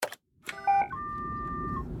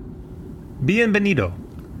Bienvenido.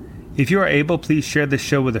 If you are able, please share this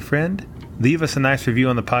show with a friend, leave us a nice review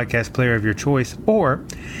on the podcast player of your choice, or,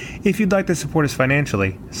 if you'd like to support us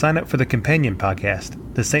financially, sign up for the companion podcast,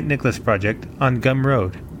 The St. Nicholas Project, on Gum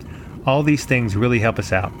Road. All these things really help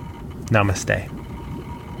us out. Namaste.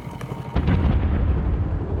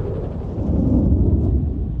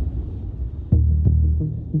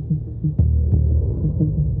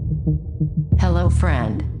 Hello,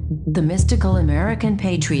 friend. The Mystical American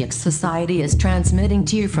Patriots Society is transmitting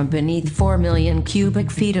to you from beneath 4 million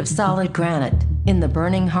cubic feet of solid granite, in the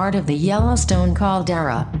burning heart of the Yellowstone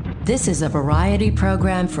caldera. This is a variety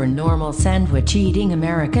program for normal sandwich-eating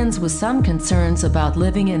Americans with some concerns about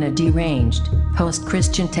living in a deranged,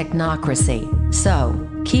 post-Christian technocracy. So,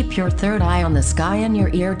 keep your third eye on the sky and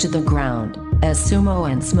your ear to the ground, as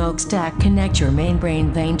Sumo and Smokestack connect your main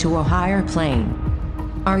brain vein to a higher plane.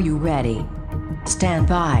 Are you ready? Stand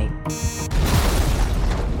by.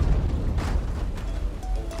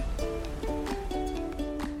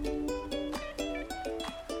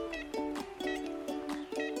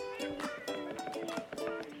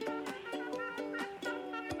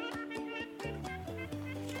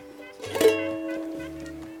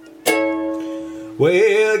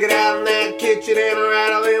 Well, get out in that kitchen and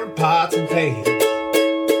rattle them pots and pans.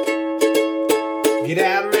 Get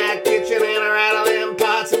out in that kitchen and rattle them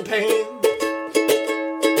pots and pans.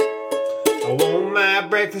 I want my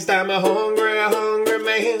breakfast, I'm a hungry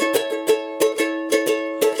man.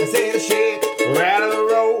 I said shake, rattle the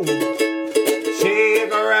roll.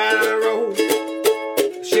 Shake, rattle the roll.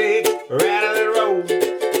 Shake, rattle the roll.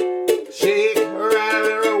 Shake, rattle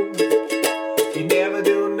the roll. You never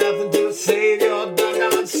do nothing to save your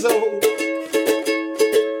doggone soul.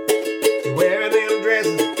 You're wearing them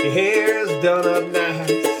dresses, your hair is done up nice.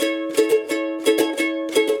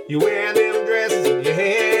 You're wearing them dresses, your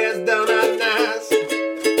hair is done up nice.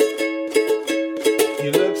 You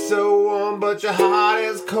look so warm, but your heart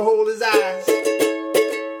is cold as ice.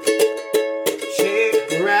 Shake,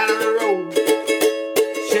 rattle and roll.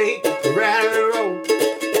 Shake, rattle and roll.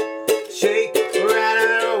 Shake, rattle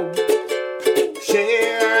and roll.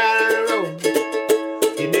 Shake, rattle and roll.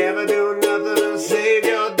 You never do nothing to save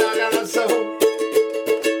your doggone soul.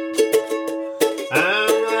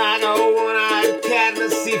 I'm like a one-eyed cat in a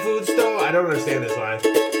seafood store. I don't understand this line.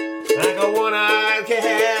 Like a one-eyed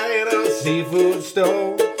cat in a seafood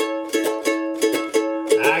store.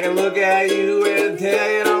 I can look at you and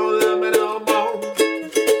tell you don't love me no more.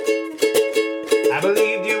 I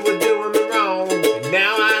believed you were doing me wrong, and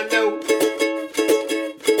now I know.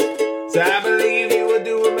 So I believe you were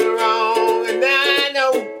doing me wrong, and now I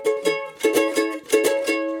know.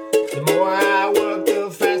 The more I work, the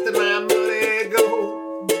faster my money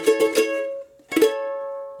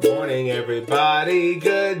goes. Morning, everybody.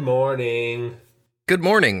 Good morning. Good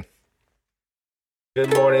morning.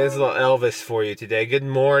 Good morning. This is a little Elvis for you today. Good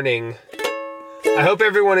morning. I hope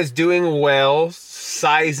everyone is doing well,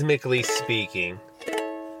 seismically speaking.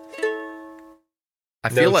 I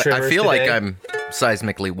feel like today? I'm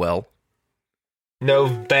seismically well. No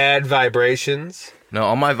bad vibrations. No,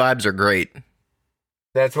 all my vibes are great.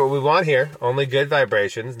 That's what we want here. Only good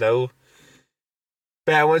vibrations. No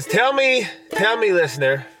bad ones. Tell me,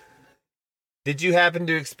 listener, did you happen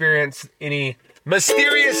to experience any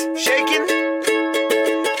mysterious shaking?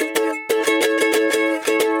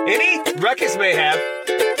 Any? Ruckus may have.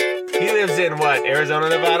 He lives in what? Arizona,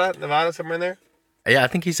 Nevada? Nevada, somewhere in there? Yeah, I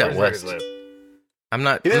think he's out Where does west. Ruckus live? I'm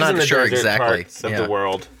not He lives in the sure desert exactly. parts of the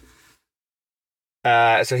world.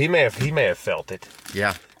 So he may have felt it.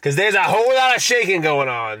 Yeah. Because there's a whole lot of shaking going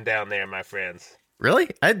on down there, my friends. Really?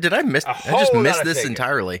 I just whole missed lot of this shaking.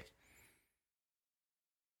 entirely.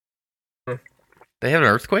 They have an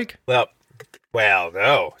earthquake? Well,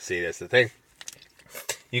 no. See, that's the thing.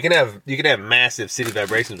 You can have massive city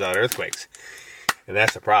vibrations without earthquakes, and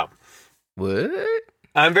that's the problem. What?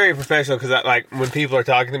 I'm very professional because like when people are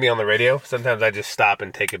talking to me on the radio, sometimes I just stop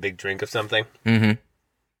and take a big drink of something. Mm-hmm.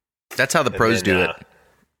 That's how the pros do it.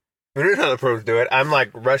 It is how the pros do it. I'm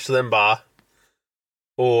like Rush Limbaugh,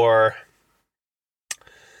 or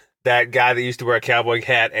that guy that used to wear a cowboy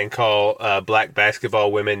hat and call black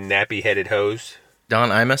basketball women nappy-headed hoes. Don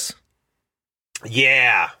Imus?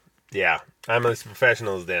 Yeah. I'm as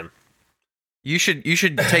professional as them. You should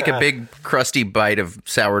take a big crusty bite of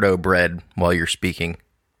sourdough bread while you're speaking.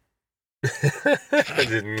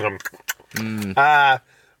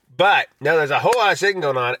 But no, there's a whole lot of shaking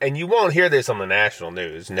going on, and you won't hear this on the national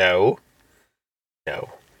news. No,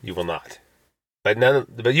 you will not. But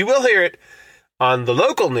you will hear it on the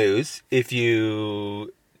local news if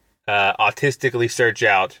you autistically search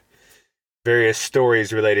out various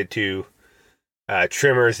stories related to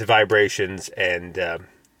tremors, vibrations, and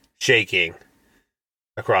shaking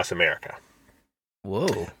across America.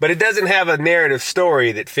 Whoa. But it doesn't have a narrative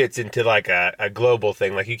story that fits into like a global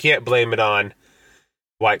thing. Like you can't blame it on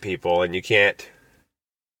white people, and you can't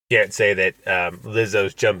say that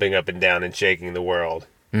Lizzo's jumping up and down and shaking the world.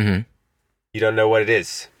 Mm-hmm. You don't know what it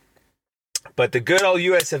is. But the good old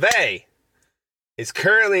US of A is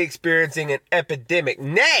currently experiencing an epidemic,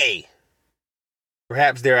 nay,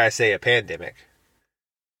 perhaps dare I say a pandemic,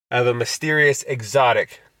 of a mysterious,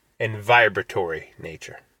 exotic, and vibratory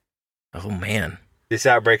nature. Oh, man. This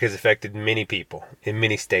outbreak has affected many people in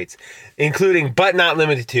many states, including, but not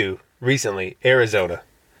limited to, recently, Arizona,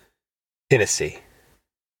 Tennessee,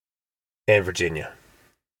 and Virginia.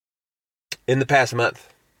 In the past month.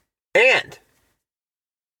 And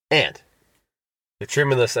the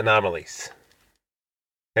tremulous anomalies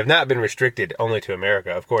have not been restricted only to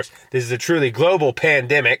America. Of course, this is a truly global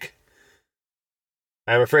pandemic.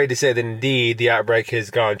 I'm afraid to say that indeed the outbreak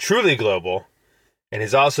has gone truly global and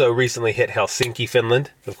has also recently hit Helsinki,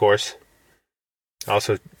 Finland, of course.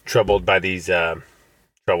 Also troubled by these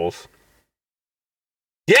troubles.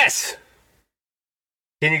 Yes!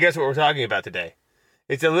 Can you guess what we're talking about today?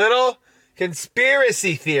 It's a little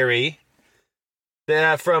conspiracy theory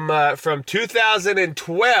from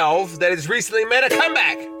 2012 that has recently made a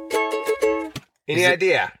comeback. Any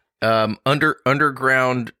idea?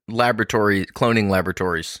 Underground laboratory, cloning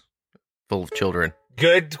laboratories full of children.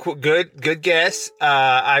 Good guess.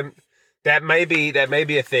 That may be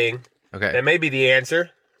a thing. Okay. That may be the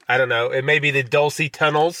answer. I don't know. It may be the Dulce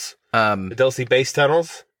tunnels. The Dulce base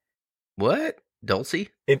tunnels. What? Dulce?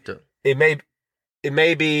 It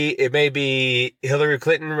may be Hillary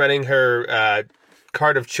Clinton running her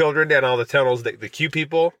cart of children down all the tunnels that the Q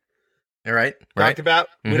people All right. talked about.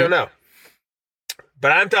 Mm-hmm. We don't know.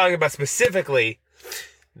 But I'm talking about specifically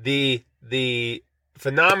the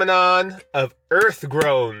phenomenon of earth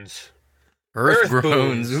groans. Earth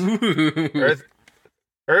booms. groans.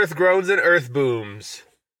 Earth groans and earth booms,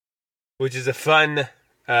 which is a fun.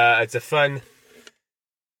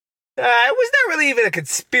 It was not really even a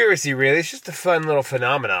conspiracy, really. It's just a fun little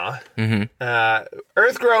phenomena. Mm-hmm.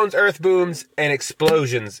 Earth groans, earth booms, and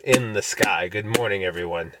explosions in the sky. Good morning,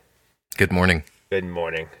 everyone. Good morning. Good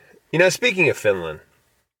morning. You know, speaking of Finland,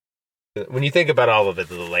 when you think about all of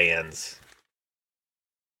the lands,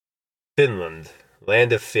 Finland,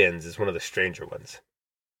 land of Finns, is one of the stranger ones.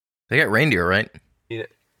 They got reindeer, right? You know,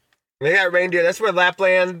 they got reindeer. That's where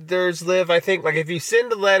Laplanders live, I think. Like, if you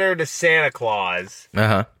send a letter to Santa Claus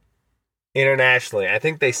internationally, I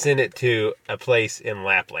think they send it to a place in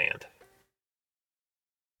Lapland.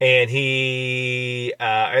 And he, or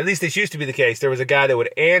at least this used to be the case, there was a guy that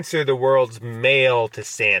would answer the world's mail to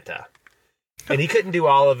Santa. And he couldn't do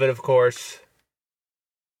all of it, of course.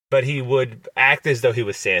 But he would act as though he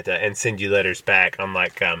was Santa and send you letters back on,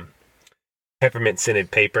 like, peppermint scented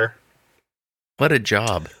paper. What a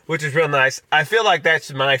job. Which is real nice. I feel like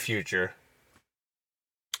that's my future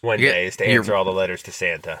one day, is to answer all the letters to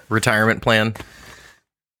Santa. Retirement plan?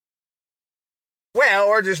 Well,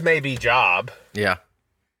 or just maybe job. Yeah.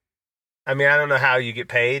 I mean, I don't know how you get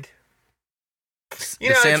paid. You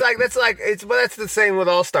know, that's the same with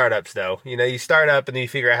all startups, though. You know, you start up and then you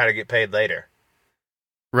figure out how to get paid later.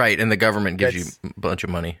 Right, and the government gives you a bunch of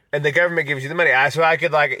money. And the government gives you the money. So I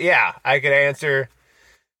could answer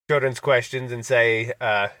children's questions and say,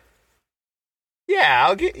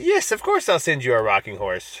 yes, of course I'll send you a rocking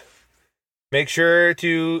horse. Make sure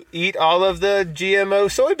to eat all of the GMO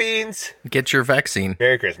soybeans. Get your vaccine.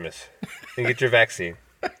 Merry Christmas. And get your vaccine.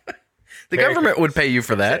 The government would pay you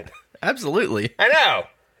for that. Absolutely. I know.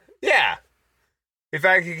 Yeah. If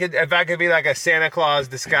I could be like a Santa Claus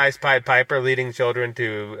disguised Pied Piper leading children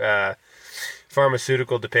to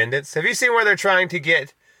pharmaceutical dependence. Have you seen where they're talking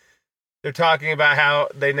about how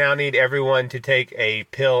they now need everyone to take a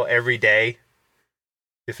pill every day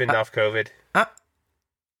to fend off COVID?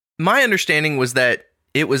 My understanding was that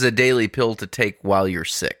it was a daily pill to take while you're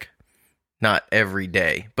sick, not every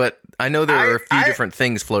day. But I know there are a few different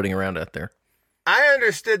things floating around out there. I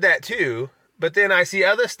understood that too, but then I see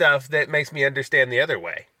other stuff that makes me understand the other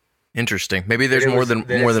way. Interesting. Maybe there's more than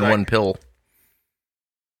one pill.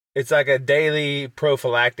 It's like a daily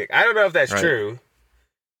prophylactic. I don't know if that's true,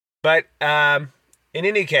 but in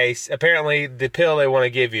any case, apparently the pill they want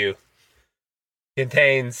to give you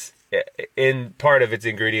contains, in part of its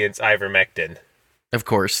ingredients, ivermectin. Of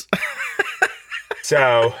course.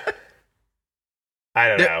 So I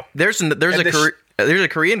don't know. There's a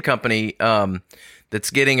Korean company that's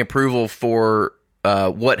getting approval for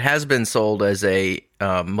what has been sold as a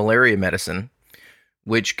malaria medicine,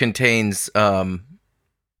 which contains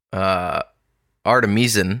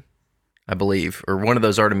artemisinin, I believe, or one of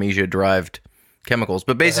those Artemisia-derived chemicals.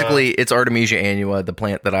 But basically, it's Artemisia annua, the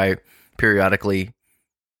plant that I periodically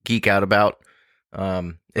geek out about.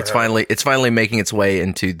 It's finally making its way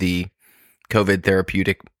into the COVID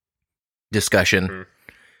therapeutic discussion.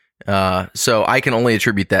 So I can only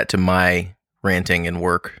attribute that to my ranting and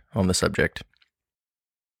work on the subject.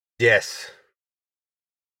 Yes.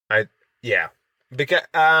 Because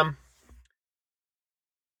so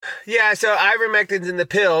ivermectin's in the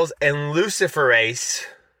pills and luciferase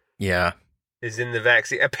is in the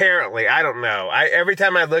vaccine. Apparently, I don't know. Every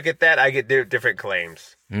time I look at that, I get different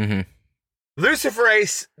claims. Mm-hmm.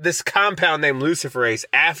 Luciferase, this compound named luciferase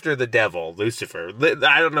after the devil, Lucifer.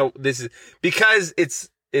 I don't know. This is because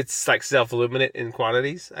it's like self-illuminate in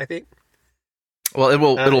quantities, I think. Well,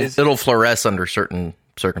 it'll fluoresce under certain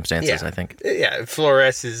circumstances, I think. Yeah,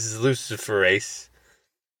 fluoresces luciferase.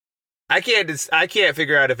 I can't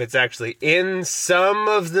figure out if it's actually in some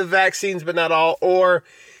of the vaccines, but not all, or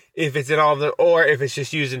if it's in all of them, or if it's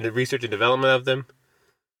just used in the research and development of them.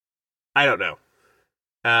 I don't know.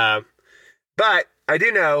 But I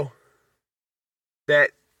do know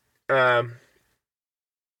that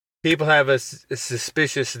people have a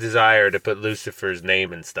suspicious desire to put Lucifer's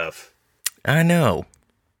name and stuff. I know.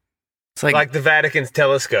 It's like the Vatican's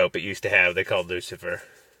telescope it used to have, they called Lucifer.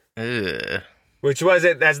 Ugh.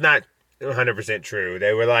 That's not 100% true.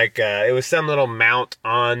 They were like, it was some little mount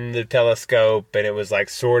on the telescope, and it was like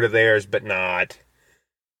sort of theirs, but not.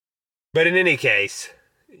 But in any case,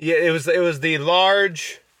 yeah, it was the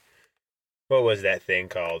large, what was that thing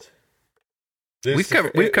called? We've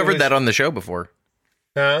covered that on the show before.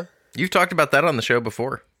 Huh? You've talked about that on the show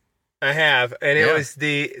before. I have, and it was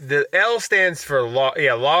the L stands for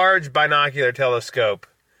large binocular telescope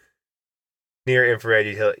near infrared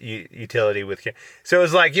utility with. So it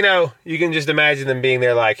was like, you can just imagine them being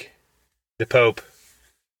there, like the Pope.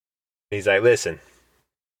 He's like, listen,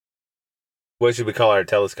 what should we call our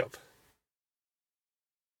telescope?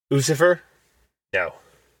 Lucifer? No.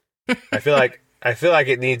 I feel like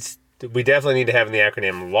it needs. We definitely need to have in the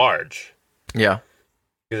acronym large. Yeah,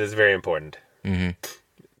 because it's very important. Mm-hmm.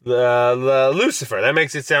 The Lucifer, that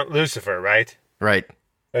makes it sound Lucifer, right? Right.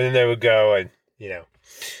 And then they would go and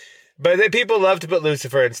but then people love to put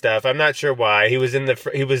Lucifer and stuff. I'm not sure why. He's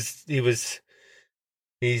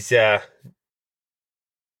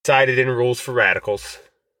cited in Rules for Radicals,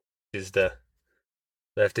 which is the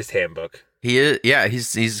leftist handbook. He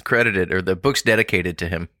is, he's credited, or the book's dedicated to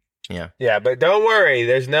him. Yeah. Yeah, but don't worry,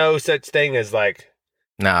 there's no such thing as like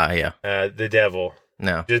the devil.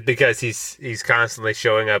 No. Just because he's constantly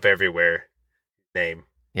showing up everywhere. Name.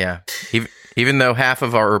 Yeah. Even though half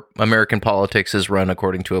of our American politics is run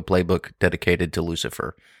according to a playbook dedicated to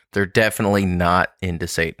Lucifer, they're definitely not into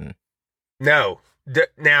Satan. No.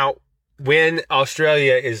 Now, when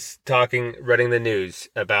Australia is running the news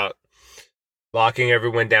about locking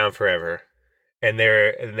everyone down forever, and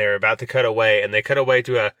they're about to cut away, and they cut away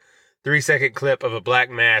to a 3-second clip of a black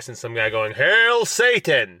mass and some guy going, "Hail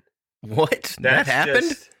Satan!" What? That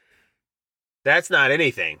happened? That's not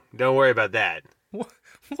anything. Don't worry about that. What?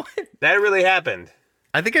 That really happened.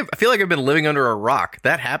 I feel like I've been living under a rock.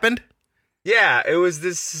 That happened? Yeah, it was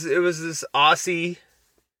this Aussie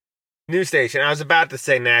news station. I was about to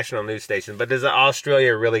say national news station, but does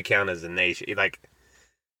Australia really count as a nation? Like,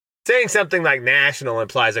 saying something like national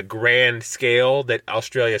implies a grand scale that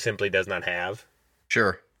Australia simply does not have.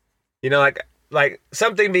 Sure. Like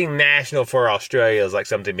something being national for Australia is like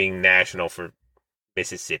something being national for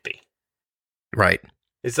Mississippi. Right.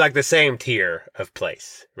 It's like the same tier of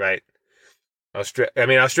place, right?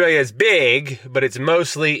 Australia is big, but it's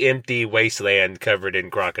mostly empty wasteland covered in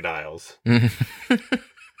crocodiles.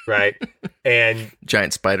 Right? And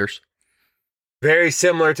giant spiders. Very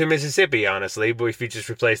similar to Mississippi, honestly, but if you just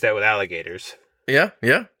replace that with alligators. Yeah.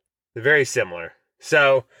 They're very similar.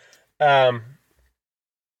 So, I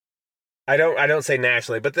don't say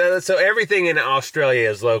nationally, but so everything in Australia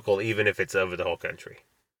is local, even if it's over the whole country,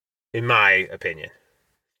 in my opinion.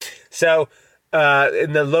 So,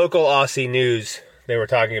 in the local Aussie news, they were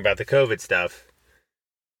talking about the COVID stuff.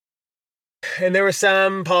 And there was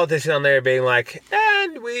some politician on there being like,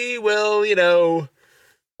 and we will, we're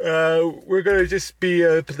going to just be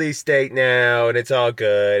a police state now, and it's all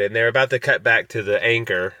good. And they're about to cut back to the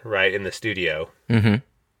anchor, right, in the studio. Mm-hmm.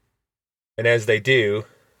 And as they do,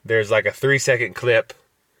 there's like a 3-second clip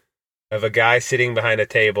of a guy sitting behind a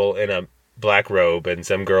table in a black robe and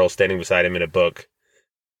some girl standing beside him in the book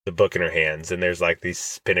in her hands. And there's like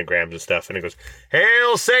these pentagrams and stuff. And it goes,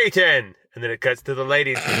 "Hail Satan!" And then it cuts to the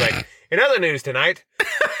lady and she's like, in other news tonight,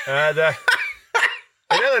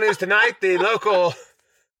 the local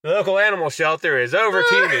The local animal shelter is over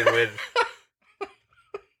teeming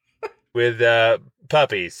with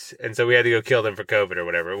puppies, and so we had to go kill them for COVID or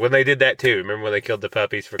whatever. When they did that too, remember when they killed the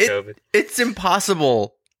puppies for COVID? It's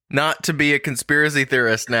impossible not to be a conspiracy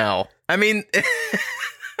theorist now. I mean,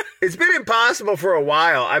 it's been impossible for a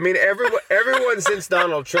while. I mean, everyone since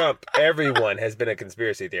Donald Trump, everyone has been a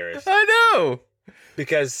conspiracy theorist. I know.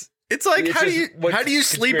 Because it's like, how do you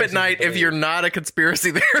sleep at night if you're not a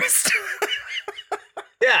conspiracy theorist?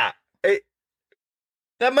 Yeah.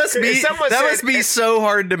 That must be so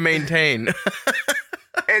hard to maintain.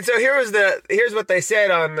 And so here's what they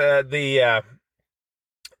said on they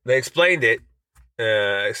explained it,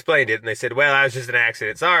 and they said, well, that was just an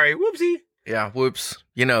accident. Sorry, whoopsie. Yeah, whoops.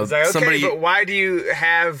 You know, like, okay, somebody. But why do you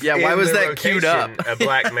have? Yeah, why was that queued up? A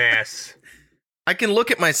black mass. I can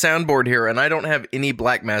look at my soundboard here, and I don't have any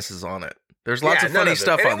black masses on it. There's lots of funny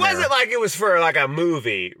stuff on there. It wasn't like it was for like a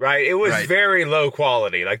movie, right? It was very low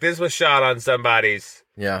quality. Like this was shot on somebody's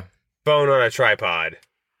phone on a tripod,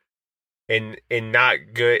 and not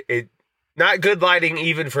good lighting,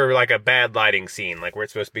 even for like a bad lighting scene, like where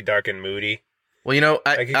it's supposed to be dark and moody. Well, you know,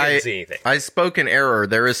 you couldn't see anything. I spoke in error.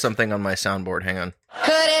 There is something on my soundboard. Hang on.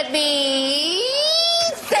 Could it be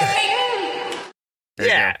Satan?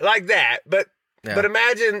 Yeah, like that. But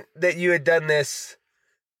imagine that you had done this.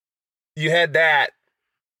 You had that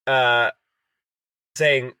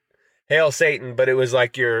saying "Hail Satan," but it was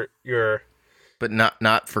like your. But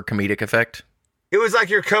not for comedic effect. It was like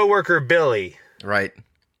your coworker Billy, right?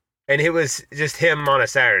 And it was just him on a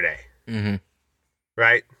Saturday,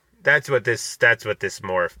 right? That's what this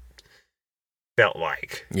more felt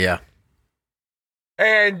like. Yeah.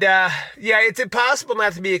 And it's impossible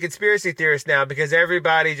not to be a conspiracy theorist now because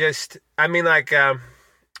everybody just, I mean, like,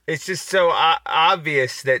 it's just so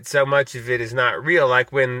obvious that so much of it is not real.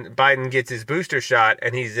 Like when Biden gets his booster shot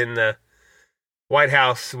and he's in the White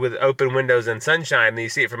House with open windows and sunshine, and you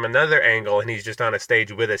see it from another angle and he's just on a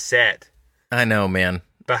stage with a set. I know, man.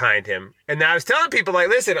 Behind him. And I was telling people, like,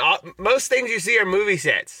 listen, most things you see are movie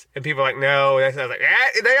sets. And people are like, no. And I was like,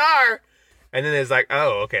 they are. And then it's like,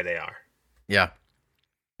 oh, okay, they are. Yeah.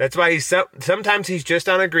 That's why sometimes he's just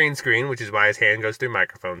on a green screen, which is why his hand goes through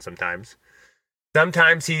microphones sometimes.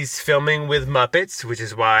 Sometimes he's filming with Muppets, which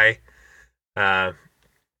is why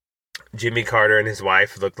Jimmy Carter and his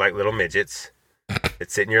wife looked like little midgets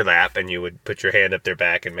that sit in your lap, and you would put your hand up their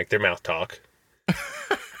back and make their mouth talk.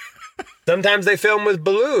 Sometimes they film with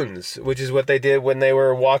balloons, which is what they did when they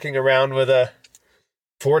were walking around with a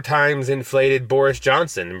 4 times inflated Boris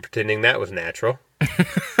Johnson and pretending that was natural.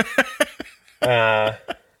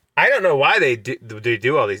 I don't know why they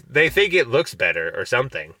do all these. They think it looks better or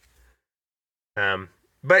something.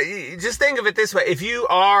 But just think of it this way. If you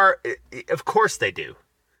are, of course they do.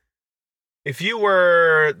 If you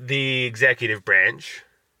were the executive branch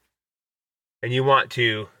and you want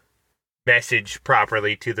to message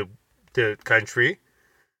properly to the country,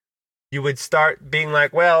 you would start being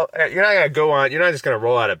like, well, you're not just going to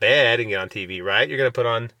roll out of bed and get on TV, right? You're going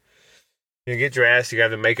to get dressed, you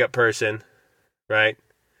have a makeup person, right?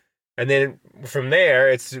 And then from there,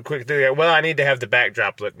 it's quick to, well, I need to have the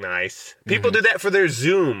backdrop look nice. People do that for their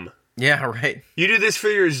Zoom. Yeah, right. You do this for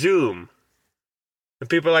your Zoom. And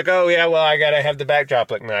people are like, oh, yeah, well, I got to have the backdrop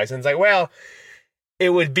look nice. And it's like, well, it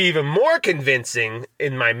would be even more convincing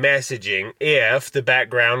in my messaging if the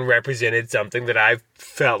background represented something that I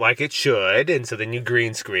felt like it should. And so then you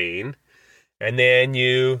green screen. And then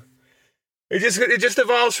it just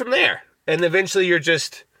evolves from there. And eventually you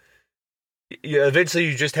just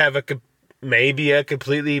have maybe a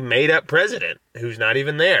completely made up president who's not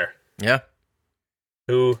even there. Yeah.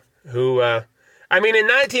 I mean, in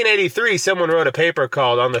 1983, someone wrote a paper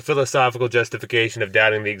called On the Philosophical Justification of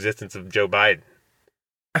Doubting the Existence of Joe Biden.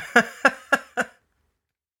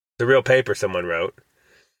 The real paper someone wrote.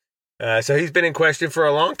 So he's been in question for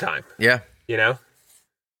a long time. Yeah. You know?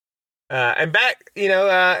 And back, and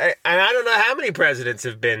I don't know how many presidents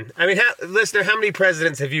have been. I mean, listener, how many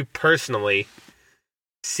presidents have you personally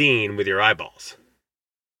seen with your eyeballs?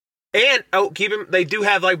 And, they do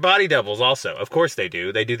have, like, body doubles also. Of course they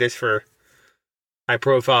do. They do this for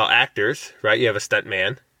high-profile actors, right? You have a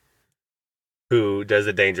stuntman who does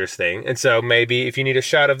a dangerous thing. And so maybe if you need a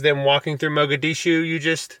shot of them walking through Mogadishu, you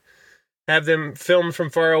just have them filmed from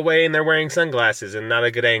far away and they're wearing sunglasses and not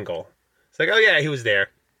a good angle. It's like, oh, yeah, he was there.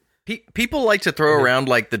 People like to throw around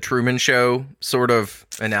like the Truman Show sort of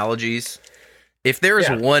analogies. If there is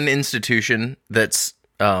one institution that's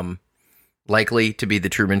likely to be the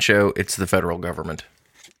Truman Show, it's the federal government.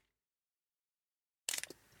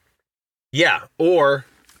 Yeah, or,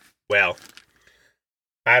 well,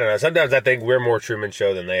 I don't know. Sometimes I think we're more Truman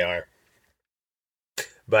Show than they are.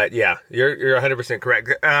 But yeah, you're 100% correct.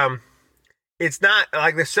 It's not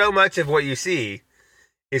like there's so much of what you see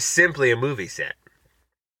is simply a movie set,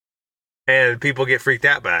 and people get freaked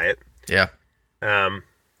out by it. Yeah.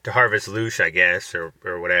 To harvest loosh, I guess, or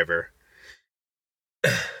whatever.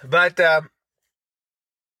 But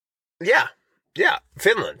yeah,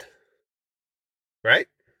 Finland, right?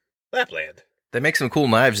 Lapland. They make some cool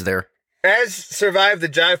knives there. As Survive the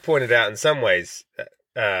Jive pointed out, in some ways,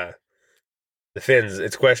 the Finns,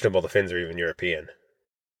 it's questionable the Finns are even European.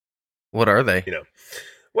 What are they? You know,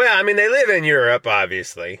 well, I mean, they live in Europe,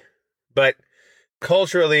 obviously, but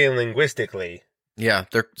culturally and linguistically, Yeah,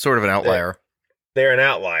 they're sort of an outlier. they're an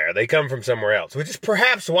outlier. They come from somewhere else, which is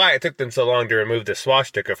perhaps why it took them so long to remove the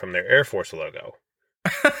swastika from their Air Force logo,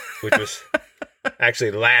 which was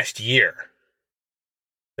actually last year.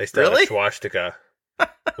 They still Really? have a swastika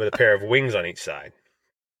with a pair of wings on each side.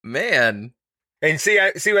 Man. And see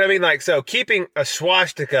what I mean? Like, so keeping a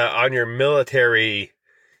swastika on your military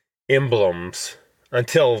emblems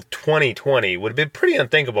until 2020 would have been pretty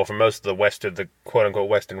unthinkable for most of the quote-unquote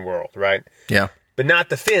Western world, right? Yeah. But not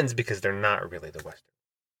the Finns, because they're not really the Western.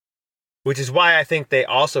 Which is why I think they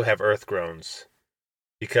also have earthgroans,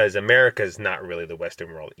 because America's not really the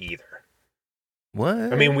Western world either. What?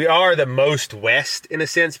 I mean, we are the most west in a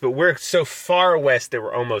sense, but we're so far west that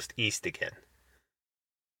we're almost east again.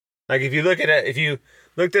 Like if you looked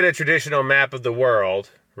at a traditional map of the world,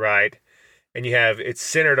 right, and it's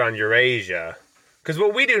centered on Eurasia, because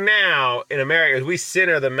what we do now in America is we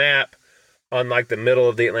center the map on like the middle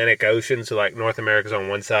of the Atlantic Ocean, so like North America's on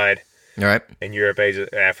one side, All right. and Europe,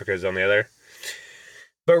 Asia, Africa's on the other.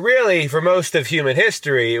 But really, for most of human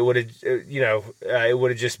history, it would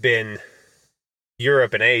have just been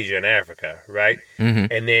Europe and Asia and Africa, right? Mm-hmm.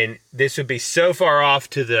 And then this would be so far off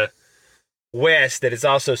to the west that it's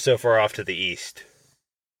also so far off to the east.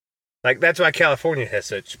 Like, that's why California has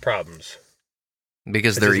such problems.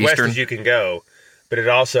 Because It's they're as west Eastern. as you can go, but it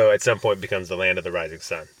also, at some point, becomes the land of the rising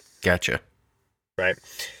sun, Gotcha. right?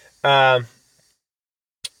 And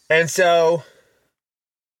so,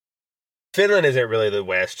 Finland isn't really the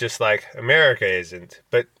west, just like America isn't,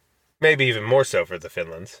 but maybe even more so for the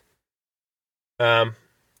Finlands. And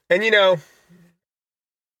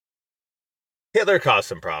Hitler caused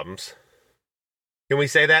some problems. Can we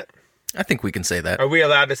say that? I think we can say that. Are we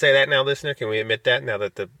allowed to say that now, listener? Can we admit that now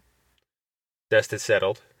that the dust is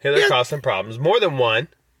settled? Hitler Yeah. caused some problems. More than one,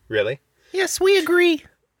 really. Yes, we agree.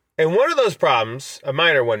 And one of those problems, a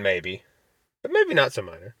minor one maybe, but maybe not so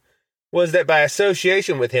minor, was that by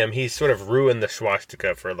association with him, he sort of ruined the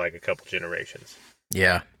swastika for like a couple generations.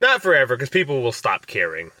 Yeah. Not forever, because people will stop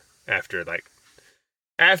caring after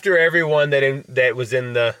everyone that was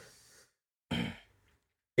in the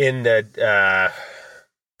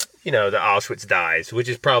the Auschwitz dies, which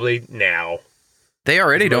is probably now. They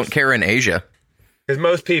already don't care in Asia. Because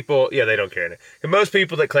most people, they don't care. And most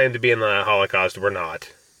people that claim to be in the Holocaust were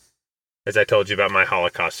not. As I told you about my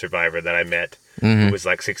Holocaust survivor that I met, Mhm. who was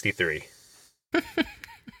like 63.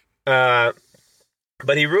 But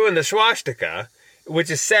he ruined the swastika,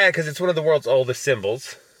 which is sad because it's one of the world's oldest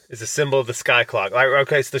symbols. It's a symbol of the sky clock. Like,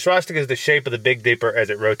 okay, so the swastika is the shape of the Big Dipper as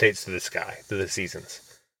it rotates through the sky, through the seasons.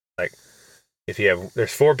 Like,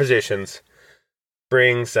 there's 4 positions: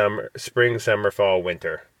 spring, summer, fall,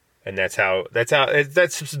 winter. And that's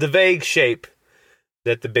the vague shape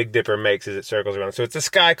that the Big Dipper makes as it circles around. So it's a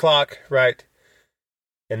sky clock, right?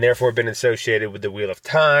 And therefore been associated with the Wheel of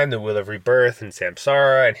Time, the Wheel of Rebirth, and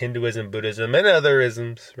Samsara, and Hinduism, Buddhism, and other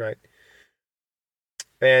isms, right?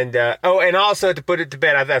 And and also to put it to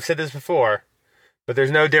bed, I've said this before, but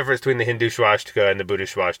there's no difference between the Hindu swastika and the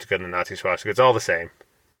Buddhist swastika and the Nazi swastika. It's all the same.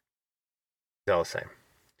 It's all the same.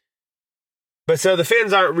 But so the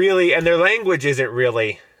Finns aren't really, and their language isn't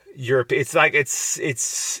really Europe. It's like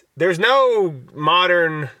there's no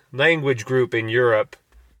modern language group in Europe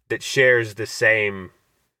that shares the same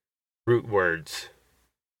root words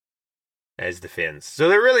as the Finns. So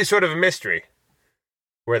they're really sort of a mystery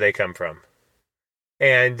where they come from.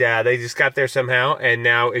 And they just got there somehow, and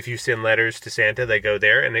now if you send letters to Santa, they go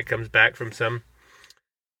there, and it comes back from some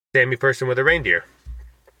Sammy person with a reindeer.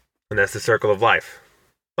 And that's the circle of life.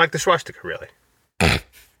 Like the swastika, really.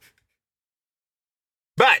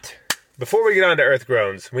 But, before we get on to Earth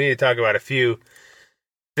Groans, we need to talk about a few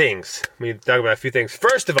things.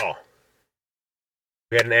 First of all,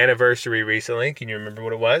 we had an anniversary recently. Can you remember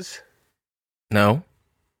what it was? No.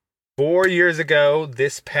 4 years ago,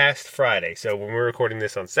 this past Friday. So when we're recording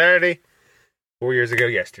this on Saturday, 4 years ago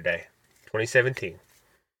yesterday, 2017.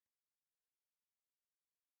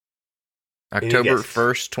 October guesses?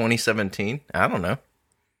 1st, 2017. I don't know.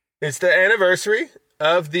 It's the anniversary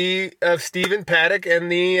of Stephen Paddock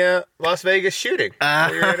and the Las Vegas shooting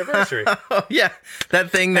for your anniversary. Oh, yeah.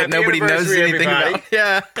 That thing that Happy nobody knows anniversary, anything everybody. about.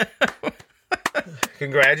 Yeah.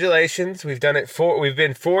 Congratulations. We've done it we've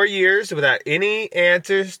been 4 years without any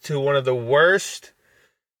answers to one of the worst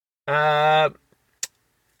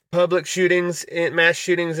public shootings, mass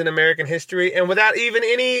shootings in American history, and without even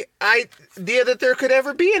any idea that there could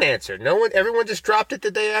ever be an answer. Everyone just dropped it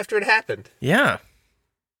the day after it happened. Yeah.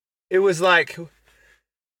 It was like,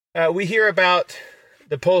 we hear about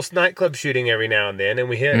the Pulse nightclub shooting every now and then, and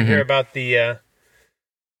we hear about the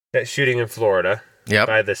that shooting in Florida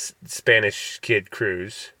by the Spanish kid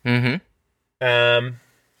Cruz. Mm-hmm.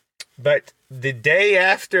 But the day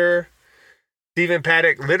after Stephen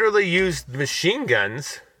Paddock literally used machine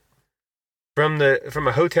guns from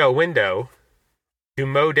a hotel window to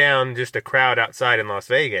mow down just a crowd outside in Las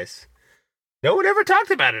Vegas, no one ever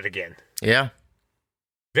talked about it again. Yeah.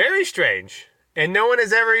 Very strange. And no one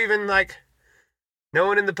has ever even, no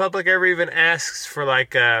one in the public ever even asks for,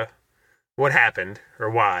 what happened, or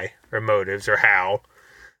why, or motives, or how.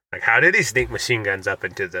 Like, how did he sneak machine guns up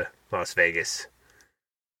into the Las Vegas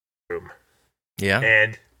room? Yeah.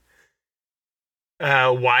 And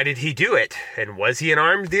why did he do it? And was he an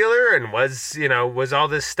arms dealer? And was all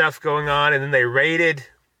this stuff going on? And then they raided...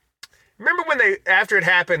 Remember when after it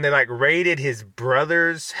happened, they raided his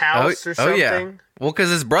brother's house or something? Oh, yeah. Well,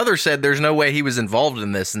 because his brother said there's no way he was involved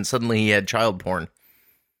in this, and suddenly he had child porn.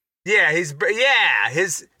 Yeah, his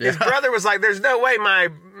brother was like, "There's no way my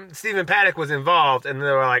Stephen Paddock was involved," and they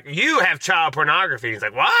were like, "You have child pornography." He's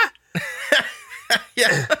like, "What?"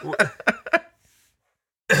 Yeah,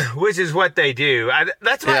 which is what they do.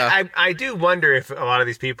 That's why I do wonder if a lot of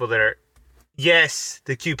these people that are, yes,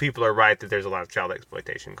 the Q people are right that there's a lot of child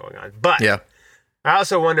exploitation going on, but yeah, I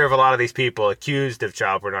also wonder if a lot of these people accused of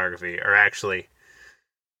child pornography are actually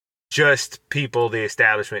just people the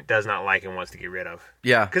establishment does not like and wants to get rid of.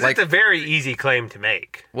 Yeah. Because it's a very easy claim to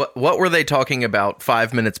make. What were they talking about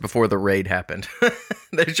 5 minutes before the raid happened?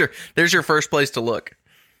 There's your first place to look.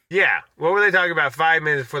 Yeah. What were they talking about 5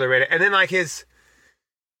 minutes before the raid? And then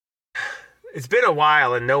it's been a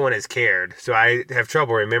while and no one has cared, so I have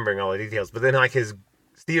trouble remembering all the details. But then his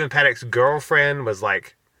Stephen Paddock's girlfriend was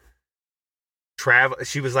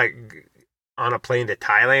she was on a plane to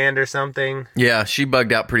Thailand or something. Yeah, she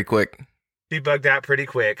bugged out pretty quick.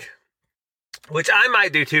 Which I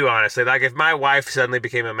might do too, honestly. If my wife suddenly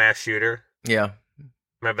became a mass shooter, yeah, I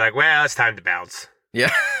might be like, well, it's time to bounce.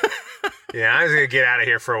 Yeah. Yeah, I'm just going to get out of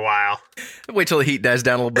here for a while. Wait till the heat dies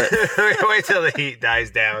down a little bit. Wait till the heat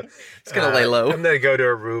dies down. It's going to lay low. I'm going to go to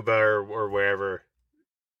Aruba or wherever.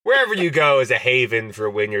 Wherever you go is a haven for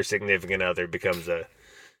when your significant other becomes a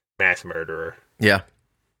mass murderer. Yeah.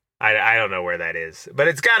 I don't know where that is, but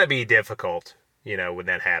it's got to be difficult, when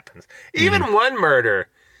that happens. Even one murder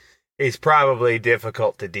is probably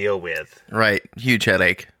difficult to deal with. Right. Huge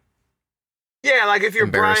headache. Yeah, if you're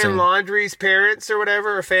Brian Laundrie's parents or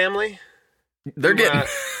whatever, or family. They're getting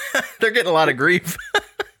they're getting a lot of grief.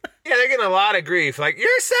 Yeah, they're getting a lot of grief.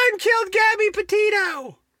 Your son killed Gabby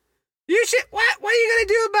Petito. You should, what are you going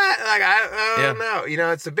to do about it? I don't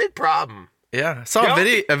know. It's a big problem. Yeah. I saw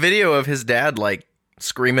a video of his dad,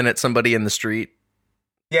 screaming at somebody in the street.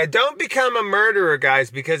 Yeah, don't become a murderer,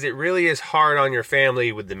 guys, because it really is hard on your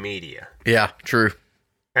family with the media. Yeah, true.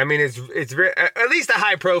 I mean, it's at least a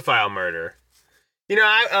high profile murder. There's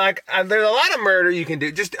a lot of murder you can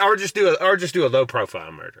do, just do a low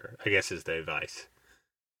profile murder, I guess is the advice.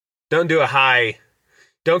 Don't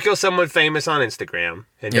kill someone famous on Instagram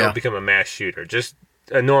and don't become a mass shooter. Just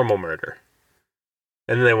a normal murder.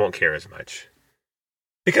 And then they won't care as much.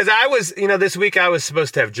 Because this week I was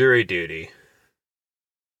supposed to have jury duty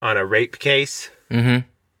on a rape case. Mm-hmm.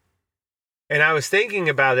 And I was thinking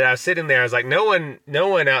about it. I was sitting there. I was like, no one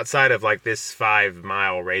outside of this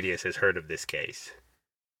 5-mile radius has heard of this case.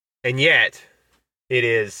 And yet, it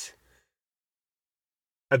is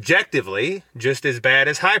objectively just as bad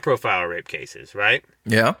as high-profile rape cases, right?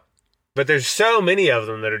 Yeah. But there's so many of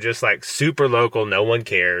them that are just super local. No one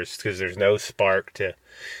cares because there's no spark to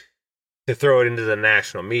throw it into the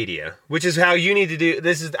national media, which is how you need to do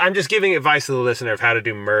this. I'm just giving advice to the listener of how to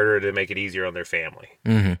do murder to make it easier on their family,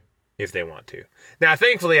 if they want to. Now,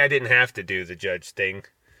 thankfully, I didn't have to do the judge thing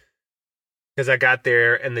because I got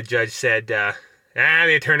there and the judge said, the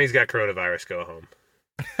attorney's got coronavirus, go home.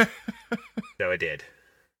 So I did.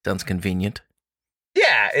 Sounds convenient.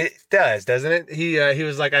 Yeah, it does, doesn't it? He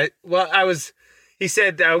was like, he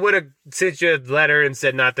said, I would have sent you a letter and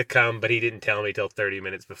said not to come, but he didn't tell me till 30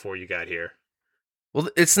 minutes before you got here. Well,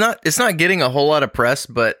 it's not getting a whole lot of press,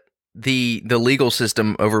 but the legal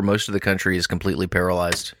system over most of the country is completely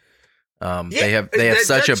paralyzed. They have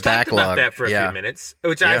such a Judge talked backlog. about that for a yeah. few minutes,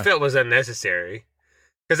 which I felt was unnecessary.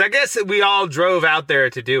 Because I guess that we all drove out there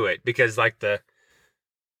to do it because, like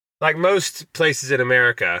most places in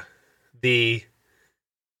America, the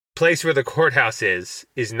place where the courthouse is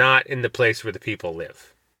not in the place where the people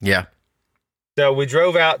live. Yeah. So we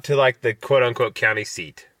drove out to like the quote unquote county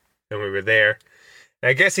seat, and we were there. And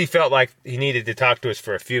I guess he felt like he needed to talk to us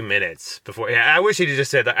for a few minutes before. Yeah, I wish he'd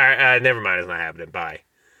just said, "Never mind, it's not happening. Bye."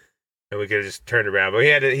 And we could have just turned around. But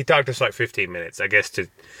he talked to us like 15 minutes, I guess, to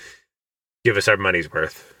give us our money's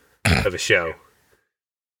worth of a show.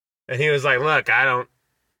 And he was like, "Look,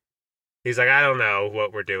 He's like, I don't know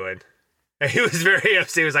what we're doing." And he was very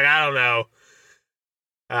upset. He was like, "I don't know.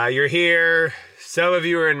 You're here. Some of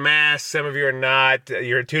you are in masks. Some of you are not.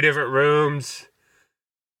 You're in two different rooms.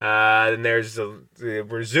 And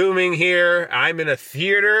we're Zooming here. I'm in a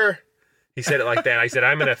theater." He said it like that. I said,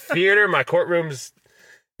 "I'm in a theater. My courtroom's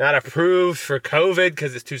not approved for COVID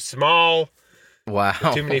because it's too small. Wow.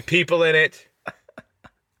 Too many people in it."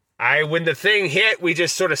 When the thing hit, we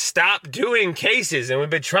just sort of stopped doing cases, and we've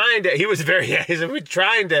been trying to. He was we've been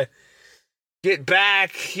trying to get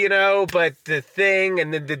back, but the thing,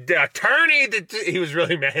 and then the attorney, he was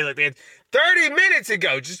really mad. Like, man, 30 minutes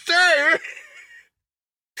ago, just say.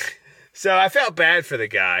 So I felt bad for the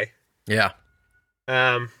guy. Yeah.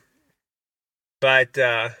 Well,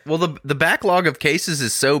 the backlog of cases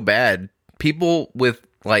is so bad. People with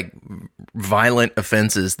like violent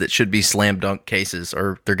offenses that should be slam dunk cases,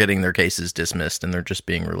 or they're getting their cases dismissed and they're just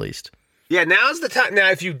being released. Yeah, now's the time.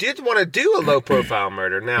 Now, if you did want to do a low profile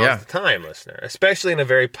murder, now is the time, listener, especially in a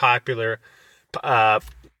very popular,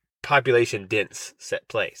 population dense set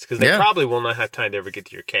place, because they probably will not have time to ever get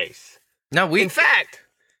to your case. In fact,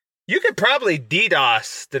 you could probably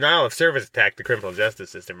DDoS, denial of service attack, the criminal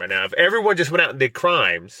justice system right now. If everyone just went out and did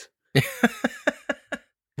crimes,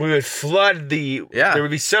 we would flood there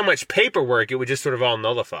would be so much paperwork, it would just sort of all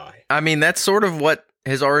nullify. I mean, that's sort of what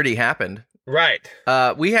has already happened. Right.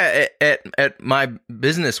 We had at my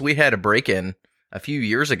business, we had a break-in a few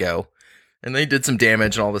years ago, and they did some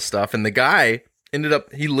damage and all this stuff. And the guy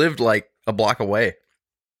he lived like a block away.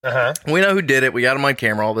 We know who did it. We got him on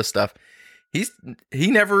camera, all this stuff.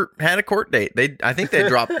 He never had a court date. I think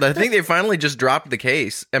they finally just dropped the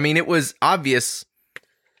case. I mean, it was obvious.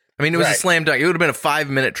 I mean, it was a slam dunk. It would have been a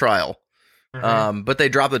 5-minute trial. But they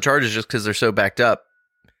dropped the charges just because they're so backed up.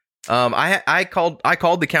 I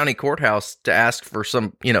called the county courthouse to ask for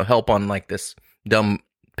some, help on like this dumb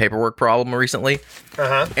paperwork problem recently.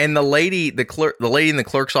 And the lady in the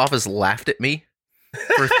clerk's office laughed at me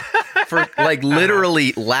for like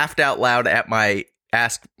literally laughed out loud at my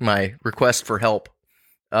request for help.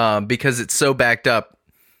 Because it's so backed up.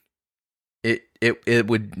 It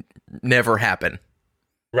would never happen.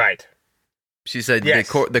 Right. She said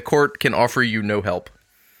the court can offer you no help.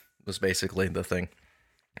 Was basically the thing.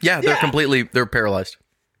 Yeah, they're paralyzed.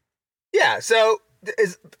 Yeah, so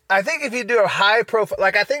I think if you do a high profile,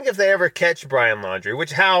 like I think if they ever catch Brian Laundrie,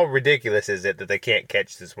 which how ridiculous is it that they can't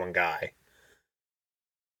catch this one guy?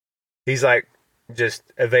 He's like just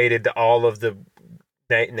evaded all of the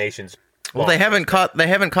nation's. Well, they haven't caught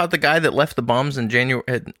the guy that left the bombs in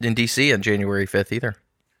DC on January 5th either.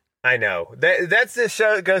 I know. That's the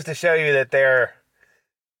show. It goes to show you that their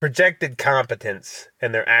projected competence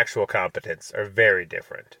and their actual competence are very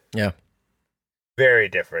different. Yeah. Very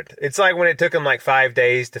different. It's like when it took them like 5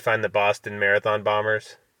 days to find the Boston Marathon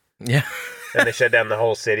bombers. Yeah. And they shut down the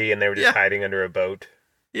whole city and they were just hiding under a boat.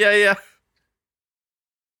 Yeah.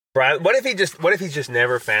 Brian, what if he's just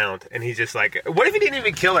never found, and he's just like, what if he didn't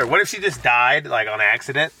even kill her? What if she just died like on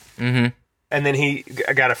accident? Mm-hmm. And then he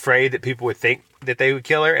got afraid that people would think that they would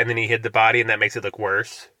kill her, and then he hid the body, and that makes it look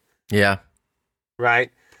worse. Yeah.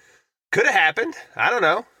 Right? Could have happened. I don't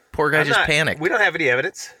know. Poor guy just panicked. We don't have any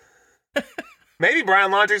evidence. Maybe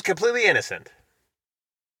Brian Laundrie's completely innocent.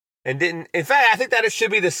 And didn't. In fact, I think that it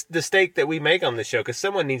should be the stake that we make on this show, because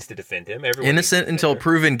someone needs to defend him. Innocent until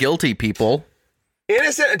proven guilty, people.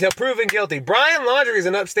 Innocent until proven guilty. Brian Laundrie is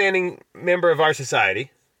an upstanding member of our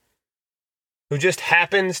society who just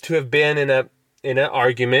happens to have been in an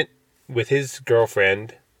argument with his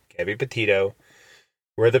girlfriend, Gabby Petito,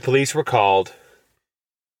 where the police were called.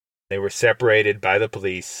 They were separated by the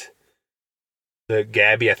police.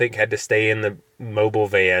 Gabby, I think, had to stay in the mobile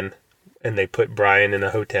van, and they put Brian in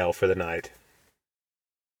a hotel for the night.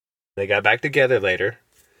 They got back together later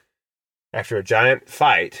after a giant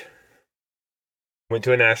fight. Went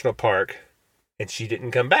to a national park, and she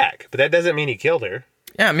didn't come back. But that doesn't mean he killed her.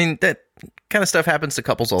 Yeah, I mean, that kind of stuff happens to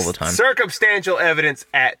couples all the time. Circumstantial evidence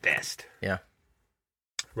at best. Yeah.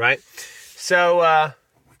 Right? So, I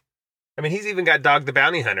I mean, he's even got Dog the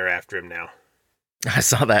Bounty Hunter after him now. I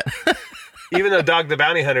saw that. Even though Dog the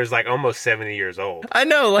Bounty Hunter is like almost 70 years old. I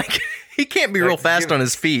know, like, he can't be real fast on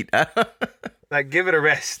his feet. Like, give it a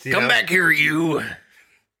rest. Come back here, you.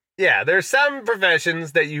 Yeah, there's some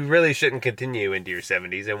professions that you really shouldn't continue into your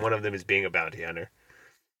 70s, and one of them is being a bounty hunter.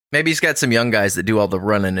 Maybe he's got some young guys that do all the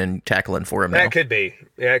running and tackling for him now. That could be.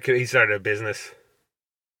 Yeah, he started a business.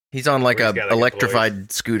 He's on like Where a he's got,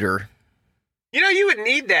 electrified scooter. You know, you would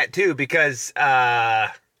need that too, because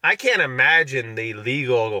I can't imagine the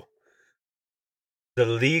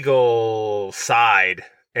legal side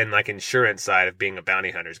and like insurance side of being a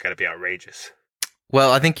bounty hunter has got to be outrageous.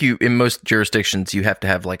 Well, I think in most jurisdictions, you have to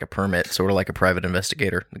have like a permit, sort of like a private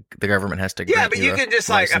investigator. The government has to. Yeah, but you a can just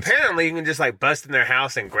license. apparently you can just like bust in their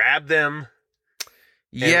house and grab them.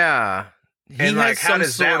 Yeah. And like, how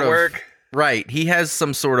does that work? Right. He has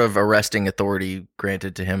some sort of arresting authority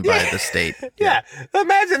granted to him by the state. Yeah.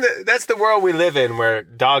 Imagine that's the world we live in, where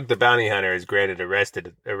Dog the Bounty Hunter is granted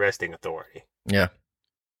arresting authority. Yeah.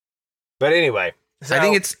 But anyway. So, I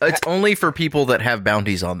think it's only for people that have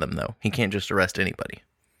bounties on them, though. He can't just arrest anybody.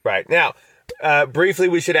 Right. Now, briefly,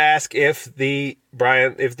 we should ask if the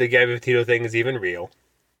Gabby Petito thing is even real.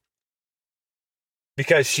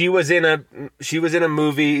 Because she was in a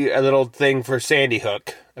movie, a little thing for Sandy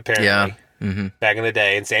Hook, apparently. Yeah. Mm-hmm. Back in the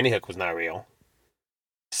day, and Sandy Hook was not real.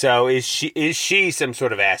 So is she some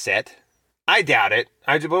sort of asset? I doubt it.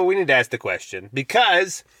 But we need to ask the question,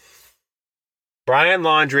 because Brian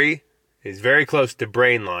Laundrie is very close to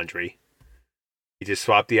Brain Laundrie. He just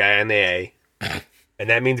swapped the I and the A, and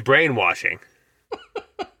that means brainwashing.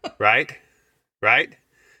 Right?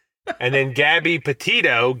 And then Gabby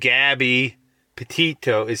Petito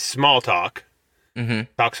is small talk. Mm-hmm.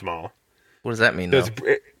 Talk small. What does that mean, So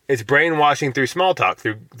though? it's brainwashing through small talk,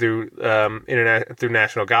 through internet, through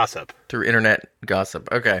national gossip. Through internet gossip.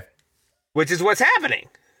 Okay. Which is what's happening.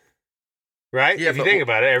 Right? Yeah, if you think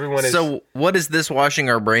about it, everyone is... So what is this washing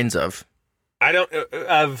our brains of? I don't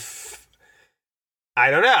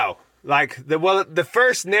know. Like, the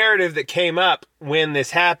first narrative that came up when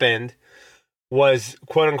this happened was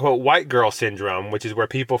quote-unquote white girl syndrome, which is where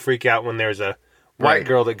people freak out when there's a white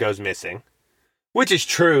girl that goes missing. Which is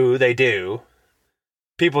true, they do.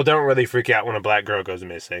 People don't really freak out when a black girl goes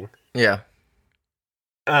missing. Yeah.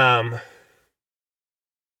 I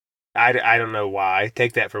don't know why.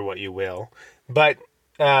 Take that for what you will. But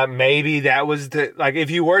maybe that was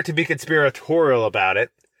if you were to be conspiratorial about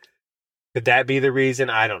it, could that be the reason?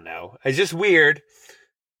 I don't know. It's just weird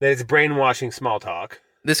that it's brainwashing small talk.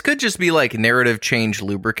 This could just be like narrative change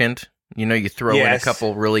lubricant. You know, you throw in a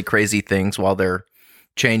couple really crazy things while they're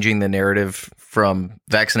changing the narrative from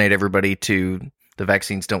vaccinate everybody to the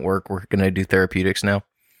vaccines don't work, we're going to do therapeutics now,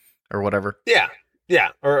 or whatever. Yeah,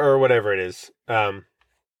 or whatever it is. And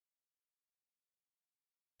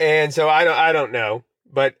so I don't know,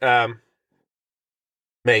 but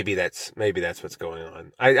maybe that's what's going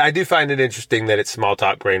on. I do find it interesting that it's small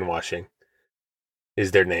talk brainwashing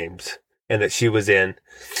is their names, and that she was in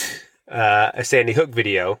a Sandy Hook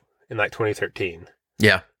video in like 2013.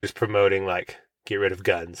 Yeah, just promoting like get rid of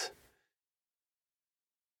guns.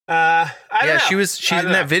 I don't know. She's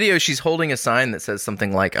in that video. She's holding a sign that says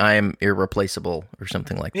something like "I am irreplaceable" or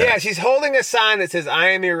something like that. Yeah, she's holding a sign that says "I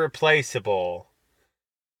am irreplaceable."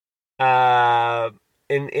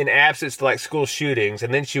 In absence to like school shootings,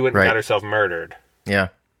 and then she went and got herself murdered. Yeah.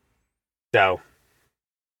 So,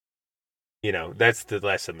 that's the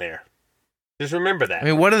lesson there. Just remember that. I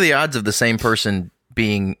mean, what are the odds of the same person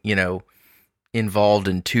being, involved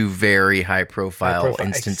in two very high-profile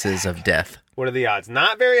instances of death? What are the odds?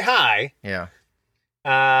 Not very high. Yeah.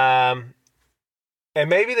 And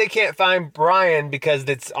maybe they can't find Brian because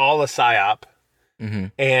it's all a psyop. Mm-hmm.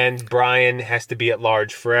 And Brian has to be at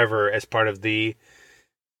large forever as part of the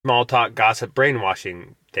small talk gossip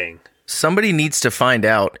brainwashing thing. Somebody needs to find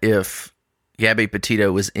out if Gabby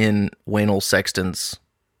Petito was in Waynell Sexton's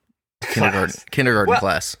kindergarten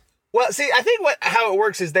class. Well, see, I think how it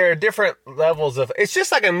works is there are different levels of... It's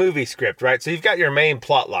just like a movie script, right? So you've got your main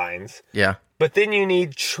plot lines. Yeah. But then you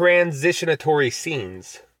need transitionatory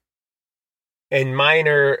scenes and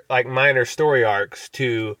minor story arcs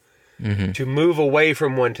to move away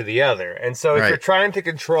from one to the other. And so if you're trying to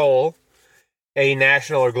control a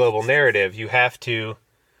national or global narrative, you have to,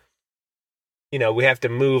 we have to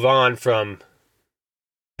move on from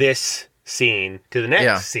this scene to the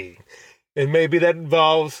next scene. And maybe that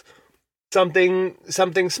involves something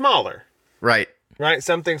smaller. Right.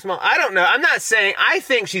 Something small. I don't know. I'm not saying, I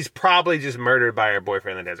think she's probably just murdered by her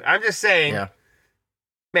boyfriend in the desert. I'm just saying,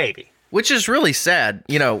 maybe. Which is really sad.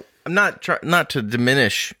 I'm not to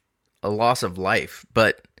diminish a loss of life,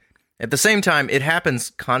 but At the same time, it happens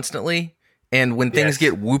constantly, and when things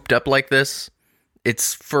get whooped up like this,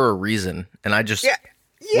 it's for a reason. And I just,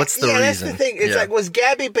 what's the reason? That's the thing. It's like, was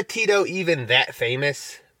Gabby Petito even that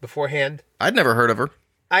famous beforehand? I'd never heard of her.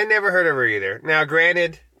 I never heard of her either. Now,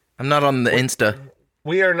 granted, I'm not on the Insta.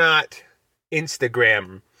 We are not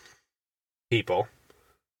Instagram people.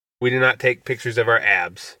 We do not take pictures of our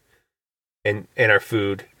abs and our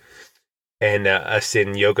food and us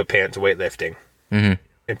in yoga pants weightlifting and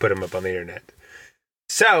put them up on the internet.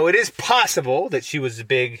 So it is possible that she was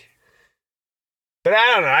big, but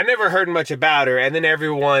I don't know. I never heard much about her, and then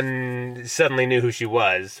everyone suddenly knew who she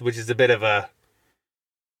was, which is a bit of a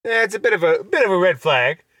bit of a red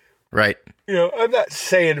flag. Right. You know, I'm not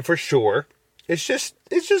saying for sure. It's just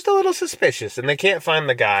a little suspicious, and they can't find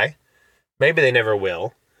the guy. Maybe they never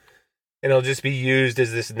will. And it'll just be used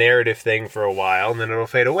as this narrative thing for a while, and then it'll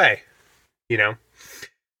fade away. You know?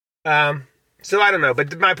 So I don't know,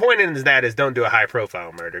 but my point is don't do a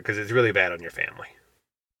high-profile murder, because it's really bad on your family.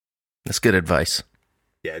 That's good advice.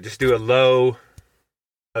 Yeah, just do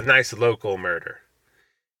a nice local murder.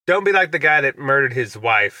 Don't be like the guy that murdered his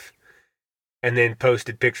wife and then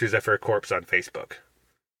posted pictures of her corpse on Facebook.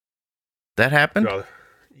 That happened? Well,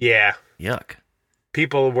 yeah. Yuck.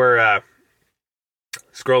 People were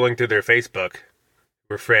scrolling through their Facebook,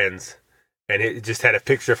 were friends, and it just had a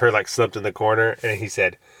picture of her like slumped in the corner, and he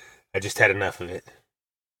said, "I just had enough of it."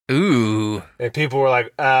 Ooh. And people were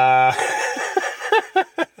like,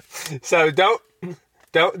 So don't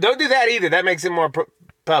do that either. That makes it more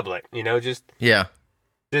public, you know. Just do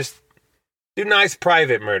nice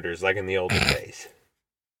private murders like in the olden days.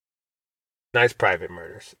 Nice private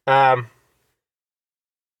murders.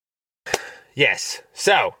 Yes.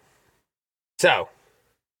 So.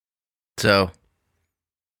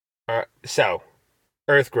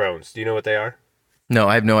 Earth groans. Do you know what they are? No,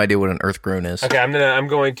 I have no idea what an earth groan is. Okay, I'm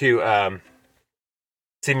going to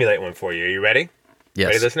simulate one for you. Are you ready? Yes.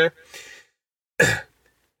 Ready, listener?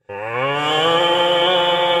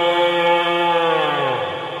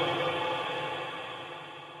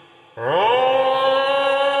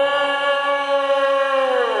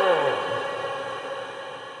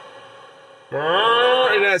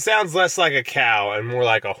 It sounds less like a cow and more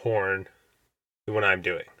like a horn than what I'm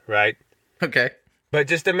doing, right? Okay. But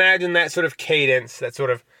just imagine that sort of cadence, that sort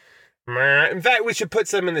of... In fact, we should put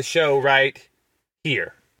some in the show right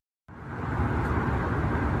here.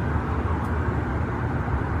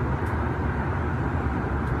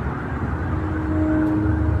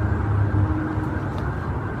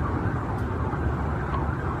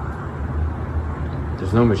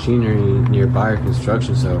 There's no machinery nearby or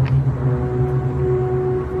construction, so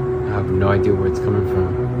I have no idea where it's coming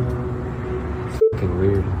from. It's fucking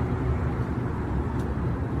weird.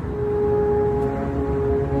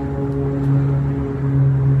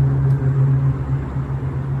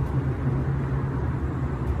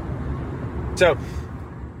 So,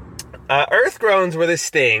 earth groans were this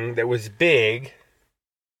thing that was big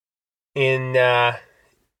in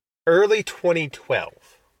early 2012.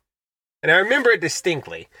 And I remember it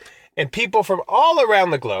distinctly. And people from all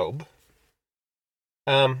around the globe,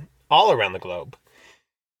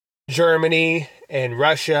 Germany and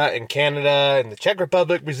Russia and Canada and the Czech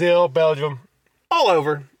Republic, Brazil, Belgium, all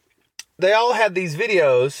over, they all had these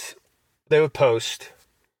videos they would post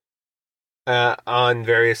on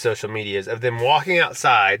various social medias of them walking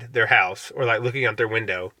outside their house or like looking out their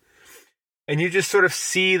window. And you just sort of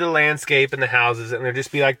see the landscape and the houses, and there'd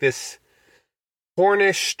just be like this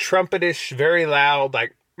hornish, trumpetish, very loud,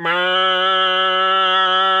 like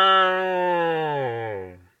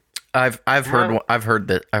I've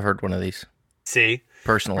heard one of these. See?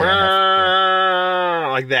 Personally, I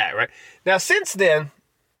have. Like that, right? Now, since then,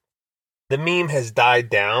 the meme has died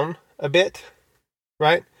down a bit,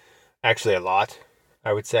 right? Actually, a lot,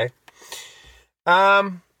 I would say.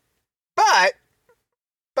 But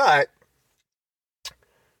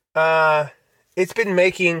it's been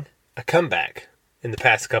making a comeback in the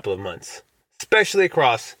past couple of months, especially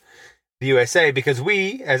across the USA, because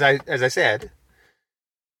we, as I said,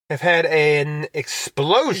 have had an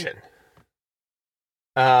explosion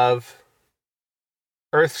of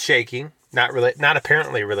earth shaking, not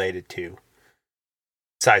apparently related to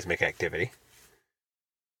seismic activity,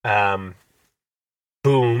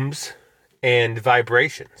 booms and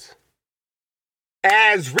vibrations,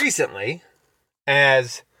 as recently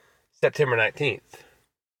as September 19th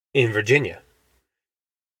in Virginia.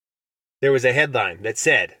 There was a headline that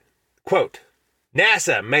said, quote,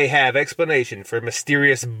 "NASA may have explanation for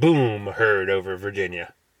mysterious boom heard over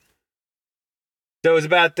Virginia." So it was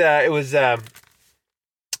about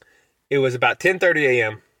 10:30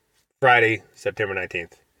 a.m. Friday, September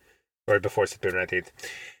 19th, or before September 19th.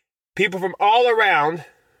 People from all around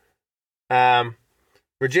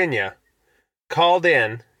Virginia called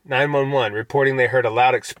in 911 reporting they heard a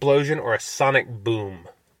loud explosion or a sonic boom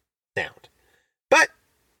sound. But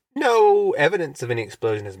no evidence of any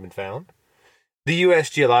explosion has been found. The U.S.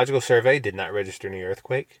 Geological Survey did not register any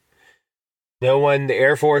earthquake. The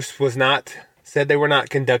Air Force said they were not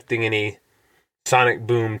conducting any sonic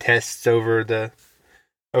boom tests over the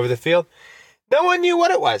field. No one knew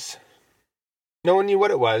what it was.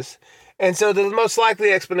 And so the most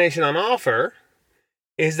likely explanation on offer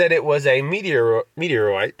is that it was a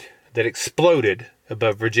meteorite that exploded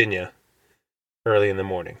above Virginia early in the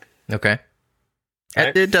morning. Okay.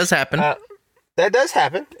 Right? It does happen. That does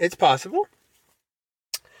happen. It's possible.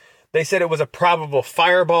 They said it was a probable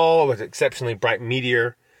fireball. It was an exceptionally bright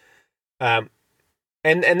meteor. And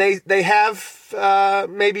they have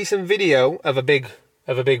maybe some video of a big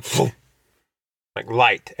like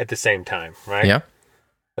light at the same time, right? Yeah.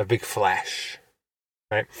 A big flash,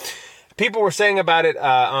 right? People were saying about it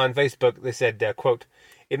on Facebook. They said, quote,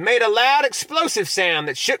 "It made a loud explosive sound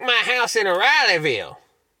that shook my house in Rileyville."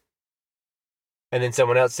 And then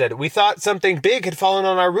someone else said, "We thought something big had fallen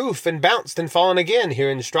on our roof and bounced and fallen again here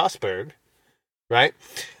in Strasbourg." Right?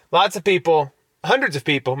 Lots of people, hundreds of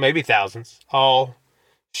people, maybe thousands, all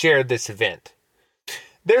shared this event.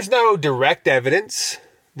 There's no direct evidence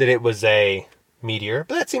that it was a meteor,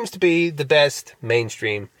 but that seems to be the best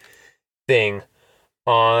mainstream thing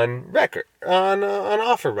on record, on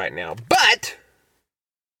offer right now. But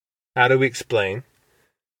how do we explain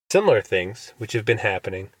similar things which have been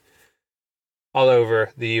happening all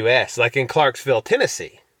over the U.S., like in Clarksville,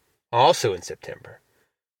 Tennessee, also in September?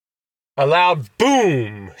 A loud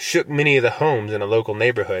boom shook many of the homes in a local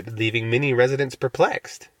neighborhood, leaving many residents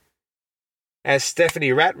perplexed. As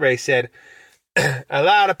Stephanie Rattray said, "A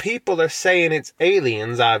lot of people are saying it's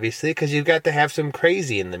aliens, obviously, because you've got to have some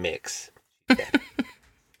crazy in the mix."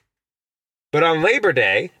 But on Labor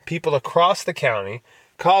Day, people across the county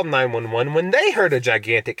called 911 when they heard a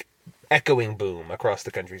gigantic echoing boom across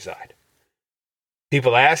the countryside.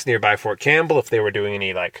 People asked nearby Fort Campbell if they were doing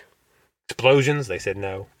any, explosions. They said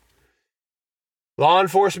no. Law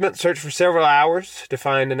enforcement searched for several hours to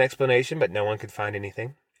find an explanation, but no one could find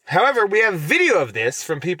anything. However, we have video of this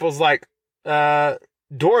from people's,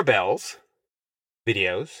 doorbells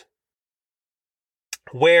videos,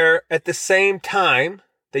 where at the same time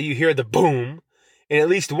that you hear the boom, in at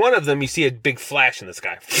least one of them, you see a big flash in the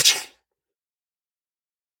sky.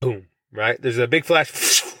 Boom, right? There's a big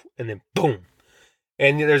flash, and then boom.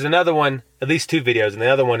 And there's another one, at least two videos, and the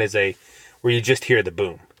other one is where you just hear the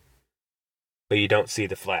boom, but you don't see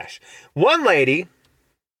the flash. One lady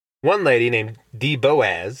named Dee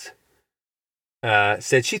Boaz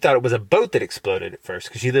said she thought it was a boat that exploded at first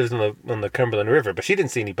because she lives on the Cumberland River, but she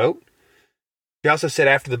didn't see any boat. She also said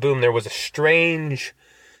after the boom there was a strange,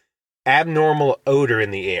 abnormal odor in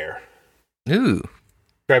the air. Ooh.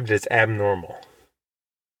 Described it as abnormal,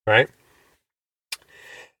 right?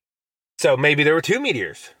 So maybe there were two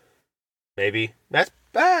meteors. Maybe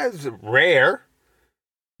that's rare,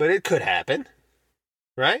 but it could happen,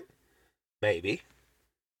 right? Maybe.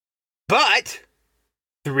 But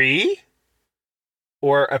 3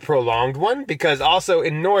 or a prolonged one, because also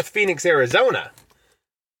in North Phoenix, Arizona,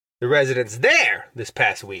 the residents there this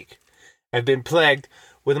past week have been plagued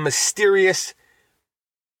with a mysterious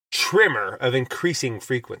tremor of increasing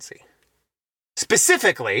frequency.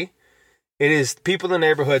 Specifically, it is people in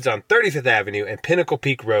neighborhoods on 35th Avenue and Pinnacle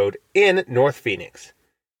Peak Road in North Phoenix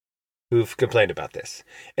who've complained about this.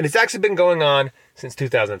 And it's actually been going on since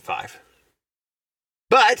 2005.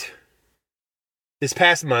 But this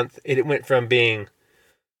past month, it went from being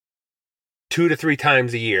 2 to 3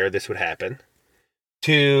 times a year this would happen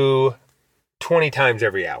to 20 times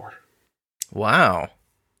every hour. Wow.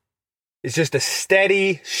 It's just a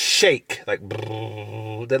steady shake,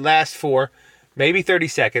 that lasts for maybe 30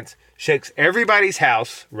 seconds, shakes everybody's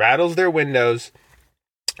house, rattles their windows,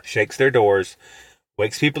 shakes their doors,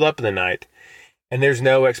 wakes people up in the night, and there's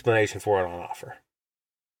no explanation for it on offer.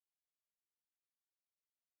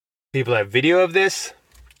 People have video of this.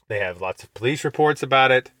 They have lots of police reports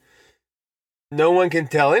about it. No one can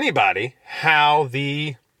tell anybody how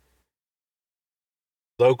the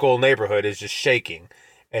local neighborhood is just shaking,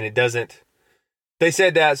 and it doesn't. They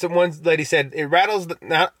said one lady said it rattles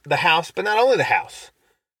the house, but not only the house.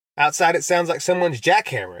 Outside, it sounds like someone's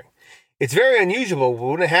jackhammering. It's very unusual, but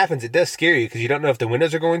when it happens, it does scare you because you don't know if the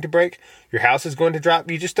windows are going to break, your house is going to drop.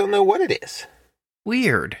 You just don't know what it is.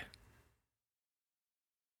 Weird.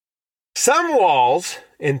 Some walls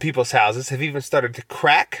in people's houses have even started to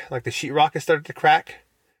crack, like the sheetrock has started to crack.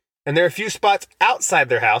 And there are a few spots outside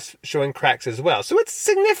their house showing cracks as well. So it's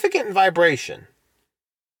significant vibration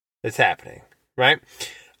that's happening, right?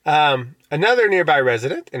 Another nearby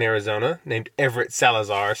resident in Arizona named Everett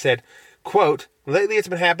Salazar said, quote, lately it's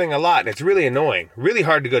been happening a lot and it's really annoying, really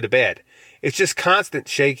hard to go to bed. It's just constant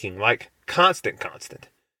shaking, like constant.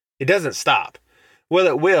 It doesn't stop. Well,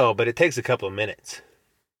 it will, but it takes a couple of minutes.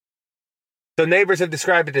 So neighbors have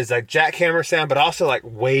described it as like jackhammer sound, but also like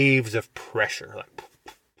waves of pressure. Like,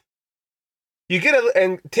 you get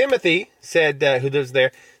and Timothy said, who lives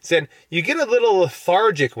there, said, you get a little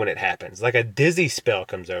lethargic when it happens, like a dizzy spell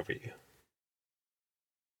comes over you.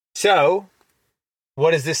 So,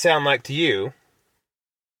 what does this sound like to you?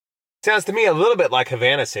 Sounds to me a little bit like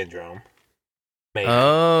Havana syndrome. Maybe.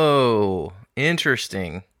 Oh,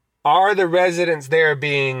 interesting. Are the residents there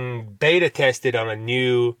being beta tested on a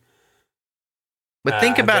new... But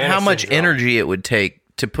think about Havana how much syndrome? energy it would take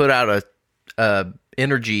to put out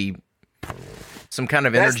some kind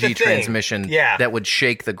of That's the energy thing. transmission that would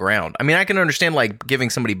shake the ground. I mean, I can understand like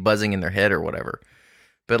giving somebody buzzing in their head or whatever,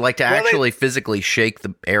 but like to actually physically shake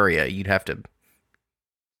the area, you'd have to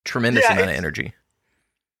tremendous amount of energy.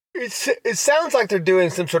 It sounds like they're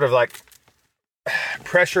doing some sort of like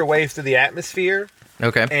pressure waves through the atmosphere.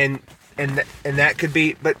 Okay. And that could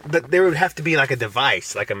be, but there would have to be like a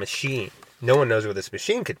device, like a machine. No one knows where this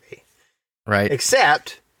machine could be. Right.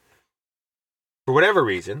 Except, for whatever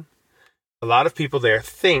reason, a lot of people there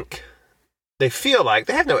they feel like,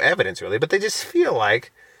 they have no evidence really, but they just feel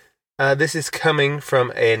like this is coming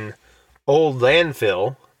from an old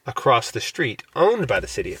landfill across the street owned by the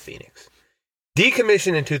city of Phoenix.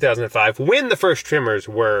 Decommissioned in 2005 when the first tremors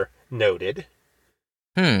were noted.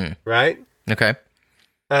 Right? Okay.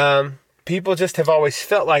 People just have always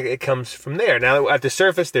felt like it comes from there. Now, at the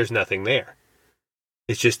surface, there's nothing there.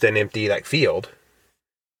 It's just an empty, like, field.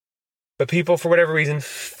 But people, for whatever reason,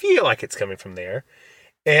 feel like it's coming from there.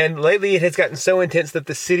 And lately, it has gotten so intense that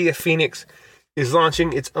the city of Phoenix is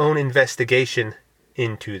launching its own investigation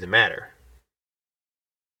into the matter.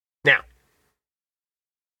 Now,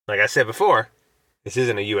 like I said before, this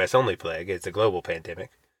isn't a U.S.-only plague. It's a global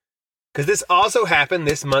pandemic. Because this also happened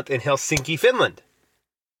this month in Helsinki, Finland.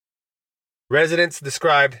 Residents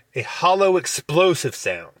described a hollow explosive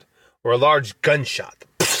sound or a large gunshot.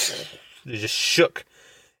 It just shook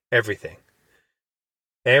everything.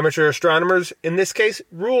 Amateur astronomers, in this case,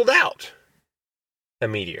 ruled out a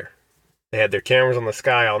meteor. They had their cameras on the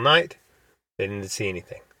sky all night. They didn't see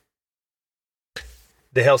anything.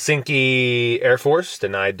 The Helsinki Air Force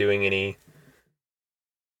denied doing any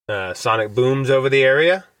sonic booms over the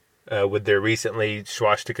area with their recently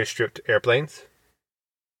swastika-stripped airplanes.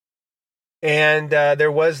 And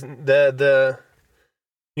there was the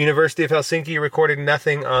University of Helsinki recorded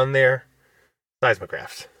nothing on their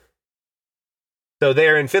seismographs. So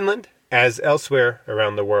there in Finland, as elsewhere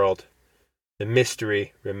around the world, the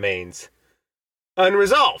mystery remains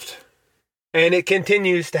unresolved. And it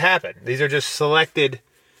continues to happen. These are just selected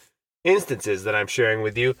instances that I'm sharing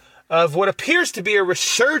with you of what appears to be a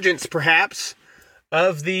resurgence, perhaps,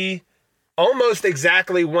 of the almost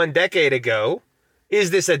exactly 1 decade ago.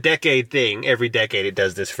 Is this a decade thing? Every decade it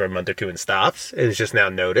does this for a month or two and stops. And it's just now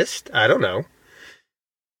noticed. I don't know.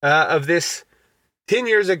 Of this 10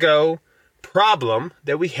 years ago problem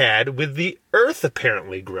that we had with the Earth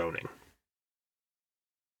apparently groaning.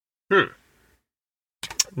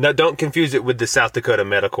 Now, don't confuse it with the South Dakota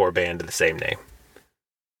metalcore band of the same name.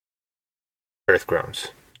 Earth groans.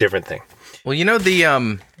 Different thing. Well, you know,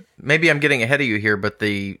 the maybe I'm getting ahead of you here, but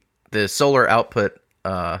the solar output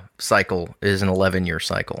cycle is an 11-year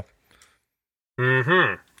cycle.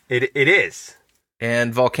 Mm-hmm. It is.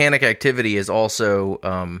 And volcanic activity is also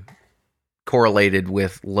correlated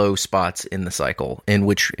with low spots in the cycle, and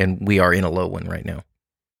we are in a low one right now.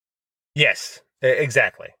 Yes,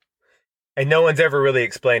 exactly. And no one's ever really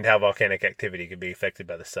explained how volcanic activity could be affected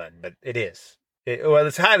by the sun, but it is. Well,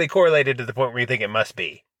 it's highly correlated to the point where you think it must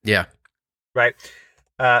be. Yeah. Right?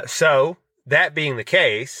 So, that being the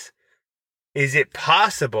case, is it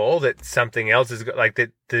possible that something else is, like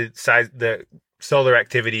the solar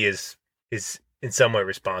activity is in some way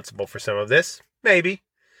responsible for some of this? Maybe.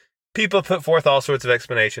 People put forth all sorts of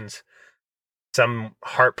explanations. Some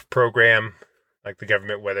HARP program, like the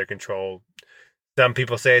government weather control. Some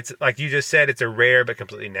people say it's, like you just said, it's a rare but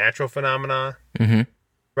completely natural phenomena. Mm-hmm.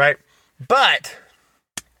 Right? But,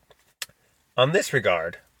 on this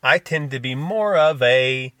regard, I tend to be more of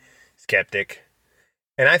a skeptic.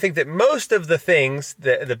 And I think that most of the things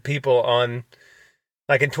that the people on,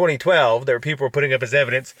 like in 2012, there were people were putting up as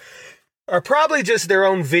evidence, are probably just their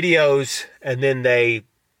own videos, and then they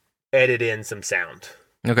edit in some sound.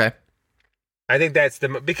 Okay. I think that's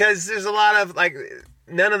because there's a lot of like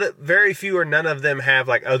very few or none of them have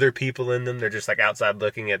like other people in them. They're just like outside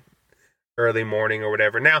looking at early morning or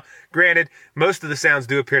whatever. Now, granted, most of the sounds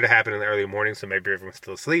do appear to happen in the early morning, so maybe everyone's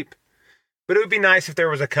still asleep. But it would be nice if there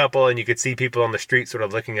was a couple and you could see people on the street sort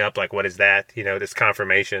of looking up like, what is that? You know, this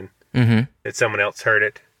confirmation that someone else heard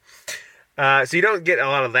it. So you don't get a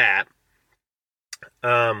lot of that.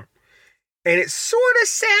 And it sort of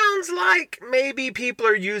sounds like maybe people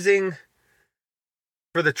are using,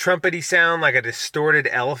 for the trumpety sound, like a distorted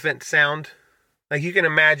elephant sound. Like you can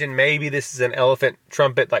imagine maybe this is an elephant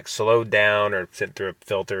trumpet like slowed down or sent through a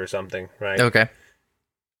filter or something, right? Okay.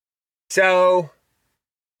 So,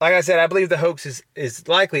 like I said, I believe the hoax is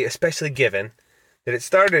likely, especially given that it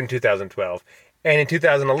started in 2012. And in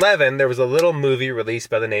 2011, there was a little movie released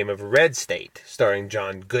by the name of Red State, starring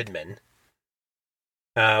John Goodman,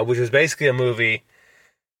 which was basically a movie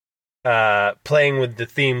playing with the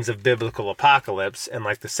themes of biblical apocalypse and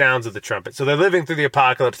like the sounds of the trumpet. So they're living through the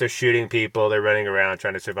apocalypse, they're shooting people, they're running around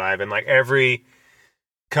trying to survive, and like every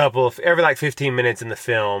like 15 minutes in the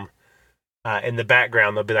film, in the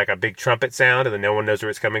background there'll be like a big trumpet sound, and then no one knows where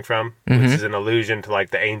it's coming from, which is an allusion to like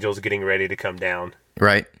the angels getting ready to come down.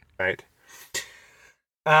 Right.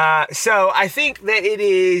 So I think that it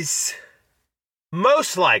is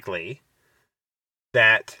most likely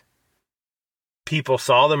that people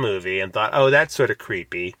saw the movie and thought, oh, that's sort of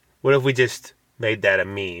creepy. What if we just made that a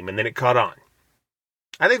meme? And then it caught on.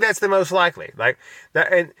 I think that's the most likely. Like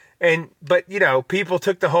that, but you know, people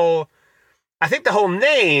took I think the whole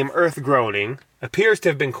name Earth Groaning appears to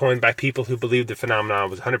have been coined by people who believed the phenomenon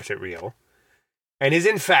was 100% real, and is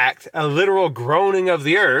in fact a literal groaning of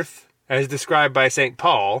the earth, as described by St.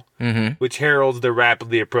 Paul, which heralds the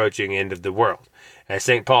rapidly approaching end of the world. As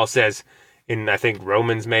St. Paul says, in, I think,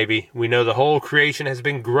 Romans maybe, we know the whole creation has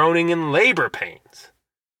been groaning in labor pains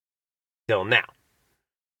till now.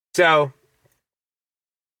 So,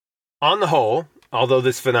 on the whole, although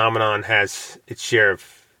this phenomenon has its share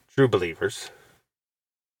of true believers,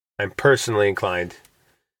 I'm personally inclined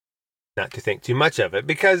not to think too much of it,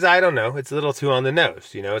 because, I don't know, it's a little too on the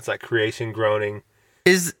nose. You know, it's like creation groaning.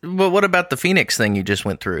 Well, what about the Phoenix thing you just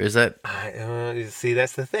went through? Is that... see,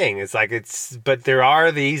 that's the thing. It's like but there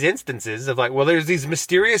are these instances of like, well, there's these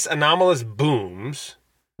mysterious anomalous booms.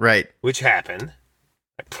 Right. Which happen.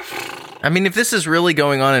 I mean, if this is really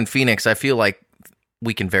going on in Phoenix, I feel like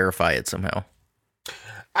we can verify it somehow.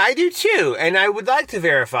 I do too, and I would like to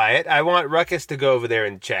verify it. I want Ruckus to go over there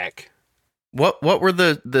and check. What were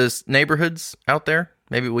the neighborhoods out there?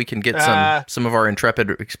 Maybe we can get some of our intrepid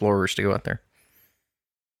explorers to go out there.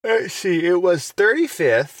 Let's see, it was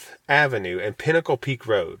 35th Avenue and Pinnacle Peak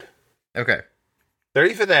Road. Okay.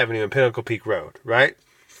 35th Avenue and Pinnacle Peak Road, right?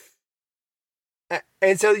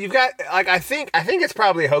 And so you've got, like, I think it's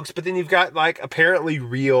probably a hoax, but then you've got, like, apparently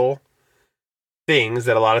real things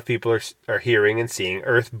that a lot of people are hearing and seeing.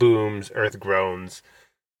 Earth booms, earth groans,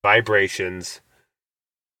 vibrations.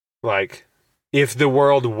 Like, if the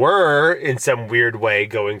world were, in some weird way,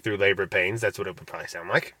 going through labor pains, that's what it would probably sound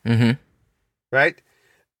like. Mm-hmm. Right?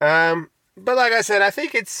 But like I said, I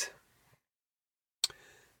think that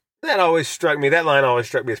line always struck me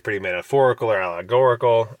as pretty metaphorical or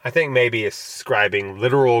allegorical. I think maybe ascribing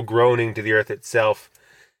literal groaning to the earth itself,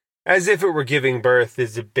 as if it were giving birth,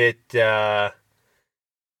 is a bit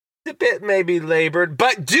maybe labored.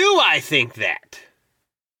 But do I think that?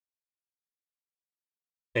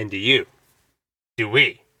 And do you? Do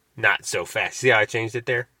we? Not so fast. See how I changed it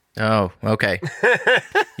there? Oh, okay.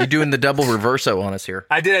 You're doing the double reverso on us here.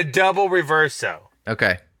 I did a double reverso.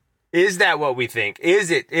 Okay. Is that what we think?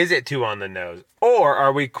 Is it too on the nose? Or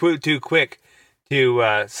are we too quick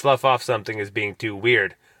to slough off something as being too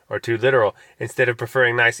weird or too literal, instead of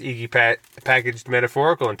preferring nice, packaged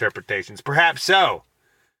metaphorical interpretations? Perhaps so.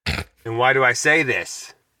 And why do I say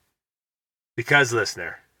this? Because,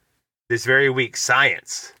 listener, this very week,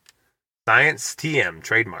 Science TM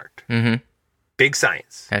trademarked. Mm-hmm. Big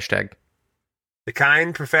science. Hashtag. The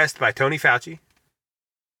kind professed by Tony Fauci,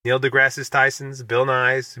 Neil deGrasse Tyson's, Bill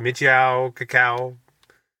Nye's, Michio Kaku,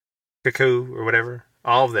 or whatever.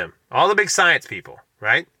 All of them. All the big science people,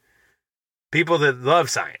 right? People that love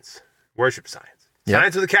science, worship science. Yep.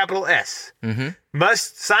 Science with a capital S. Mm-hmm.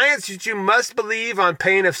 Science that you must believe on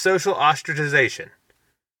pain of social ostracization.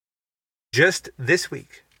 Just this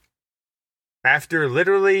week, after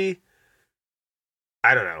literally,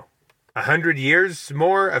 I don't know, 100 years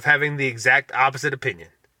more of having the exact opposite opinion,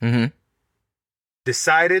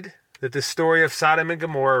 decided that the story of Sodom and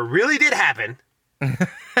Gomorrah really did happen, and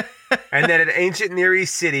that an ancient Near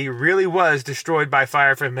East city really was destroyed by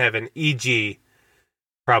fire from heaven, e.g.,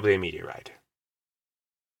 probably a meteorite.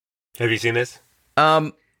 Have you seen this?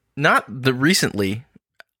 Not the recently.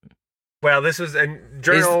 Well, this was a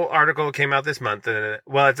journal article came out this month.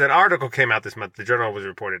 It's an article came out this month. The journal was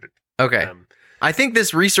reported. Okay. I think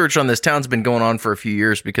this research on this town's been going on for a few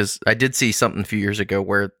years because I did see something a few years ago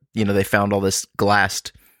where, they found all this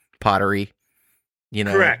glassed pottery,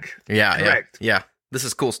 Correct. Yeah. Correct. Yeah. This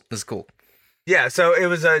is cool. Yeah, so it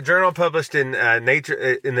was a journal published in Nature.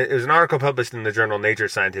 It was an article published in the journal Nature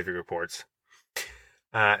Scientific Reports,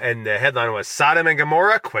 and the headline was "Sodom and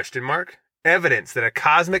Gomorrah? ? Evidence that a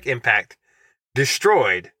cosmic impact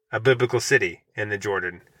destroyed a biblical city in the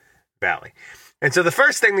Jordan Valley." And so the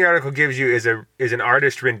first thing the article gives you is an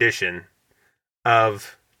artist rendition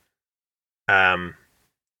of an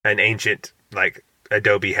ancient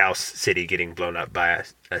adobe house city getting blown up by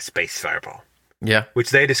a space fireball. Yeah. Which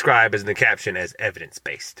they describe as in the caption as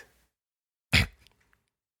evidence-based.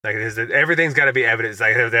 Everything's got to be evidence.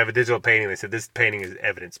 They have a digital painting. They said this painting is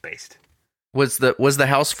evidence-based. Was the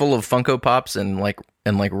house full of Funko Pops and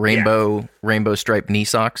rainbow striped knee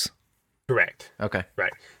socks? Correct. Okay.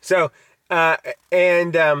 Right. So,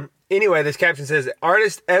 anyway, this caption says,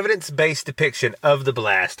 artist evidence-based depiction of the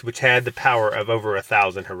blast, which had the power of over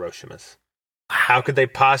 1,000 Hiroshimas. How could they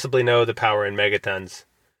possibly know the power in megatons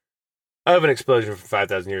of an explosion from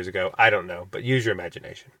 5,000 years ago? I don't know, but use your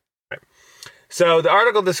imagination. Right. So the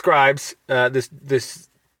article describes, this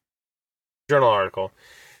journal article,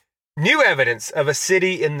 new evidence of a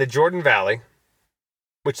city in the Jordan Valley,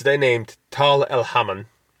 which they named Tal El Haman,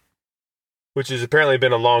 which has apparently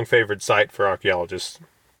been a long-favored site for archaeologists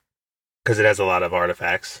because it has a lot of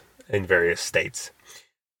artifacts in various states.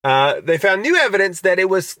 They found new evidence that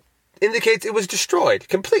indicates it was destroyed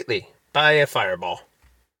completely by a fireball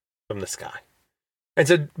from the sky. And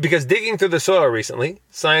so, because digging through the soil recently,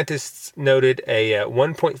 scientists noted a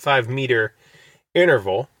 1.5 meter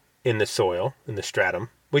interval in the soil, in the stratum,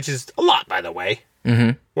 which is a lot, by the way.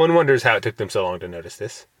 Mm-hmm. One wonders how it took them so long to notice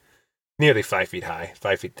this. Nearly 5 feet high,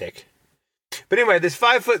 5 feet thick. But anyway, this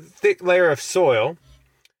 5 foot thick layer of soil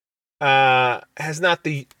has not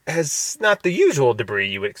the usual debris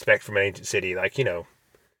you would expect from an ancient city,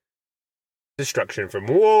 destruction from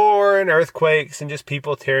war and earthquakes and just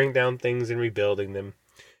people tearing down things and rebuilding them.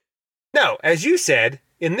 No, as you said,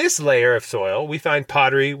 in this layer of soil, we find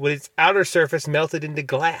pottery with its outer surface melted into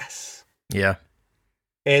glass. Yeah.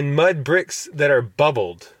 And mud bricks that are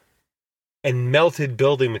bubbled and melted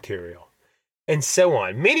building material and so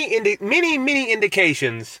on. Many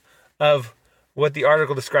indications of what the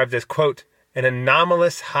article describes as, quote, an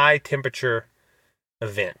anomalous high temperature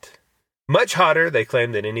event. Much hotter, they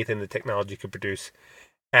claim, than anything the technology could produce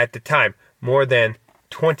at the time. More than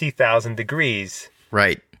 20,000 degrees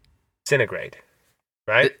right. centigrade.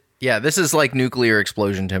 Right? Yeah, this is like nuclear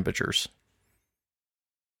explosion temperatures.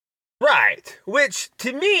 Right. Which,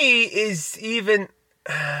 to me, is even...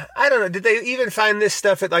 I don't know. Did they even find this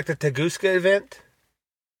stuff at, the Tunguska event?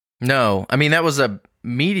 No. I mean, that was a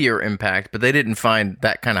meteor impact, but they didn't find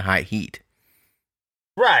that kind of high heat.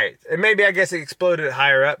 Right. And maybe, I guess, it exploded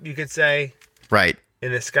higher up, you could say. Right.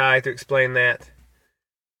 In the sky to explain that.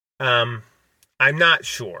 I'm not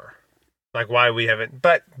sure. Why we haven't...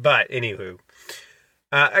 But anywho.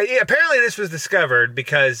 Apparently this was discovered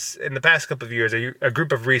because in the past couple of years, a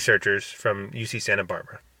group of researchers from UC Santa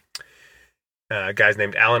Barbara, guys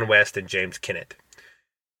named Alan West and James Kennett,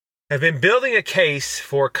 have been building a case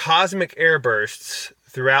for cosmic airbursts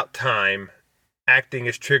throughout time acting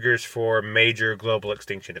as triggers for major global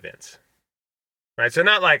extinction events. Right? So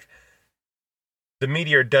not like the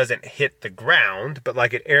meteor doesn't hit the ground, but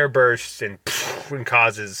it airbursts and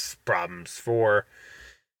causes problems for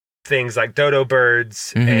things like dodo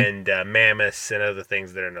birds and mammoths and other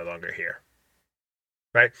things that are no longer here.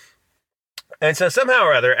 Right? And so somehow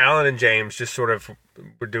or other, Alan and James just sort of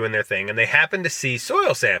were doing their thing, and they happened to see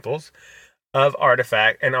soil samples of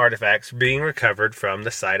artifacts being recovered from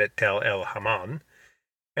the site at Tel El Haman.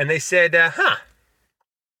 And they said, that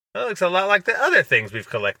looks a lot like the other things we've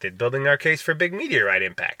collected, building our case for big meteorite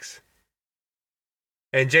impacts.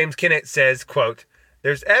 And James Kennett says, quote,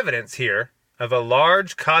 there's evidence here of a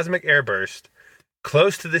large cosmic airburst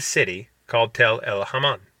close to the city called Tel El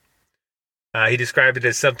Haman. He described it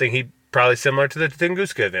as something probably similar to the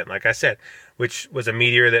Tunguska event, like I said, which was a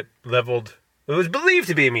meteor that leveled... It was believed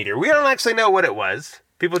to be a meteor. We don't actually know what it was.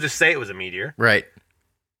 People just say it was a meteor. Right.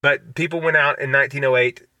 But people went out in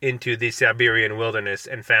 1908 into the Siberian wilderness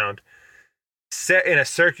and found, set in a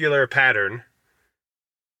circular pattern,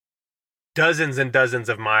 dozens and dozens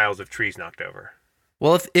of miles of trees knocked over.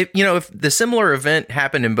 Well, if the similar event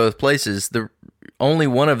happened in both places, only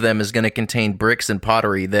one of them is going to contain bricks and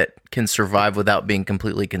pottery that can survive without being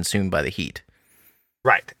completely consumed by the heat.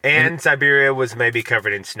 Right. And Siberia was maybe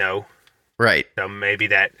covered in snow. Right. So maybe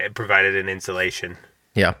that provided an insulation.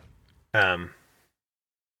 Yeah.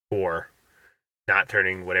 For not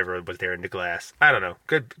turning whatever was there into glass. I don't know.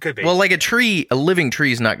 Could be. Well, like a living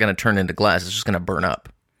tree is not going to turn into glass. It's just going to burn up.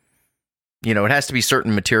 You know, it has to be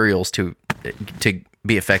certain materials to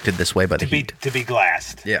be affected this way by the heat. To be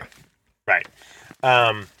glassed. Yeah. Right.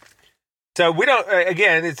 So we don't,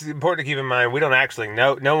 again, it's important to keep in mind, we don't actually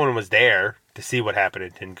know, no one was there to see what happened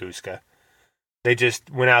in Tunguska. They just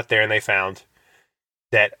went out there and they found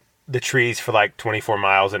that the trees for like 24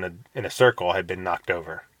 miles in a circle had been knocked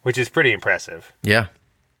over, which is pretty impressive. Yeah.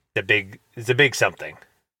 It's a big something.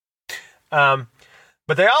 But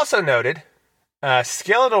they also noted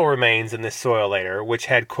skeletal remains in this soil layer, which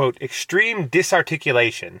had, quote, extreme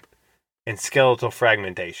disarticulation and skeletal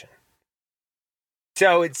fragmentation.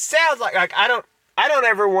 So it sounds like I don't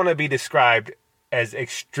ever want to be described as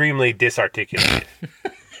extremely disarticulated.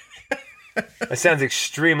 It sounds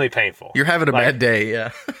extremely painful. You're having a bad day,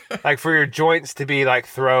 yeah. Like for your joints to be like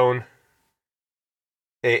thrown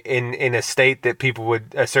in a state that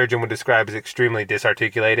a surgeon would describe as extremely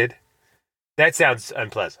disarticulated. That sounds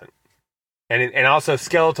unpleasant. And also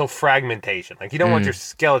skeletal fragmentation. Like you don't want your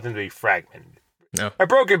skeleton to be fragmented. No. A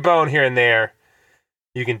broken bone here and there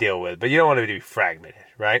you can deal with, but you don't want it to be fragmented,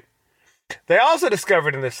 right? They also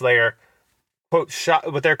discovered in this layer, quote,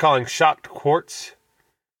 what they're calling shocked quartz,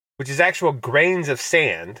 which is actual grains of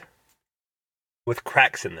sand with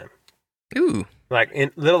cracks in them. Ooh. Like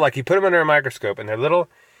you put them under a microscope, and they're little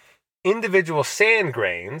individual sand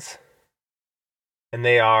grains, and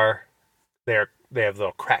they have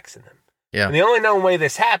little cracks in them. Yeah. And the only known way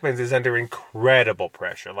this happens is under incredible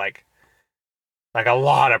pressure, like a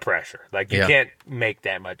lot of pressure. Like you can't make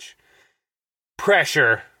that much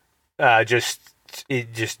pressure just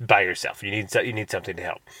by yourself. You need something to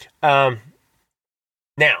help.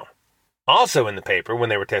 Now, also in the paper, when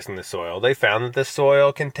they were testing the soil, they found that the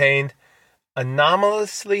soil contained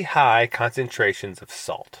anomalously high concentrations of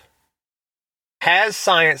salt. Has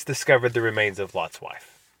science discovered the remains of Lot's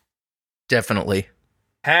wife? Definitely.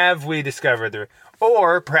 Have we discovered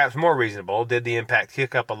or perhaps more reasonable, did the impact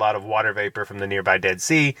kick up a lot of water vapor from the nearby Dead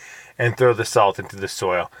Sea and throw the salt into the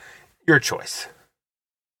soil? Your choice.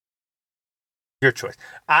 Your choice.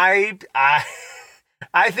 I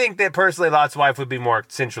think that personally Lot's wife would be more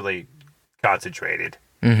centrally concentrated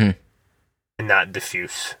and not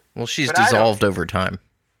diffuse. Well, she's dissolved over time.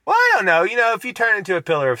 Well, I don't know. You know, if you turn into a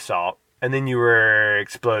pillar of salt and then you were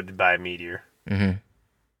exploded by a meteor, you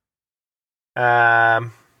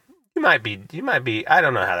might be. I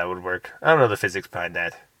don't know how that would work. I don't know the physics behind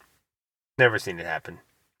that. Never seen it happen.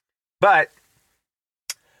 But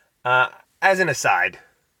as an aside,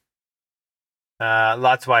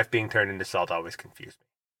 Lot's wife being turned into salt always confused me.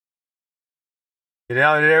 Did it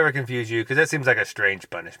ever confuse you? Because that seems like a strange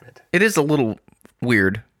punishment. It is a little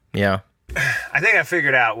weird. Yeah. I think I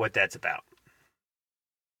figured out what that's about.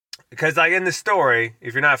 Because, like, in the story,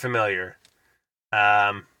 if you're not familiar,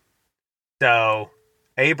 so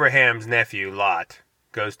Abraham's nephew, Lot,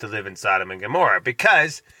 goes to live in Sodom and Gomorrah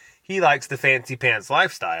because he likes the fancy pants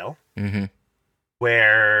lifestyle,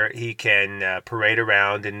 where he can parade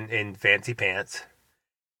around in fancy pants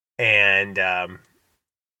and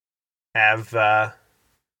have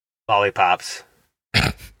lollipops.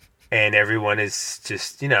 And everyone is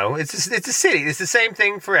just, it's a city. It's the same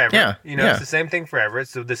thing forever. Yeah, It's the same thing forever.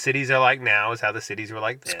 So the cities are like now is how the cities were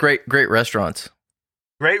like then. It's great restaurants.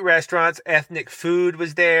 Great restaurants. Ethnic food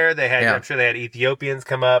was there. They had, I'm sure they had Ethiopians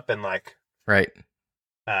come up and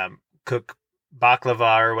cook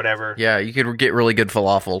baklava or whatever. Yeah, you could get really good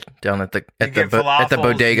falafel down at the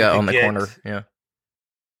bodega on the corner. Yeah.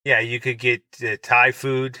 Yeah, you could get Thai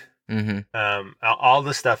food. All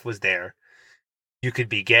the stuff was there. You could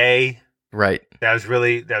be gay. Right. That was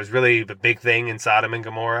really the big thing in Sodom and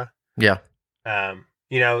Gomorrah. Yeah.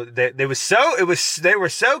 They were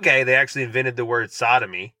so gay they actually invented the word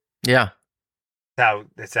sodomy. Yeah.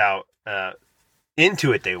 That's how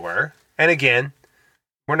into it they were. And again,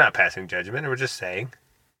 we're not passing judgment. We're just saying,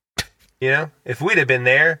 if we'd have been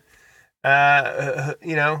there, I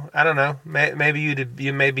don't know. Maybe you'd have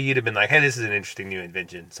been like, hey, this is an interesting new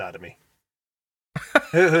invention, sodomy.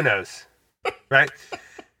 Who knows? Right.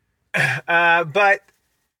 But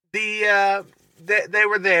they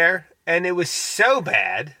were there, and it was so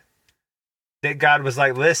bad that God was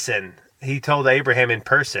like, listen, he told Abraham in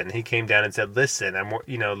person. He came down and said, listen,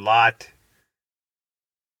 Lot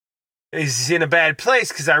is in a bad place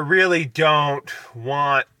because I really don't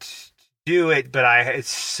want to do it, but it's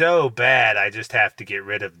so bad. I just have to get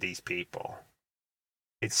rid of these people.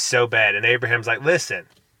 It's so bad. And Abraham's like, listen,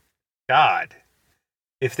 God,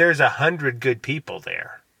 if there's 100 good people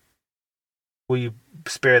there, will you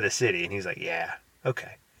spare the city? And he's like, yeah,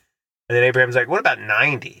 okay. And then Abraham's like, what about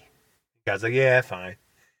 90? God's like, yeah, fine.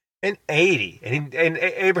 And 80. And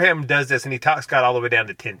Abraham does this, and he talks God all the way down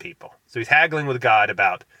to 10 people. So he's haggling with God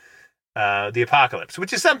about the apocalypse,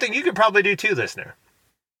 which is something you could probably do too, listener,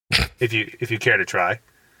 if you care to try.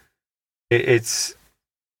 It's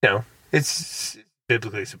it's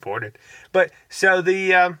biblically supported. But so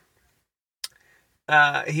the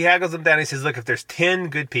he haggles them down. He says, look, if there's 10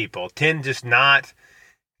 good people, 10 just not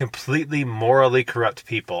completely morally corrupt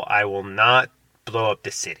people, I will not blow up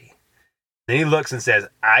the city. Then he looks and says,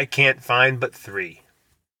 I can't find but 3.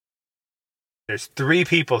 There's 3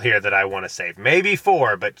 people here that I want to save. Maybe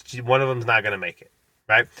 4, but one of them's not going to make it.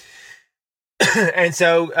 Right? And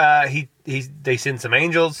so they send some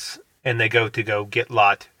angels, and they go get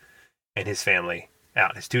Lot and his family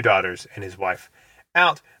out, his 2 daughters and his wife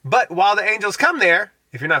out. But while the angels come there,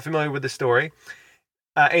 if you're not familiar with the story,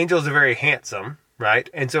 angels are very handsome, right?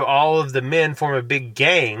 And so all of the men form a big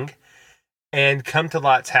gang and come to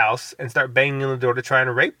Lot's house and start banging on the door to try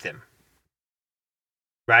and rape them.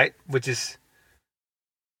 Right? Which is,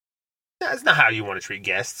 that's not how you want to treat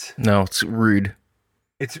guests. No, it's rude.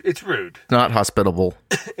 It's rude. Not hospitable.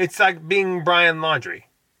 It's like being Brian Laundrie.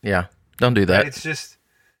 Yeah, don't do that. Right?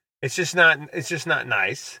 It's just not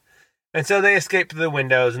nice. And so they escape to the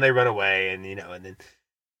windows and they run away, and then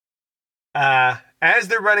as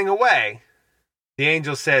they're running away, the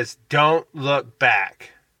angel says, "Don't look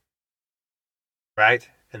back." Right?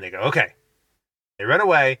 And they go, "Okay." They run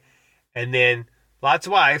away, and then Lot's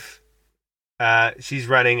wife, she's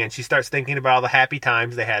running, and she starts thinking about all the happy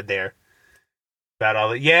times they had there. About all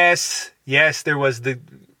the yes, there was the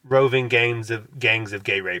roving gangs of gay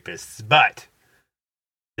rapists, but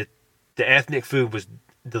the ethnic food was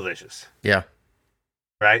delicious. Yeah.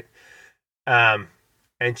 Right? And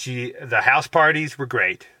the house parties were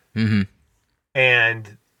great. Mm-hmm.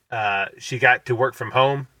 And she got to work from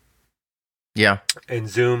home. Yeah. And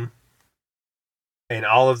Zoom. And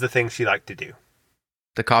all of the things she liked to do.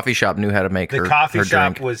 The coffee shop knew how to make her coffee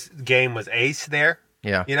shop drink. game was ace there.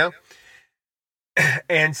 Yeah.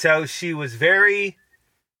 And so she was very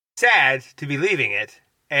sad to be leaving it.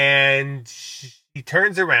 And she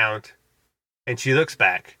turns around and she looks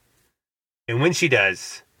back. And when she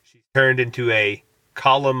does, she's turned into a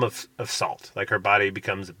column of salt. Like her body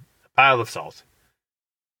becomes a pile of salt.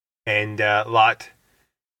 And Lot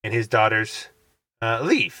and his daughters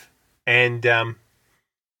leave. And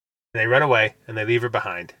they run away and they leave her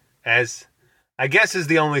behind. As I guess is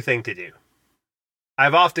the only thing to do.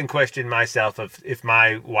 I've often questioned myself of if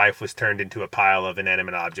my wife was turned into a pile of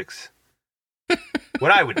inanimate objects,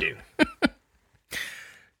 what I would do.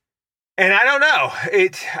 And I don't know.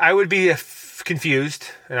 I would be confused,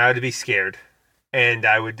 and I would be scared, and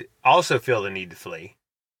I would also feel the need to flee.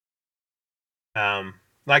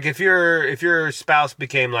 Like if your spouse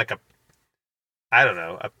became like a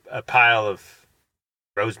pile of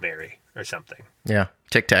rosemary or something. Yeah,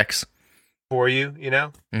 Tic Tacs for you,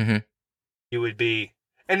 Mm-hmm. You would be,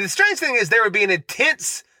 and the strange thing is there would be an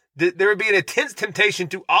intense temptation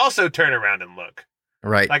to also turn around and look.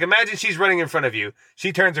 Right. Like imagine she's running in front of you.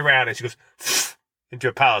 She turns around and she goes into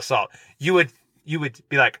a pile of salt. You would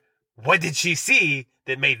be like, what did she see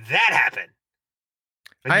that made that happen?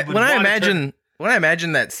 When I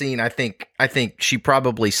imagine that scene, I think she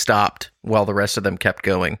probably stopped while the rest of them kept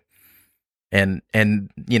going, and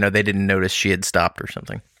they didn't notice she had stopped or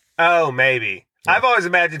something. Oh, maybe. Yeah. I've always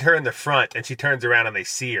imagined her in the front, and she turns around and they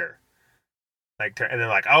see her, and they're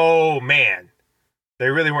like, "Oh man, they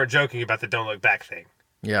really weren't joking about the don't look back thing."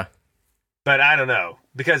 Yeah, but I don't know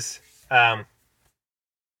because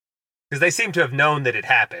they seem to have known that it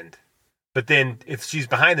happened, but then if she's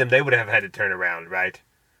behind them, they would have had to turn around, right?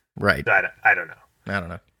 Right. So I don't know. I don't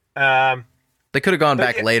know. They could have gone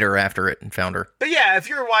back later after it and found her. But yeah, if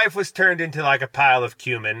your wife was turned into like a pile of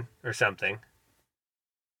cumin or something,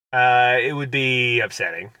 it would be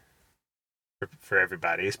upsetting for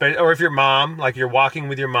everybody. Or if your mom, like you're walking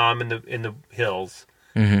with your mom in the hills,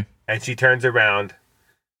 mm-hmm. and she turns around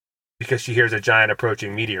because she hears a giant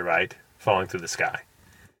approaching meteorite falling through the sky,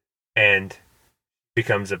 and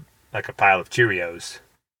becomes like a pile of Cheerios.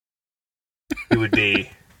 It would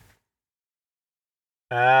be.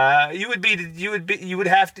 You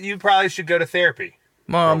probably should go to therapy.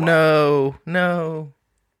 Mom, no.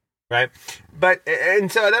 Right? But,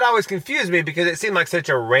 and so that always confused me because it seemed like such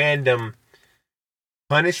a random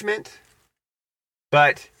punishment.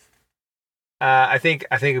 But, I think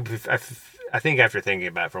after thinking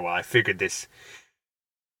about it for a while, I figured this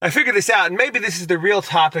out. And maybe this is the real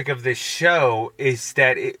topic of this show is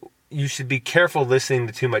that you should be careful listening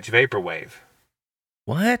to too much vaporwave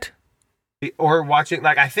What? or watching.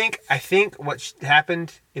 Like I think what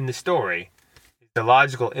happened in the story is the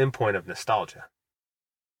logical endpoint of nostalgia.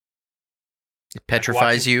 It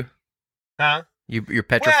petrifies you? Huh? You're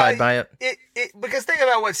petrified by it? It because think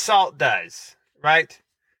about what salt does, right?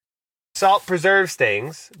 Salt preserves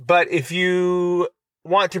things, but if you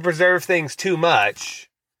want to preserve things too much,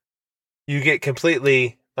 you get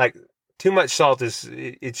completely, like, too much salt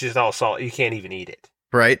it's just all salt. You can't even eat it.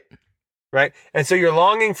 Right. Right? And so you're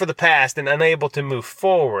longing for the past and unable to move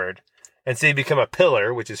forward, and so you become a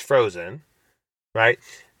pillar, which is frozen, right?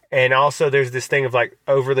 And also there's this thing of, like,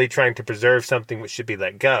 overly trying to preserve something which should be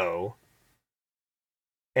let go.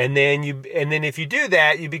 And then if you do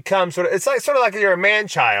that, you become sort of like you're a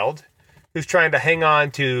man-child who's trying to hang on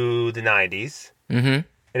to the 90s and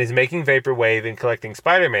is making vaporwave and collecting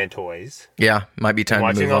Spider-Man toys. Yeah, might be time to move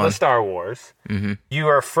on. Watching all the Star Wars. Mm-hmm. You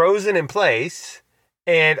are frozen in place,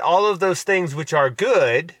 and all of those things which were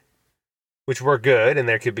good, and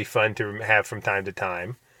there could be fun to have from time to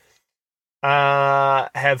time,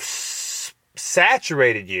 have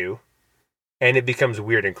saturated you, and it becomes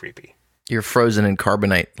weird and creepy. You're frozen in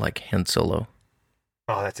carbonite like Han Solo.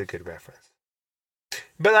 Oh, that's a good reference.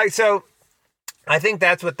 But like, so I think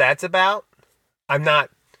that's what that's about. I'm not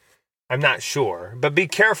sure, but be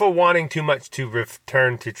careful wanting too much to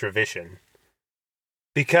return to tradition,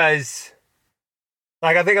 because,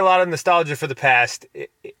 like, I think a lot of nostalgia for the past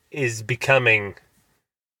is becoming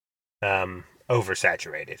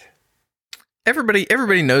oversaturated.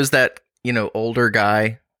 Everybody knows that, older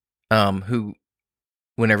guy who,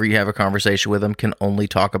 whenever you have a conversation with him, can only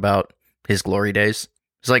talk about his glory days.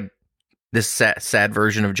 It's like this sad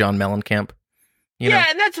version of John Mellencamp. Yeah,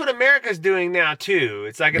 and that's what America's doing now, too.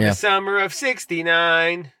 It's like in the summer of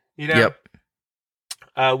 69, Yep.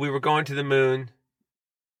 We were going to the moon,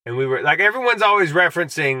 and we were, like, everyone's always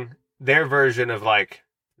referencing their version of, like,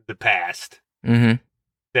 the past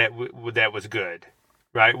that was good,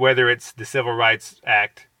 right? Whether it's the Civil Rights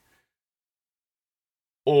Act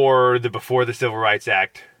or the before the Civil Rights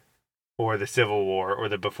Act or the Civil War or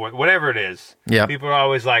the before, whatever it is. Yeah. People are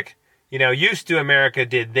always like, used to America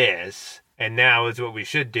did this, and now is what we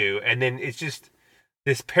should do. And then it's just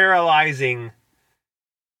this paralyzing,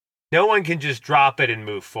 no one can just drop it and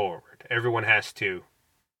move forward. Everyone has to.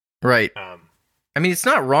 Right. I mean, it's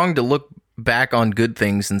not wrong to look back on good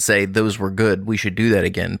things and say, those were good, we should do that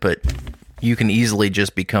again. But you can easily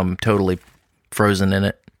just become totally frozen in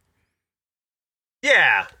it.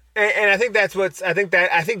 Yeah. And I think that's I think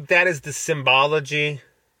that is the symbology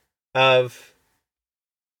of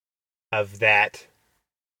that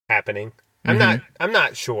happening. I'm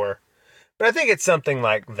not sure, but I think it's something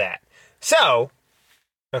like that. So,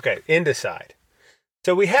 okay, indecide.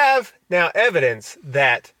 So we have now evidence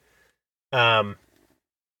that some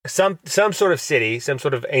sort of city, some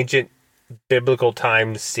sort of ancient biblical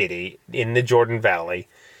times city in the Jordan Valley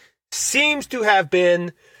seems to have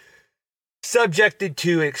been subjected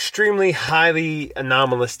to extremely highly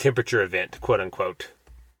anomalous temperature event, quote unquote,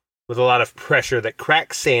 with a lot of pressure that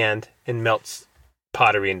cracks sand and melts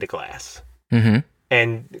pottery into glass.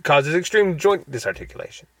 And causes extreme joint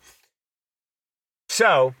disarticulation.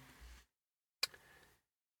 So,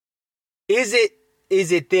 is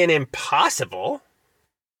it then impossible,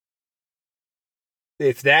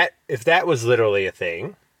 if that was literally a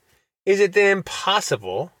thing, is it then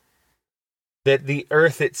impossible that the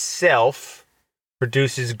earth itself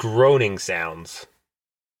produces groaning sounds?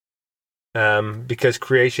 Because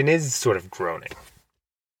creation is sort of groaning.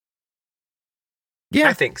 Yeah.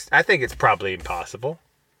 I think it's probably impossible.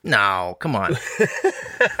 No, come on.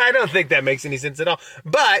 I don't think that makes any sense at all.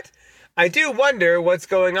 But I do wonder what's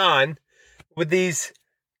going on with these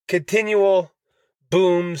continual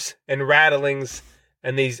booms and rattlings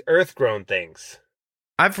and these earth-grown things.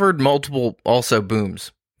 I've heard multiple also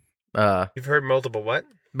booms. You've heard multiple what?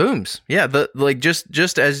 Booms. Yeah,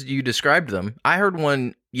 just as you described them. I heard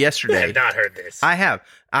one yesterday. I have not heard this. I have.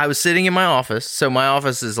 I was sitting in my office. So my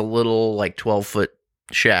office is a little 12-foot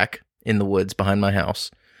shack in the woods behind my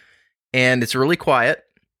house. And it's really quiet.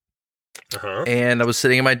 And I was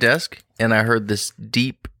sitting at my desk and I heard this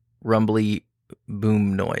deep, rumbly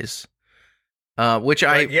boom noise. Which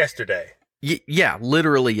yesterday. Yeah,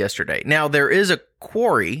 literally yesterday. Now, there is a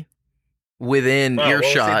quarry within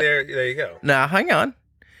earshot. There you go. Now, hang on.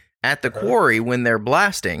 At the quarry, when they're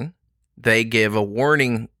blasting, they give a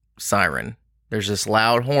warning siren. There's this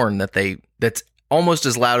loud horn that's almost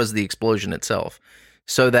as loud as the explosion itself,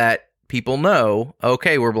 so that people know,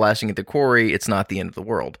 okay, we're blasting at the quarry. It's not the end of the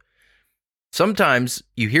world. Sometimes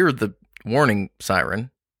you hear the warning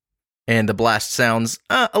siren, and the blast sounds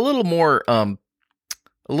a little more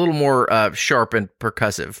sharp and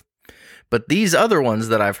percussive. But these other ones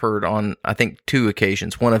that I've heard on, I think, 2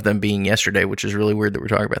 occasions, one of them being yesterday, which is really weird that we're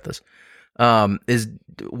talking about this, is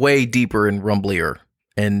way deeper and rumblier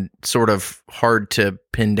and sort of hard to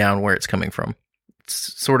pin down where it's coming from.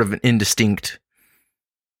 It's sort of an indistinct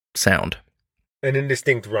sound. An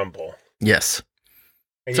indistinct rumble. Yes.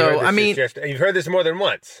 And So, I mean... you've heard this more than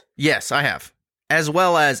once. Yes, I have. As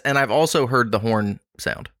well as, and I've also heard the horn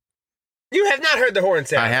sound. You have not heard the horn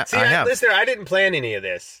sound. I have. Listener, I didn't plan any of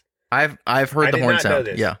this. I've heard the horn sound.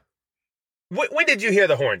 Yeah. When did you hear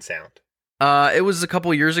the horn sound? It was a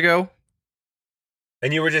couple years ago.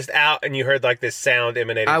 And you were just out and you heard like this sound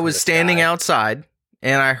emanating I from was the standing sky. outside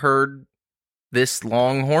and I heard this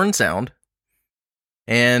long horn sound.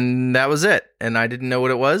 And that was it. And I didn't know what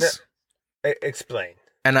it was. Explain.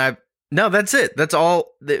 And no, that's it. That's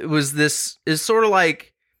all. It was this is sort of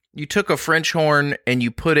like you took a French horn and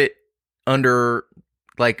you put it under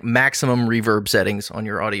like maximum reverb settings on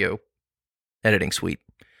your audio editing suite.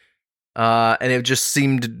 And it just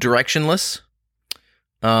seemed directionless.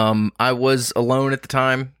 I was alone at the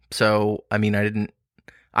time. So, I mean,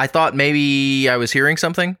 I thought maybe I was hearing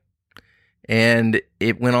something and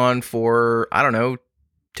it went on for, I don't know,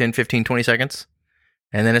 10, 15, 20 seconds.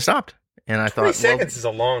 And then it stopped. And I 20 thought, seconds is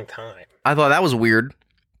a long time. I thought that was weird.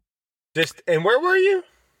 And where were you?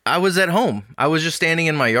 I was at home. I was just standing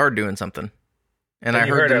in my yard doing something. And I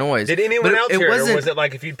you heard the noise. Did anyone But else hear it? Or wasn't- was it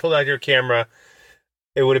like if you'd pulled out your camera,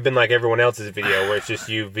 it would have been like everyone else's video where it's just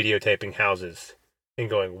you videotaping houses and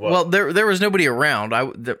going, whoa. Well, there was nobody around. I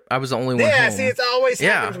was the only one yeah, home. see, it's always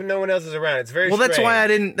Yeah. happens when no one else is around. It's very Well, strange.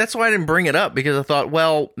 that's why I didn't bring it up, because I thought,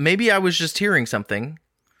 well, maybe I was just hearing something.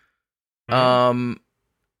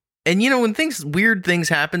 And you know, when weird things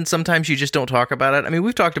happen, sometimes you just don't talk about it. I mean,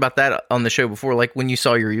 we've talked about that on the show before. Like when you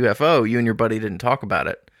saw your UFO, you and your buddy didn't talk about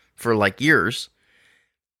it for like years.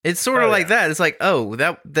 It's sort of like that. It's like, oh,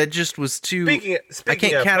 that just was too. Speaking I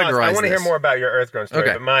can't of, categorize I want to hear this. more about your Earthgrown story.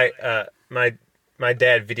 Okay. But my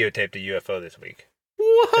dad videotaped a UFO this week.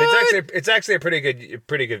 What? And it's actually a pretty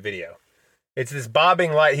good video. It's this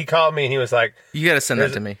bobbing light. He called me and he was like, You got to send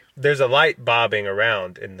that to me. "There's a light bobbing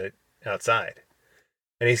around outside,"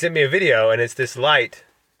 and he sent me a video, and it's this light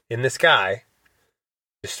in the sky,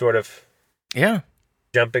 just sort of Yeah.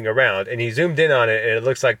 jumping around, and he zoomed in on it, and it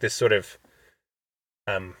looks like this sort of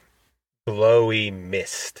glowy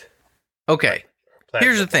mist. Okay.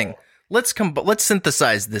 Here's the Plasma thing. ball. Let's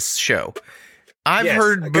synthesize this show. I've Yes,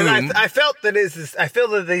 heard 'cause boom. I felt that I feel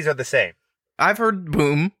that these are the same. I've heard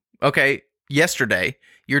boom. Okay, yesterday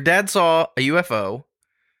your dad saw a UFO.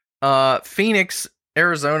 Phoenix,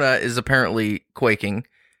 Arizona is apparently quaking.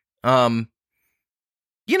 You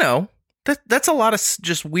know, that's a lot of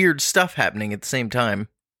just weird stuff happening at the same time.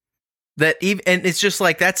 And it's just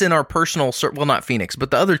like that's in our personal well, not Phoenix,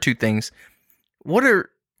 but the other two things. What are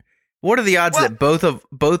the odds that both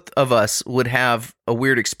of us would have a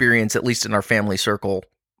weird experience, at least in our family circle,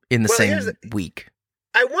 in the same week?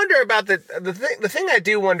 I wonder about the thing I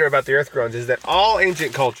do wonder about the Earthgroans is that all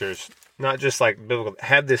ancient cultures, not just like biblical,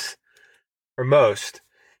 have this, or most,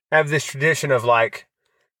 have this tradition of like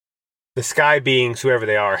the sky beings, whoever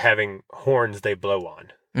they are, having horns they blow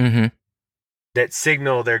on Mm-hmm. that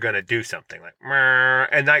signal they're going to do something. Like, "Mrrr,"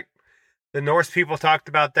 and like the Norse people talked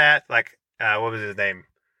about that. Like, what was his name?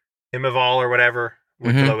 Himavall or whatever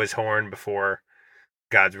would Mhm. blow his horn before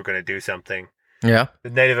gods were going to do something. Yeah. The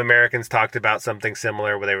Native Americans talked about something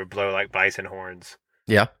similar where they would blow like bison horns.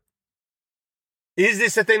 Yeah. Is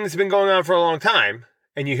this a thing that's been going on for a long time?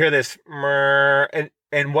 And you hear this, "Mrrr,"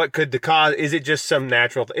 and what could the cause? Is it just some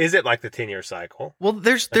natural? Is it like the 10-year cycle? Well,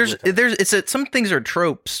 some things are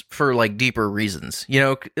tropes for like deeper reasons. You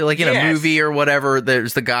know, like in a Yes. movie or whatever,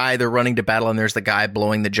 there's the guy, they're running to battle and there's the guy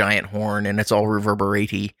blowing the giant horn and it's all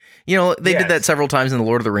reverberate-y. You know, they did that Yes. several times in the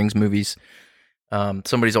Lord of the Rings movies.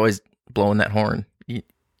 Somebody's always blowing that horn. You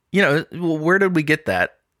know, well, where did we get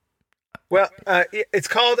that? Well, it's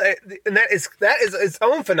called, and that is its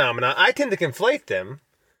own phenomenon. I tend to conflate them,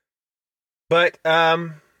 but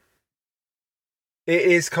it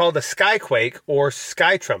is called a skyquake or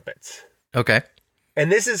sky trumpets. Okay.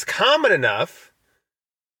 And this is common enough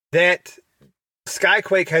that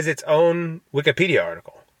Skyquake has its own Wikipedia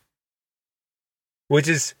article, which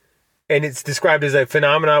is, and it's described as a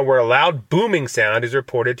phenomenon where a loud booming sound is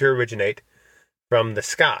reported to originate from the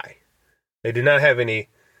sky. They do not have any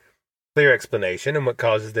clear explanation, and what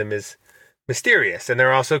causes them is mysterious. And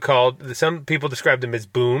they're also called, some people describe them as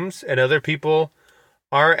booms, and other people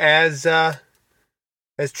are as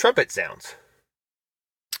trumpet sounds.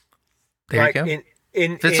 There Like you go.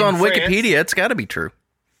 In If it's in on France- Wikipedia, it's got to be true.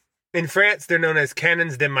 In France, they're known as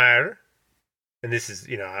cannons de mer. And this is,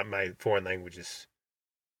 my foreign language is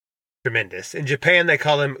tremendous. In Japan, they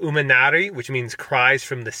call them uminari, which means cries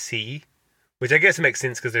from the sea, which I guess makes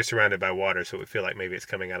sense because they're surrounded by water, so it would feel like maybe it's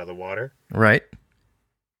coming out of the water. Right.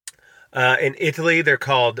 In Italy, they're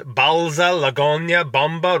called balza, lagogna,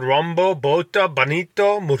 bomba, rombo, bota,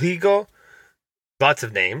 bonito, murigo. Lots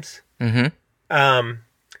of names. Mm-hmm.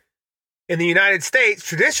 In the United States,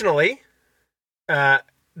 traditionally,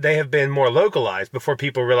 they have been more localized before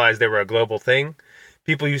people realized they were a global thing.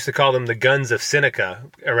 People used to call them the guns of Seneca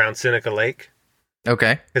around Seneca Lake.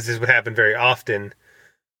 Okay. Because this would happen very often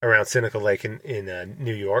around Seneca Lake in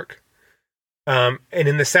New York. And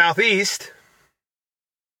in the Southeast,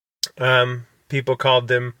 people called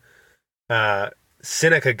them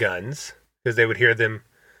Seneca guns because they would hear them,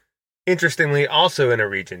 interestingly, also in a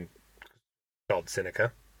region called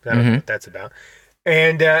Seneca. I don't know what that's about.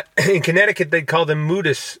 And in Connecticut, they'd call them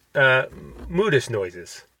Moodus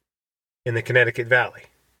noises in the Connecticut Valley.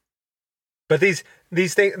 But these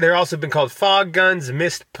things, they're also been called fog guns,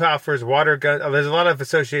 mist puffers, water guns. There's a lot of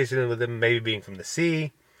association with them maybe being from the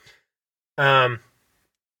sea. And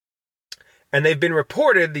they've been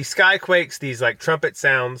reported, these skyquakes, these like trumpet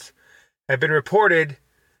sounds, have been reported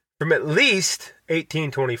from at least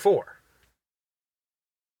 1824.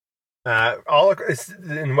 All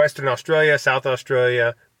in Western Australia, South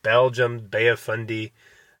Australia, Belgium, Bay of Fundy,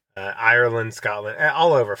 Ireland, Scotland,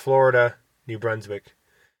 all over, Florida, New Brunswick.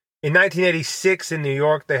 In 1986 in New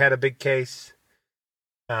York, they had a big case.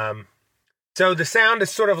 So the sound is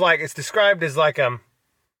sort of like, it's described as like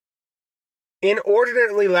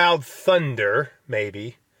inordinately loud thunder,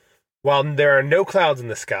 maybe, while there are no clouds in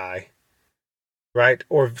the sky, right?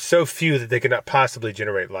 Or so few that they could not possibly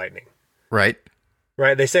generate lightning. Right.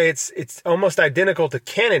 Right, they say it's almost identical to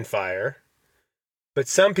cannon fire, but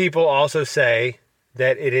some people also say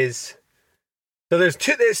that it is. So there's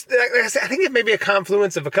two. I think it may be a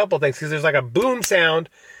confluence of a couple things because there's like a boom sound,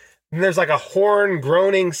 and there's like a horn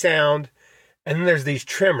groaning sound, and then there's these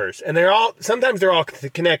tremors, and sometimes they're all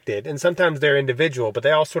connected, and sometimes they're individual, but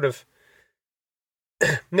they all sort of.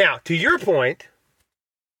 Now, to your point,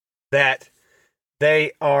 that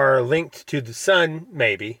they are linked to the sun,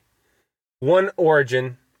 maybe. One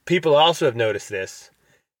origin, people also have noticed this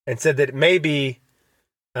and said that it may be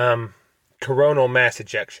coronal mass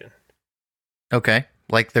ejection. Okay.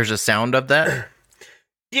 Like there's a sound of that?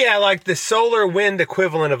 Yeah, like the solar wind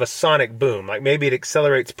equivalent of a sonic boom. Like maybe it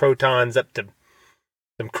accelerates protons up to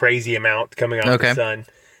some crazy amount coming off the sun,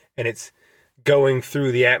 and it's going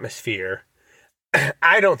through the atmosphere.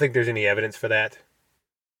 I don't think there's any evidence for that.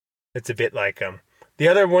 It's a bit like the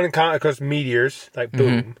other one, of course, meteors, like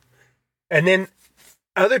boom. Mm-hmm. And then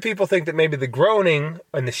other people think that maybe the groaning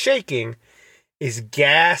and the shaking is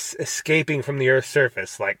gas escaping from the Earth's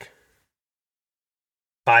surface, like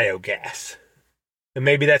biogas. And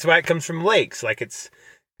maybe that's why it comes from lakes. Like it's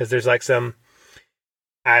because there's like some,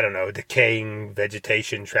 I don't know, decaying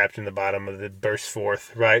vegetation trapped in the bottom of the burst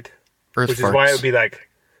forth, right? Which is why it would be like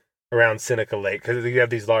around Seneca Lake, because you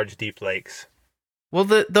have these large, deep lakes. Well,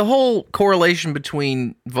 the whole correlation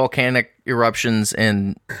between volcanic eruptions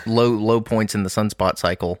and low points in the sunspot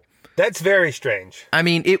cycle. That's very strange. I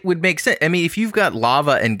mean, it would make sense. I mean, if you've got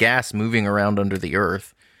lava and gas moving around under the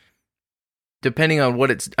earth, depending on what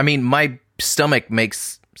it's... I mean, my stomach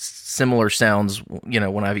makes similar sounds,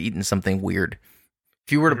 when I've eaten something weird.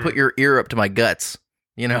 If you were to put your ear up to my guts,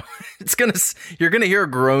 you're gonna hear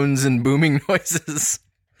groans and booming noises.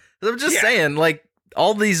 I'm just saying, like,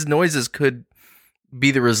 all these noises could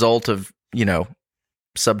be the result of,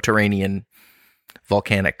 subterranean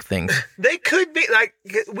volcanic things. They could be, like,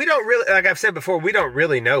 we don't really, like I've said before, we don't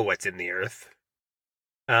really know what's in the earth.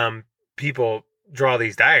 People draw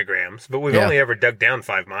these diagrams, but we've only ever dug down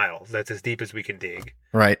 5 miles. That's as deep as we can dig.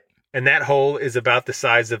 Right. And that hole is about the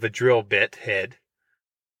size of a drill bit head.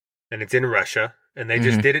 And it's in Russia. And they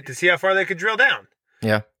just did it to see how far they could drill down.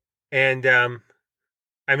 Yeah. And,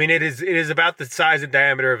 I mean, it is about the size and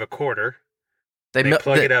diameter of a quarter. They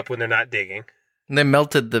plug it up when they're not digging. And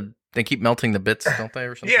they keep melting the bits, don't they,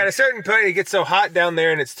 or something? Yeah, at a certain point, it gets so hot down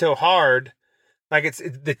there and it's so hard. Like,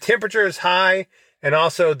 the temperature is high, and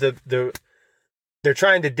also they're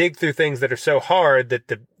trying to dig through things that are so hard that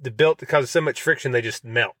the built, because of so much friction, they just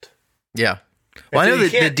melt. Yeah. Well, I know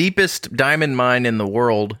that the deepest diamond mine in the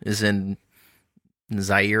world is in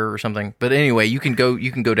Zaire or something. But anyway, you can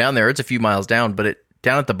go down there. It's a few miles down, but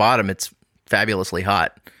down at the bottom, it's fabulously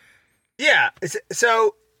hot. Yeah.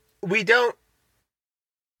 So we don't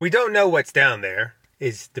know what's down there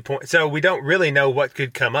is the point. So we don't really know what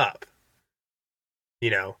could come up. We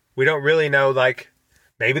don't really know, like,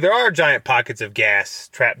 maybe there are giant pockets of gas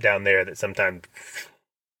trapped down there that sometimes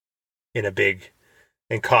in a big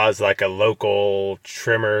and cause like a local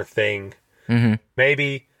tremor thing. Mm-hmm.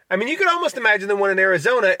 Maybe. I mean, you could almost imagine the one in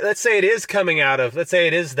Arizona. Let's say it is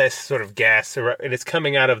this sort of gas, and it's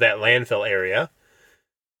coming out of that landfill area.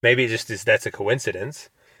 Maybe it just is. That's a coincidence.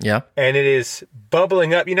 Yeah. And it is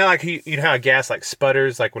bubbling up. You know, like you know how gas like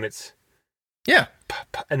sputters, like when it's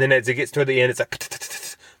and then as it gets toward the end, it's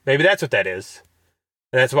like maybe that's what that is,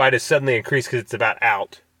 and that's why it has suddenly increased because it's about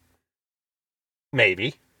out.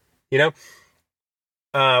 Maybe, you know,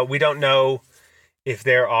 we don't know if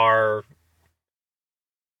there are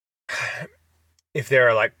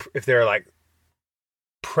like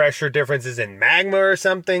pressure differences in magma or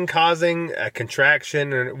something causing a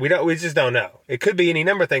contraction, or we just don't know. It could be any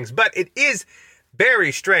number of things, but it is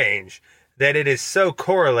very strange that it is so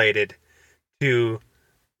correlated to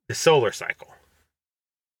the solar cycle.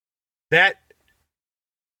 That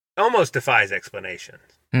almost defies explanation.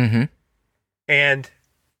 Mm-hmm.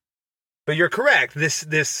 But you're correct. This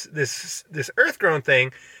Earth-grown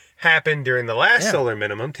thing happened during the last solar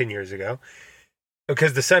minimum 10 years ago,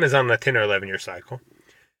 because the sun is on a 10 or 11 year cycle,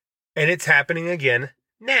 and it's happening again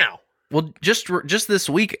now. Well, just this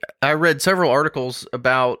week, I read several articles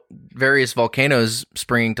about various volcanoes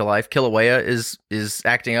springing to life. Kilauea is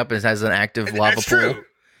acting up and has an active lava That's pool. True.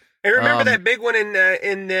 And remember that big one in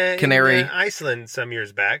Canary in Iceland some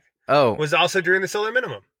years back? Oh, was also during the solar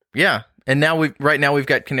minimum. Yeah, and now we've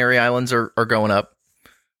got Canary Islands are going up,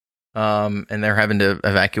 and they're having to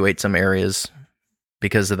evacuate some areas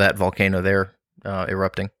because of that volcano there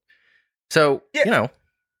erupting. So this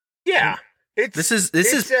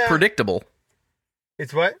is predictable.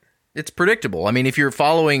 It's what? It's predictable. I mean, if you're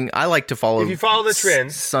following, I like to follow. If you follow the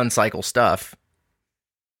trends, sun cycle stuff.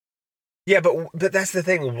 Yeah, but that's the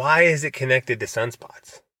thing. Why is it connected to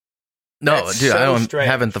sunspots? No, That's dude, so I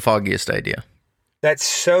haven't the foggiest idea. That's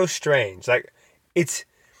so strange. Like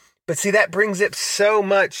but see, that brings up so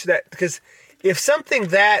much because if something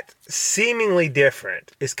that seemingly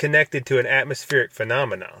different is connected to an atmospheric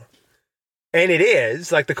phenomenon, and it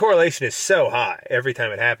is, like the correlation is so high every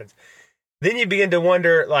time it happens, then you begin to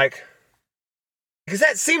wonder, like, because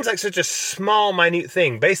that seems like such a small, minute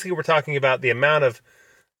thing. Basically, we're talking about the amount of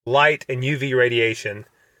light and UV radiation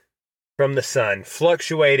from the sun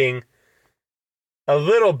fluctuating a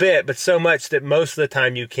little bit, but so much that most of the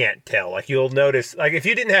time you can't tell. Like, you'll notice, like, if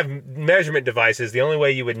you didn't have measurement devices, the only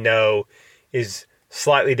way you would know is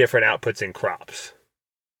slightly different outputs in crops.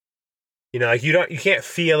 You know, like you can't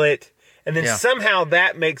feel it, and then somehow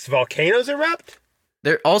that makes volcanoes erupt.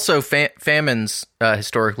 There also famines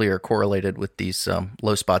historically are correlated with these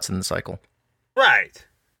low spots in the cycle. Right.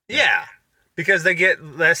 Yeah, because they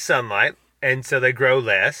get less sunlight, and so they grow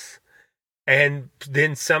less, and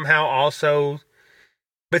then somehow also.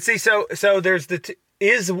 But see, so there's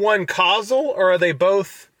is one causal, or are they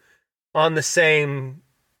both on the same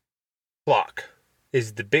clock?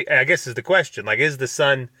 Is the question. Like, is the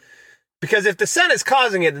sun? Because if the sun is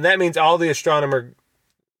causing it, then that means all the astronomer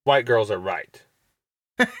white girls are right.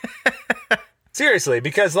 Seriously,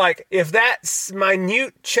 because like if that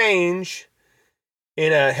minute change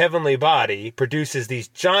in a heavenly body produces these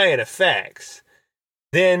giant effects,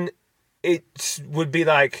 then it would be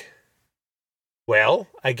like, well,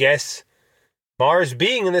 I guess Mars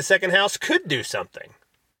being in the second house could do something.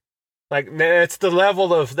 Like that's the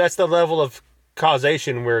level of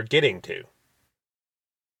causation we're getting to.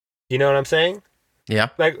 You know what I'm saying? Yeah.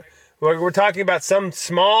 Like we're talking about some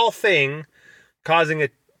small thing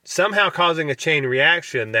somehow causing a chain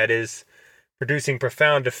reaction that is producing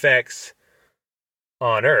profound effects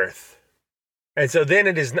on Earth. And so then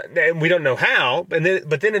it is, we don't know how, but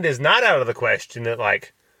then it is not out of the question that,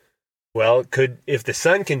 like, well, if the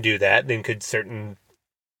sun can do that, then could certain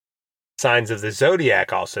signs of the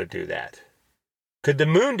zodiac also do that? Could the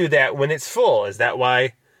moon do that when it's full? Is that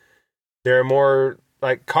why there are more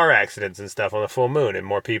like car accidents and stuff on the full moon and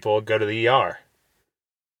more people go to the ER?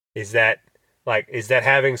 Is that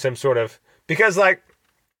having some sort of, because like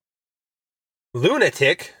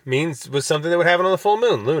lunatic was something that would happen on the full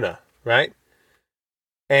moon, Luna, right?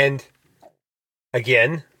 And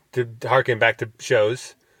again, to harken back to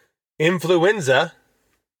shows, influenza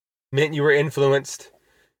meant you were influenced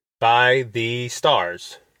by the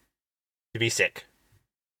stars to be sick.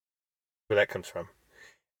 Where that comes from.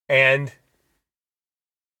 And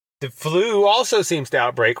the flu also seems to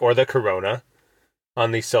outbreak, or the corona,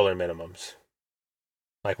 on these solar minimums.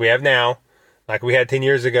 Like we have now, like we had 10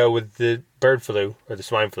 years ago with the bird flu, or the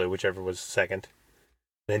swine flu, whichever was second.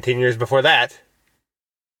 And then 10 years before that,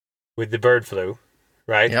 with the bird flu,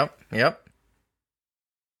 right? Yep.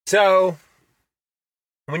 So,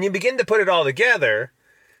 when you begin to put it all together,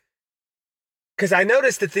 because I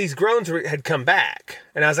noticed that these groans had come back,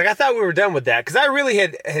 and I was like, I thought we were done with that, because I really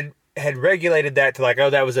had regulated that to like, oh,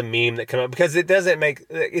 that was a meme that came up, because it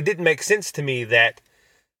didn't make sense to me that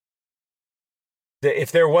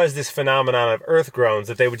if there was this phenomenon of earth groans,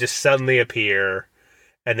 that they would just suddenly appear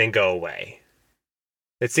and then go away.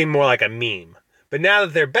 It seemed more like a meme. But now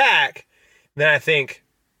that they're back, then I think,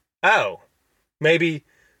 oh, maybe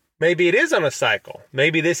it is on a cycle.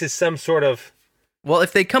 Maybe this is some sort of... Well,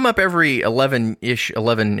 if they come up every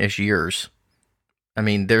 11-ish years, I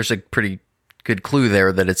mean, there's a pretty good clue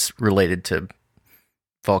there that it's related to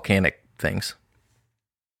volcanic things.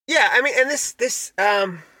 Yeah, I mean, and this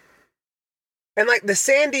and like the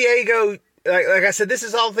San Diego, like I said, this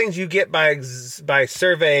is all things you get by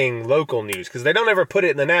surveying local news, because they don't ever put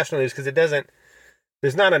it in the national news, because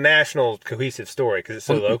there's not a national cohesive story because it's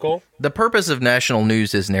so local. The purpose of national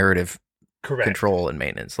news is narrative control and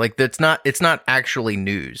maintenance. Like it's not actually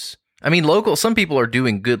news. I mean, some people are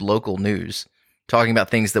doing good local news, talking about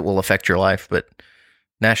things that will affect your life, but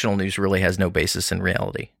national news really has no basis in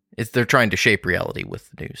reality. They're trying to shape reality with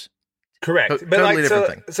the news. Correct. But totally different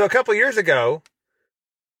thing. So a couple of years ago,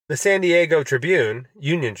 the San Diego Tribune,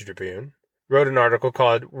 Union Tribune, wrote an article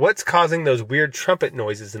called "What's Causing Those Weird Trumpet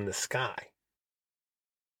Noises in the Sky?"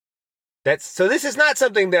 So this is not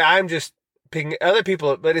something that I'm just picking other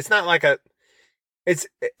people, but it's not like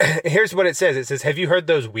here's what it says. It says, have you heard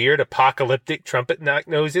those weird apocalyptic trumpet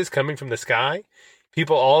noises coming from the sky?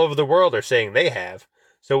 People all over the world are saying they have.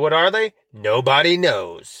 So what are they? Nobody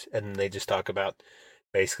knows. And they just talk about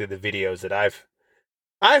basically the videos that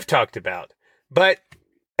I've talked about. But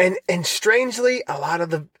and strangely, a lot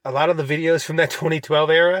of the videos from that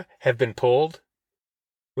 2012 era have been pulled,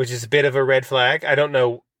 which is a bit of a red flag. I don't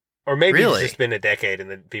know. Or maybe really? It's just been a decade and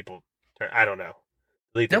then people, I don't know.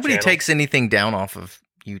 Nobody takes anything down off of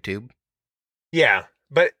YouTube. Yeah,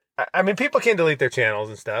 but I mean, people can delete their channels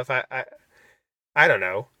and stuff. I don't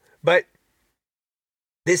know. But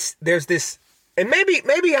there's this, and maybe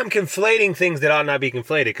I'm conflating things that ought not be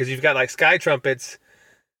conflated, because you've got like sky trumpets,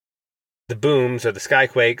 the booms or the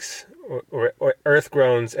skyquakes or earth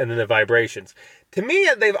groans, and then the vibrations. To me,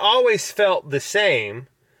 they've always felt the same.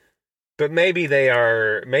 But maybe they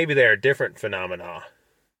are different phenomena.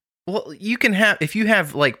 Well, you can have, if you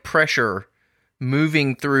have like pressure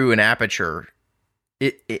moving through an aperture,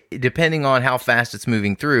 it depending on how fast it's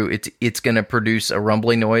moving through, it's going to produce a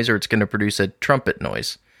rumbling noise or it's going to produce a trumpet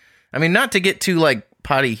noise. I mean, not to get too like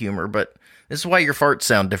potty humor, but this is why your farts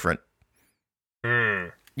sound different.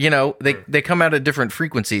 You know, they come out at different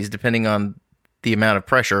frequencies depending on the amount of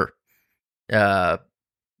pressure.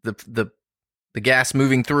 The gas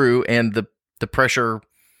moving through and the pressure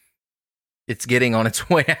it's getting on its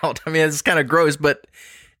way out. I mean, it's kind of gross, but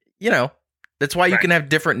you know, that's why you can have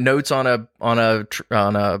different notes on a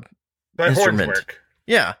instrument. Work.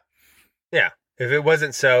 Yeah. Yeah. If it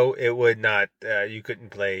wasn't so, it would not, you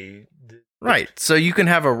couldn't play. Right. So you can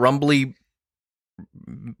have a rumbly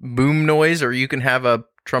boom noise or you can have a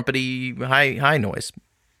trumpety high noise.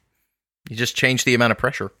 You just change the amount of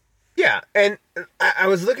pressure. Yeah, and I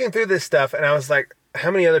was looking through this stuff, and I was like, how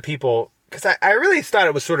many other people... Because I really thought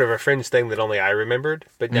it was sort of a fringe thing that only I remembered,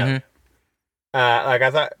 but no. Mm-hmm. Like, I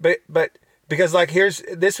thought... But because, like,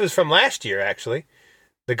 this was from last year, actually.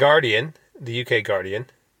 The Guardian, the UK Guardian,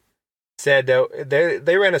 said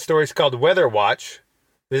they ran a story called Weather Watch.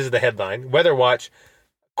 This is the headline. Weather Watch,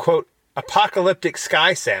 quote, apocalyptic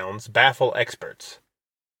sky sounds baffle experts.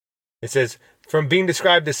 It says... From being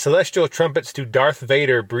described as celestial trumpets to Darth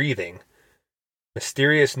Vader breathing,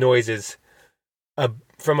 mysterious noises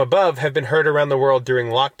from above have been heard around the world during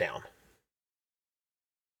lockdown.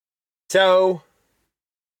 So,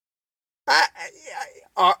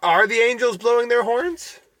 are the angels blowing their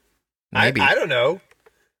horns? Maybe. I don't know,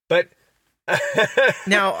 but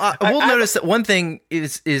now we'll notice that one thing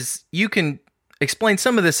is you can explain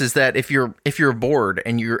some of this is that if you're bored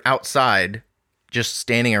and you're outside. Just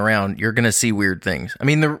standing around, you're going to see weird things. I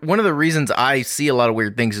mean, one of the reasons I see a lot of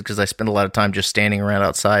weird things is because I spend a lot of time just standing around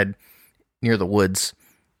outside near the woods,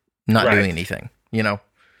 not doing anything, you know?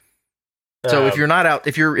 So if you're not out,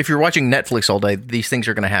 if you're watching Netflix all day, these things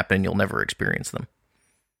are going to happen and you'll never experience them.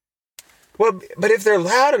 Well, but if they're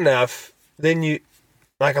loud enough, then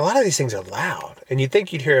like a lot of these things are loud and you'd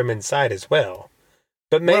think you'd hear them inside as well.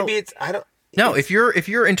 But maybe if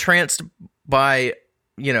you're entranced by,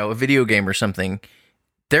 you know, a video game or something,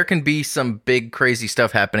 there can be some big crazy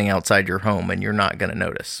stuff happening outside your home and you're not going to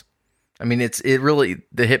notice. I mean, it really,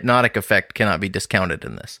 the hypnotic effect cannot be discounted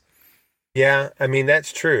in this. Yeah, I mean,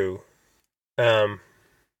 that's true. And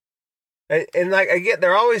like, I get,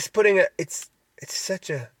 they're always putting it's such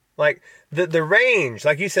a, like, the range,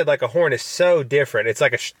 like you said, like a horn is so different. It's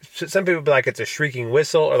like some people be like it's a shrieking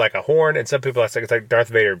whistle or like a horn, and some people it's like Darth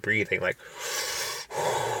Vader breathing, like,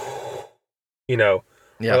 or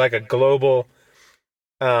like a global.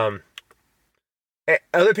 Other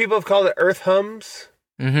people have called it earth hums,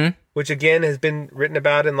 which again has been written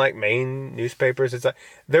about in like main newspapers. It's like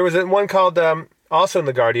there was one called also in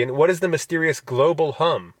the Guardian. What is the mysterious global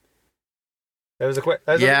hum? That was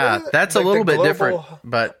that's like a little bit global, different,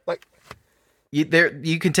 but like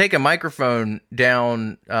you can take a microphone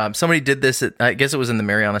down. Somebody did this at, I guess it was in the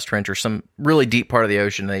Marianas Trench or some really deep part of the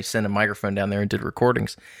ocean. They sent a microphone down there and did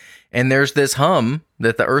recordings, and there's this hum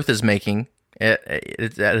that the Earth is making at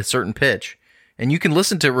a certain pitch, and you can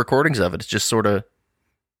listen to recordings of it. It's just sort of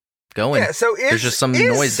going. Yeah, so there's just some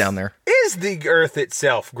noise down there. Is the Earth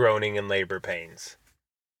itself groaning in labor pains?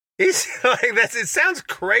 It sounds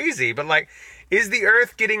crazy, but like, is the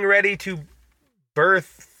Earth getting ready to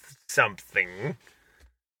birth something?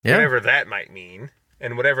 Yeah. Whatever that might mean.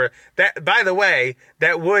 And whatever that, by the way,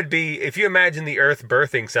 that would be, if you imagine the Earth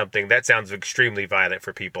birthing something, that sounds extremely violent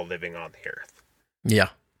for people living on the Earth. Yeah.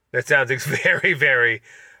 That sounds very, very,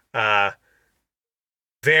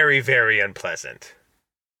 very, very unpleasant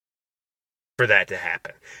for that to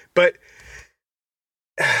happen. But,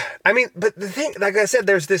 I mean, but the thing, like I said,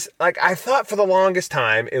 there's this, like, I thought for the longest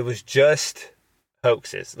time it was just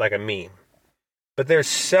hoaxes, like a meme. But there's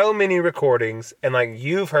so many recordings, and like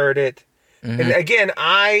you've heard it. And again,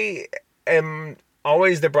 I am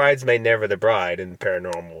always the bridesmaid, never the bride in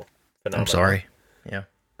paranormal phenomena. I'm sorry. Yeah.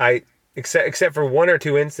 Except for one or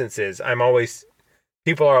two instances,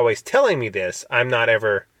 people are always telling me this. I'm not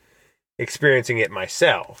ever experiencing it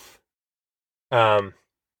myself. So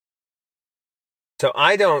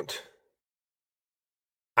I don't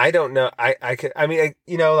know.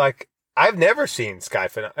 Like, I've never seen sky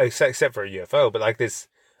phenomena except for a UFO, but like this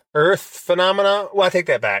Earth phenomena. Well, I take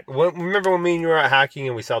that back. Remember when me and you were out hiking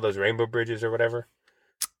and we saw those rainbow bridges or whatever?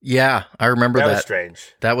 Yeah, I remember that. That was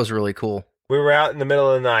strange. That was really cool. We were out in the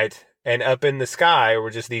middle of the night, and up in the sky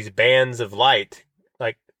were just these bands of light,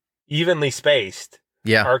 like evenly spaced,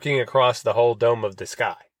 arcing across the whole dome of the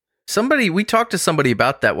sky. We talked to somebody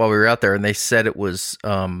about that while we were out there, and they said it was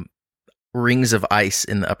rings of ice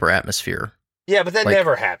in the upper atmosphere. Yeah, but that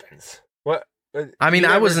never happens. What? I mean,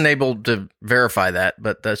 I wasn't able to verify that,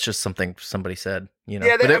 but that's just something somebody said.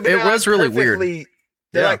 Yeah, but it was really weird.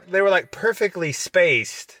 They were like perfectly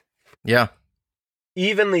spaced. Yeah.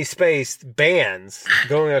 Evenly spaced bands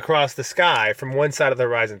going across the sky from one side of the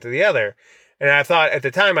horizon to the other. And at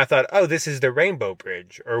the time, I thought, oh, this is the Rainbow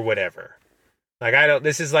Bridge or whatever. Like,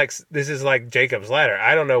 this is like Jacob's Ladder.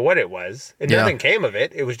 I don't know what it was. And nothing came of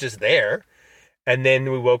it. It was just there. And then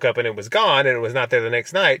we woke up and it was gone, and it was not there the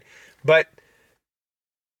next night. But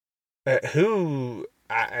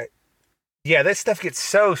this stuff gets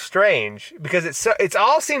so strange because it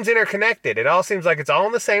all seems interconnected. It all seems like it's all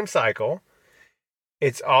in the same cycle.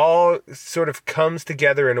 It's all sort of comes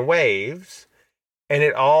together in waves, and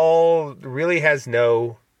it all really has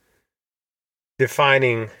no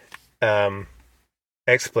defining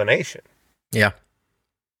explanation. Yeah.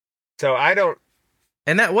 So I don't.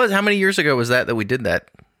 And that was, how many years ago was that we did that?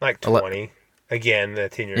 Like 20. Again, the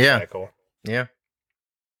 10-year cycle. Yeah.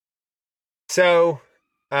 So,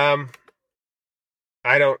 I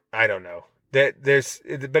don't know. I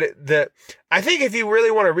think if you really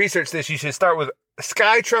want to research this, you should start with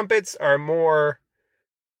sky trumpets are more.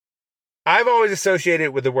 I've always associated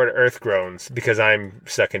it with the word earth groans because I'm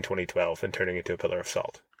stuck in 2012 and turning into a pillar of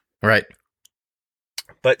salt. Right.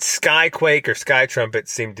 But skyquake or sky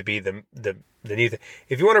trumpets seem to be the new thing.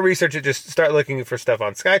 If you want to research it, just start looking for stuff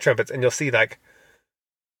on sky trumpets, and you'll see like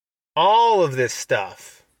all of this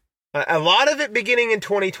stuff. A lot of it beginning in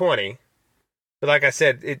 2020, but like I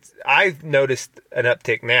said, I've noticed an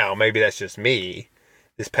uptick now. Maybe that's just me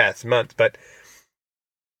this past month, but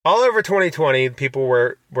all over 2020, people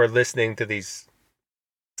were listening to these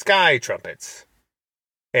sky trumpets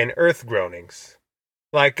and earth groanings,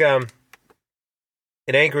 like in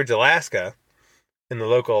Anchorage, Alaska. In the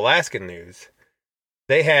local Alaskan news,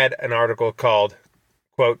 they had an article called,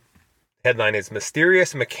 quote, headline is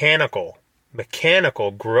 "Mysterious Mechanical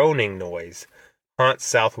Groaning Noise Haunts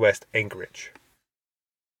Southwest Anchorage."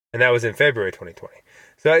 And that was in February 2020.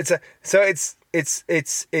 It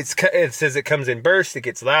says it comes in bursts, it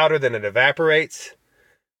gets louder, then it evaporates.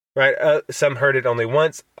 Right? Some heard it only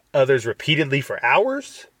once, others repeatedly for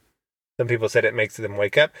hours. Some people said it makes them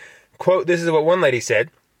wake up. Quote, this is what one lady said.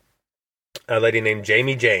 A lady named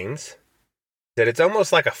Jamie James said it's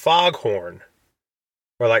almost like a foghorn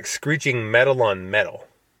or like screeching metal on metal.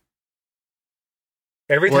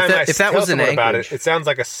 Every Well, time if that tell was in someone about Anchorage- it sounds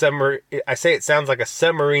like a summer. I say it sounds like a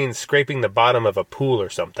submarine scraping the bottom of a pool or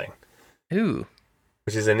something, Ooh.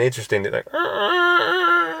 which is an interesting. Like,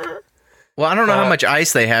 Well, I don't know how much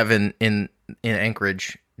ice they have in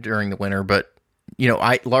Anchorage during the winter, but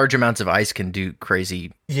large amounts of ice can do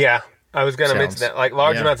crazy. yeah, I was going to mention Sounds. that. Like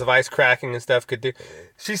large Yeah. amounts of ice cracking and stuff could do.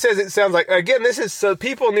 She says it sounds like, again, this is so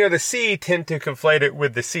people near the sea tend to conflate it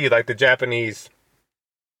with the sea, like the Japanese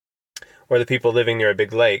or the people living near a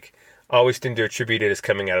big lake always tend to attribute it as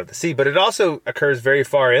coming out of the sea, but it also occurs very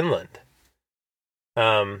far inland.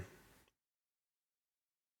 Someone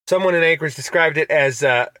in Anchorage described it as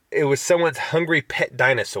it was someone's hungry pet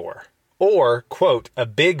dinosaur, or, quote, a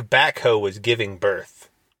big backhoe was giving birth,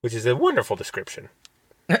 which is a wonderful description.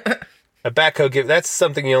 A backhoe that's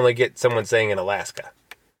something you only get someone saying in Alaska.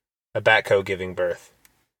 A backhoe giving birth.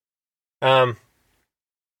 I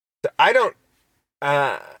don't,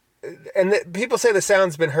 people say the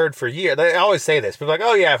sound's been heard for years. They always say this. People are like,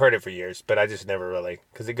 oh yeah, I've heard it for years, but I just never really,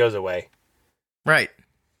 because it goes away. Right.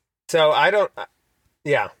 So I don't,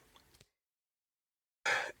 yeah.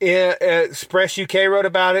 Express UK wrote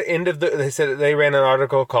about it. They said they ran an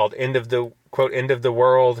article called "End of the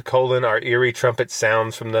World: Our eerie trumpet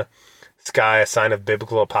sounds from the sky, a sign of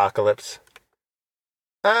biblical apocalypse."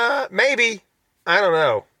 Maybe, I don't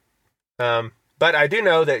know. But I do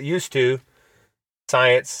know that used to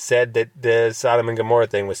science said that the Sodom and Gomorrah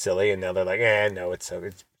thing was silly, and now they're like, no, it's.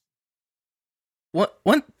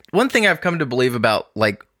 One thing I've come to believe about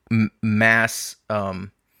like mass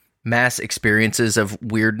experiences of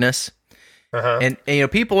weirdness, and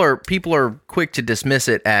people are quick to dismiss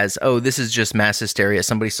it as, oh, this is just mass hysteria.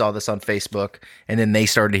 Somebody saw this on Facebook, and then they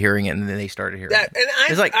started hearing it, and then they started hearing it. And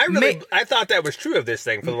I thought that was true of this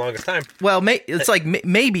thing for the longest time. Well, it's like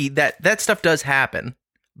maybe that stuff does happen,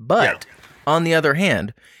 but on the other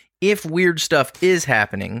hand, if weird stuff is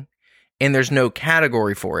happening and there's no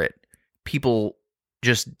category for it, people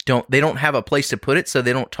just don't have a place to put it, so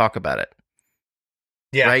they don't talk about it.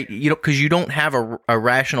 Yeah. Right? Because you don't have a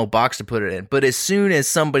rational box to put it in. But as soon as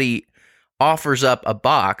somebody offers up a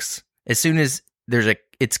box, as soon as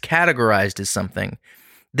it's categorized as something,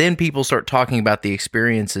 then people start talking about the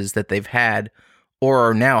experiences that they've had or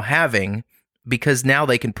are now having, because now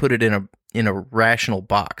they can put it in a rational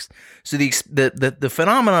box. So the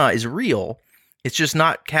phenomena is real. It's just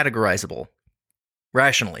not categorizable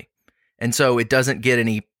rationally. And so it doesn't get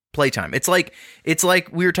any playtime. It's like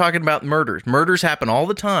we were talking about murders. Murders happen all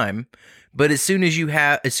the time, but as soon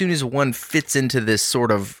as one fits into this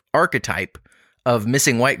sort of archetype of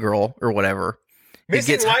missing white girl or whatever,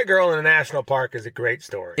 Missing white girl in a national park is a great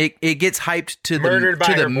story. It gets hyped to murdered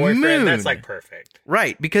by her boyfriend. moon. That's like perfect,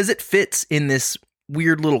 right? Because it fits in this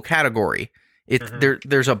weird little category.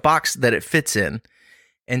 There's a box that it fits in,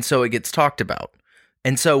 and so it gets talked about.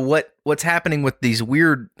 And so what's happening with these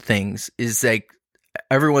weird things is like,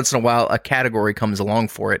 every once in a while, a category comes along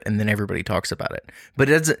for it, and then everybody talks about it. But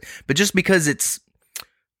just because it's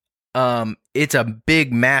a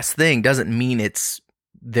big mass thing doesn't mean it's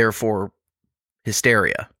therefore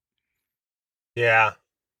hysteria. Yeah.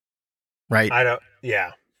 Right. I don't know.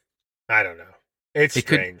 It's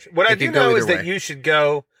strange. What I do know is that you should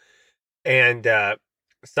go and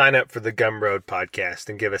sign up for the Gumroad podcast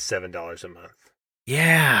and give us $7 a month.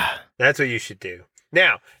 Yeah. That's what you should do.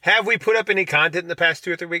 Now, have we put up any content in the past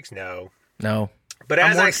 2 or 3 weeks? No. But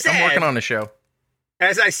as I said, I'm working on a show.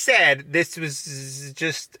 As I said, this was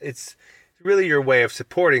just, it's really your way of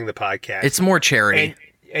supporting the podcast. It's more charity.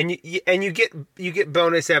 And you get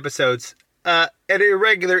bonus episodes at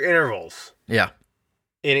irregular intervals. Yeah.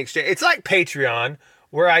 In exchange, it's like Patreon,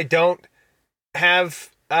 where I don't have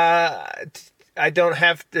the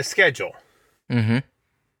schedule. Mm-hmm.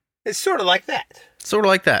 It's sort of like that. Sort of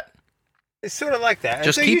like that. It's sort of like that.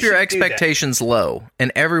 Just keep your expectations low,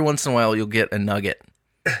 and every once in a while you'll get a nugget.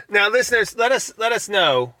 Now, listeners, let us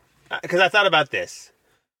know, because I thought about this,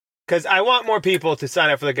 because I want more people to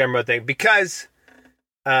sign up for the Gumroad thing, because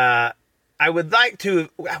we would like to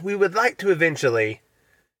eventually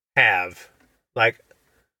have like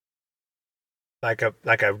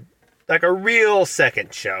a real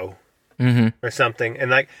second show. Mm-hmm. Or something,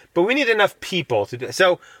 but we need enough people to do.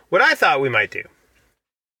 So, what I thought we might do,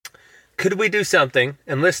 could we do something?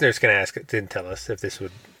 And listeners can ask to tell us if this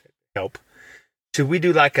would help. Should we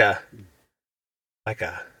do like a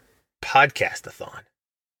podcast-a-thon?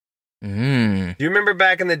 Mm. Do you remember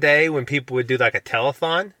back in the day when people would do like a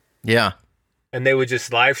telethon? Yeah. And they would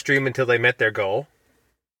just live stream until they met their goal?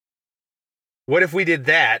 What if we did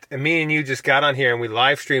that, and me and you just got on here and we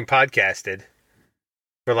live stream podcasted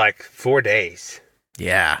for like 4 days?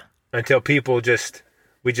 Yeah. Until people just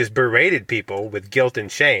we just berated people with guilt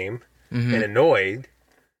and shame and annoyed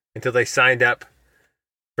until they signed up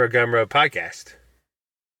for a Gumroad podcast.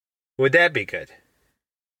 Would that be good?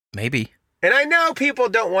 Maybe. And I know people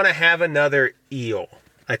don't want to have another eel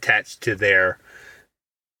attached to their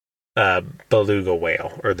beluga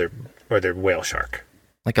whale or their whale shark.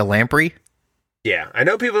 Like a lamprey? Yeah, I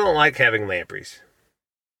know people don't like having lampreys.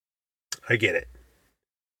 I get it.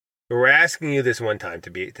 But we're asking you this one time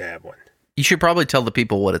to have one. You should probably tell the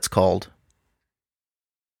people what it's called.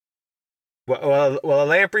 Well, a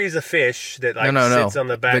lamprey is a fish that sits on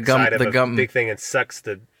the back side of a big thing and sucks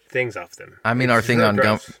the things off them. I mean, our thing on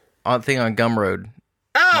Gumroad.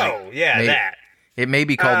 Oh, yeah, that. It may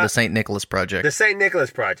be called the St. Nicholas Project. The St. Nicholas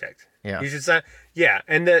Project. Yeah. You should sign. Yeah,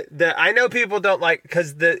 and I know people don't like,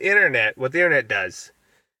 because what the internet does,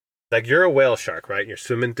 like you're a whale shark, right? You're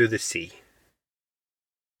swimming through the sea.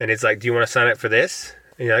 And it's like, do you want to sign up for this?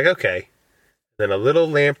 And you're like, okay. Then a little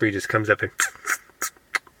lamprey just comes up and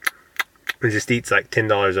just eats like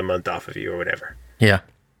 $10 a month off of you or whatever. Yeah.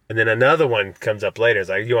 And then another one comes up later. It's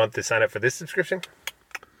like, you want to sign up for this subscription?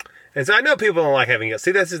 And so I know people don't like having it.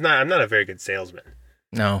 See, I'm not a very good salesman.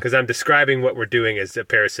 No. Because I'm describing what we're doing as a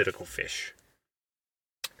parasitical fish.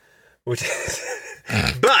 Which is,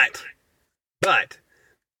 but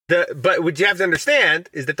what you have to understand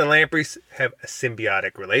is that the lampreys have a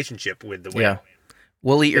symbiotic relationship with the whale. Yeah.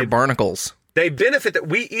 We'll eat your barnacles. They benefit that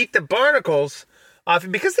we eat the barnacles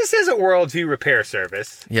often because this is a worldview repair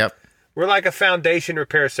service. Yep. We're like a foundation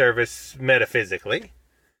repair service metaphysically.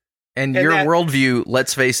 And your worldview,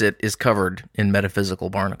 let's face it, is covered in metaphysical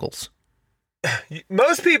barnacles.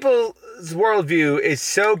 Most people's worldview is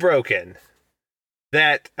so broken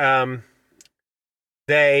that they're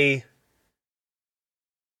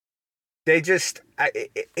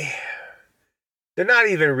not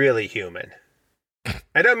even really human.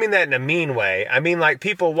 I don't mean that in a mean way. I mean like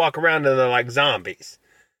people walk around and they're like zombies.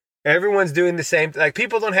 Everyone's doing the same. Like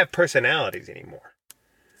people don't have personalities anymore.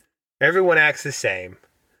 Everyone acts the same.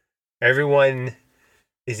 Everyone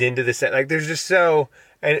is into the same. Like there's just so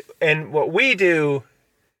and what we do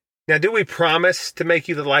now. Do we promise to make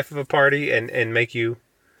you the life of a party and make you?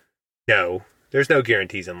 No, there's no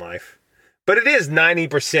guarantees in life, but it is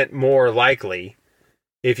 90% more likely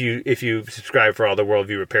if you subscribe for all the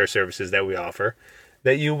worldview repair services that we offer,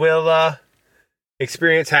 that you will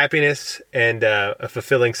experience happiness and a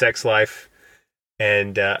fulfilling sex life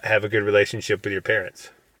and have a good relationship with your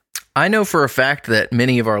parents. I know for a fact that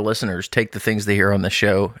many of our listeners take the things they hear on the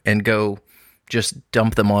show and go just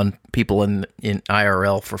dump them on people in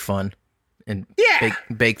IRL for fun and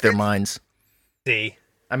bake their minds. See?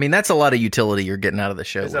 I mean, that's a lot of utility you're getting out of the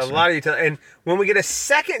show. There's a lot of utility. And when we get a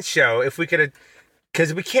second show, if we could,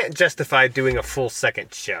 because we can't justify doing a full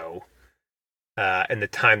second show and the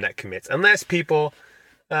time that commits, unless people,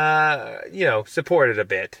 support it a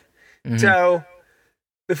bit. Mm-hmm. So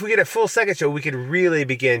if we get a full second show, we could really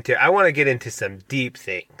begin to, I want to get into some deep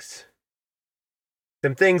things.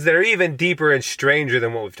 Some things that are even deeper and stranger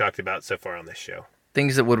than what we've talked about so far on this show.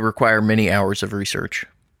 Things that would require many hours of research.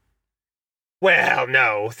 Well,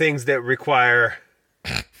 no. Things that require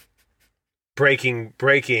breaking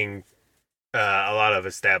a lot of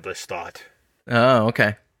established thought. Oh,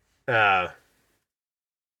 okay.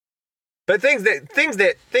 But things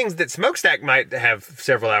that Smokestack might have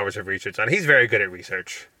several hours of research on. He's very good at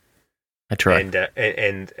research. I try. And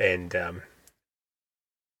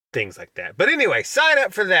things like that. But anyway, sign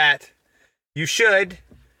up for that. You should,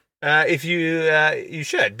 if you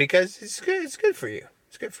should, because it's good. It's good for you.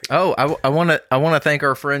 It's good for you. Oh, I want to thank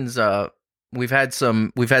our friends. We've had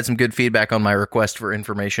some good feedback on my request for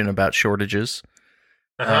information about shortages.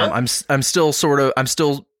 I'm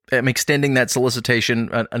extending that solicitation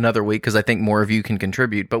another week because I think more of you can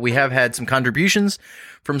contribute. But we have had some contributions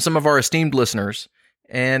from some of our esteemed listeners,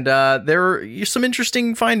 and there are some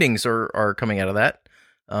interesting findings are coming out of that.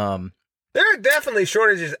 There are definitely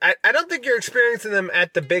shortages. I don't think you're experiencing them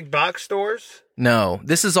at the big box stores. No,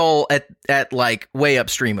 this is all at like way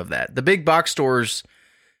upstream of that. The big box stores,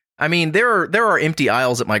 I mean, there are empty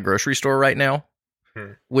aisles at my grocery store right now,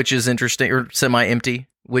 which is interesting, or semi-empty,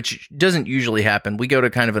 which doesn't usually happen. We go to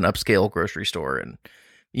kind of an upscale grocery store, and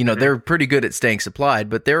they're pretty good at staying supplied,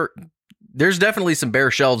 but there's definitely some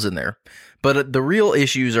bare shelves in there. But the real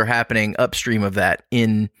issues are happening upstream of that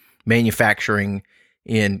in manufacturing,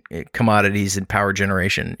 in commodities, and power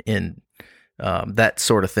generation, in that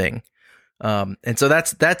sort of thing. And so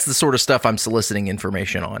that's the sort of stuff I'm soliciting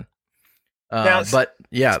information on. But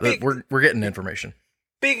yeah, we're getting information.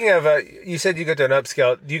 Speaking of, you said you go to an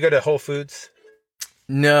upscale. Do you go to Whole Foods?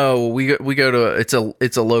 No, we go to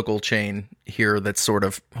it's a local chain here that's sort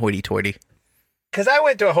of hoity-toity. because I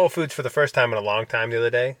went to a Whole Foods for the first time in a long time the other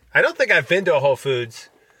day. I don't think I've been to a Whole Foods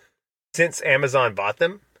since Amazon bought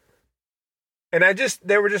them. And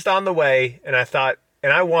they were just on the way, and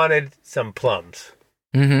I wanted some plums.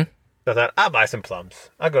 Mm-hmm. So I thought, I'll buy some plums.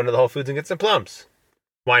 I'll go into the Whole Foods and get some plums.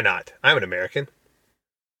 Why not? I'm an American.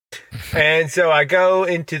 And so I go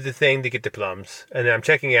into the thing to get the plums, and then I'm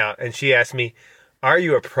checking out, and she asked me, "Are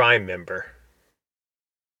you a Prime member?"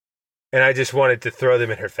 And I just wanted to throw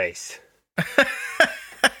them in her face.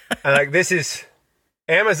 I'm like,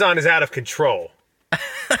 Amazon is out of control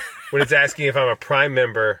when it's asking if I'm a Prime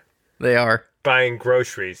member. They are buying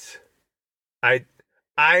groceries. I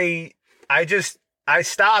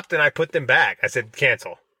stopped and I put them back. I said,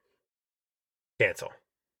 cancel.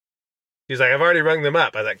 She's like, I've already rung them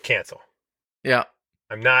up. I was like, cancel. Yeah.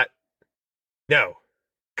 No.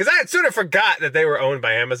 Because I had sort of forgot that they were owned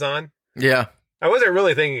by Amazon. Yeah. I wasn't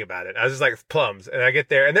really thinking about it. I was just like, plums. And I get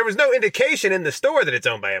there, and there was no indication in the store that it's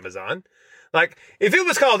owned by Amazon. Like, if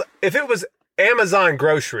it was Amazon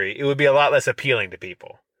grocery, it would be a lot less appealing to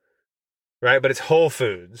people. Right? But it's Whole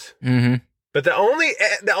Foods. Mm-hmm. But the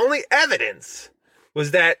only evidence was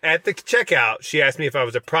that at the checkout, she asked me if I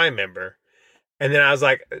was a Prime member. And then I was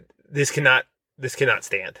like, this cannot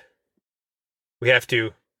stand. We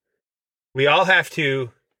all have to.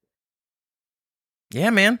 Yeah,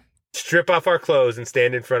 man. Strip off our clothes and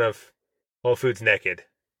stand in front of Whole Foods naked.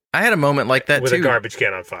 I had a moment like that with too. With a garbage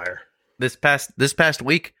can on fire. This past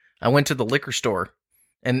week, I went to the liquor store,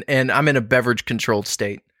 and I'm in a beverage controlled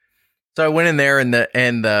state. So I went in there, and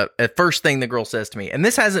the first thing the girl says to me, and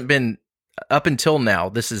this hasn't been up until now,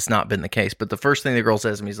 this has not been the case, but the first thing the girl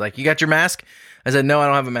says to me is like, "You got your mask?" I said, "No, I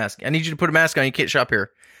don't have a mask. I need you to put a mask on. You can't shop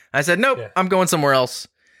here." I said, "Nope, yeah. I'm going somewhere else."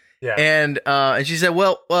 Yeah. And she said,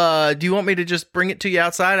 "Well, do you want me to just bring it to you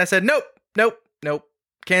outside?" I said, "Nope,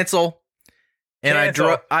 cancel." And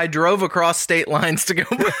I drove across state lines to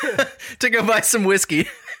go buy some whiskey.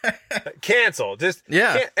 Cancel. Just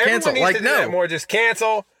cancel. Like, no more. Just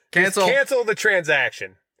cancel. Cancel. Just cancel the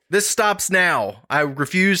transaction. This stops now. I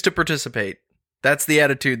refuse to participate. That's the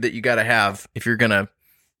attitude that you got to have if you're gonna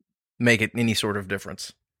make it any sort of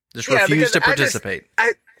difference. Just refuse to participate.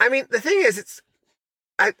 I mean, the thing is,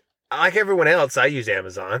 I like everyone else. I use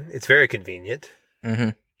Amazon. It's very convenient. Mm-hmm.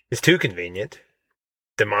 It's too convenient,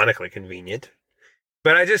 demonically convenient.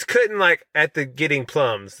 But I just couldn't, like, at the getting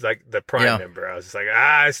plums, like the Prime member. I was just like,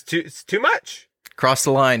 it's too much. Cross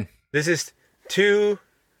the line. This is too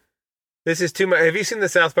much. Have you seen the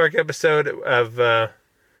South Park episode of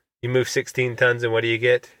you move 16 tons and what do you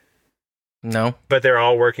get? No. But they're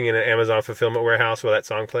all working in an Amazon fulfillment warehouse while that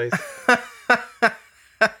song plays.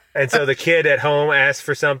 And so the kid at home asks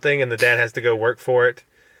for something and the dad has to go work for it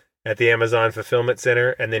at the Amazon fulfillment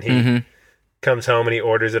center. And then he comes home and he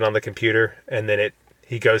orders it on the computer. And then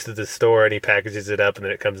he goes to the store and he packages it up and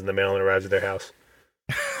then it comes in the mail and arrives at their house.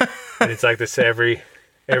 And it's like this,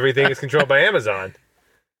 everything is controlled by Amazon.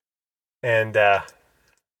 And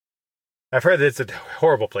I've heard that it's a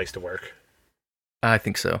horrible place to work. I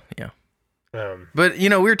think so, yeah. But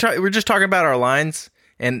we're just talking about our lines,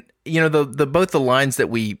 and both the lines that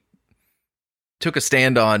we took a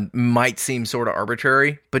stand on might seem sort of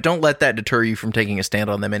arbitrary, but don't let that deter you from taking a stand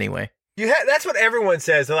on them anyway. That's what everyone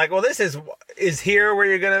says. They're like, well, this is here where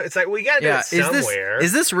you're gonna. It's like, well, you gotta do it somewhere.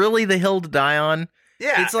 Is this really the hill to die on?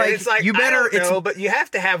 Yeah, it's like you better. I don't know, but you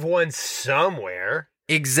have to have one somewhere.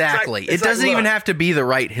 Exactly. It doesn't even have to be the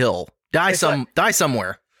right hill. Die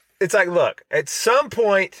somewhere. It's like, look, at some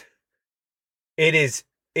point, it is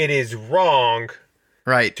wrong,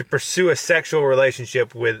 right, to pursue a sexual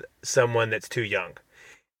relationship with someone that's too young.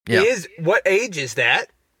 Yeah. What age is that?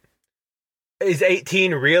 Is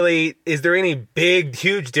 18 really? Is there any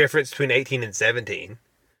huge difference between 18 and 17?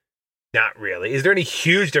 Not really. Is there any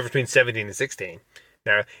huge difference between 17 and 16?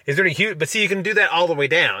 No. Is there any huge? But see, you can do that all the way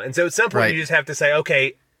down, and so at some point you just have to say,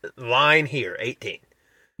 okay, line here, 18.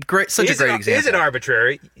 Great, such a great example. Is it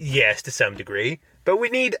arbitrary? Yes, to some degree, but we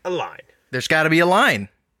need a line. There's got to be a line,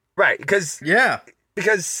 right? Because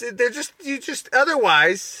they're just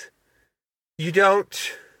otherwise you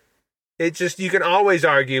don't. It just, you can always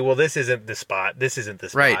argue, well, this isn't the spot. This isn't the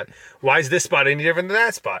spot. Right. Why is this spot any different than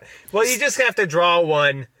that spot? Well, you just have to draw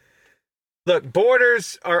one. Look,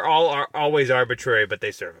 borders are always arbitrary, but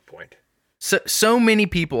they serve a point. So many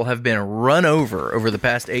people have been run over the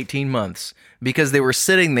past 18 months because they were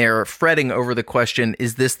sitting there fretting over the question,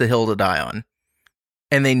 is this the hill to die on?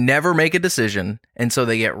 And they never make a decision, and so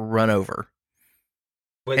they get run over.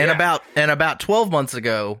 Well, about 12 months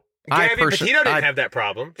ago, Gabby Petito didn't have that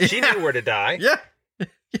problem. She knew where to die. Yeah.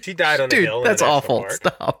 She died on the hill. That's awful.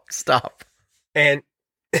 Stop. And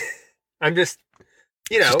I'm just...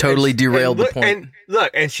 you know, She totally derailed the look, point. And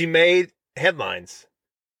look, and she made headlines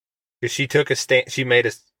because she took a stand. She made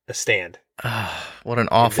a stand. What an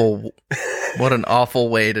awful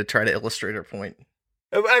way to try to illustrate her point.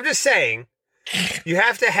 I'm just saying, you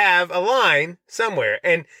have to have a line somewhere,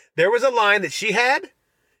 and there was a line that she had,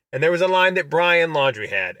 and there was a line that Brian Laundrie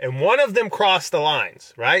had, and one of them crossed the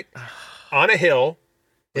lines, right, on a hill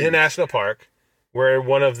in a national park, where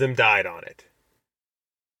one of them died on it.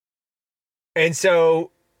 And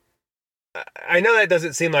so, I know that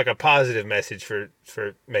doesn't seem like a positive message for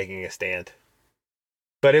making a stand,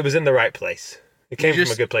 but it was in the right place. It came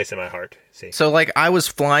from a good place in my heart. See, So, like, I was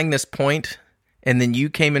flying this point, and then you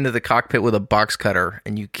came into the cockpit with a box cutter,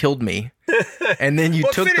 and you killed me. And then you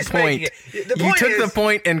Well, took the finish making point. it. The You point took is- the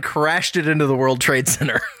point and crashed it into the World Trade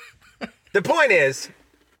Center. The point is,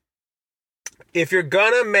 if you're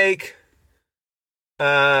gonna make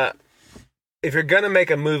a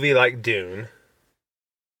movie like Dune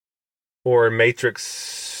or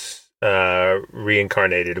Matrix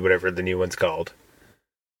Reincarnated, whatever the new one's called,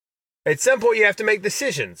 at some point you have to make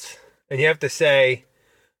decisions, and you have to say,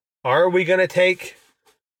 are we gonna take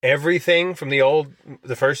everything from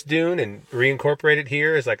the first Dune and reincorporate it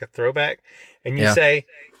here as like a throwback? And you say,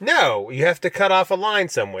 no, you have to cut off a line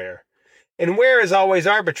somewhere. And where is always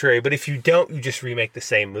arbitrary, but if you don't, you just remake the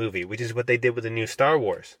same movie, which is what they did with the new Star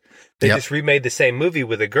Wars. They just remade the same movie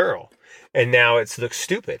with a girl, and now it looks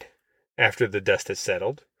stupid after the dust has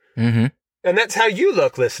settled. Mm-hmm. And that's how you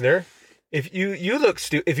look, listener. If you look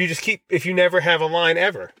stupid, if you never have a line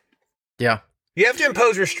ever. Yeah. You have to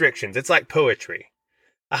impose restrictions. It's like poetry.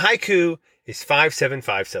 A haiku is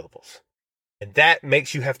 575 syllables. And that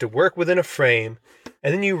makes you have to work within a frame,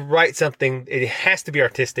 and then you write something. It has to be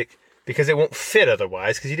artistic because it won't fit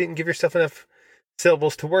otherwise because you didn't give yourself enough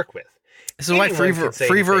syllables to work with. This is why Anyone can say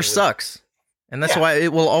free anything verse with- sucks. And that's Yeah. why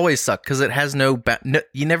it will always suck, because it has no,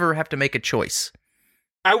 you never have to make a choice.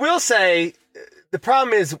 I will say the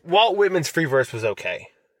problem is Walt Whitman's free verse was okay.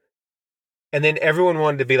 And then everyone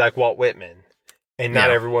wanted to be like Walt Whitman, and not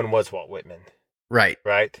Yeah. everyone was Walt Whitman, Right.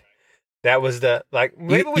 right? That was maybe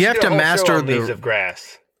we You should have do to a whole show master on the- Leaves of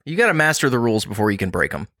Grass. You got to master the rules before you can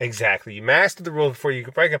break them. Exactly. You master the rules before you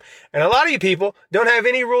can break them. And a lot of you people don't have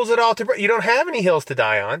any rules at all to break. You don't have any hills to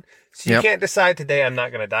die on. So you Yep. can't decide today I'm not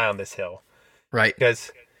going to die on this hill. Right.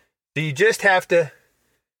 Because you just have to,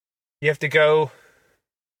 go,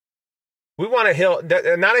 we want a hill,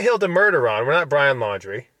 not a hill to murder on. We're not Brian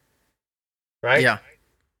Laundrie. Right? Yeah.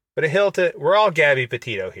 But a hill we're all Gabby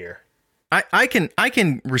Petito here. I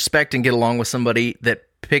can respect and get along with somebody that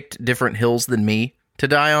picked different hills than me to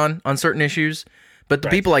die on certain issues. But the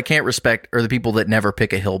Right. people I can't respect are the people that never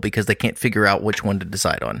pick a hill because they can't figure out which one to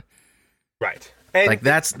decide on. Right. And Like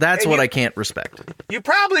that's and what you- I can't respect. You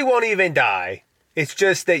probably won't even die. It's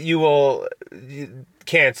just that you will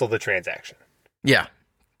cancel the transaction. Yeah.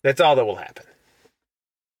 That's all that will happen.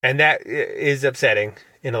 And that is upsetting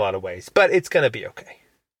in a lot of ways, but it's going to be okay.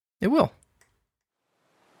 It will.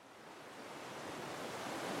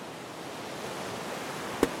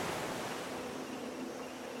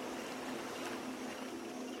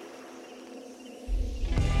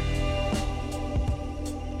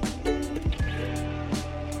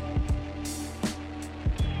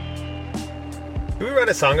 Can we write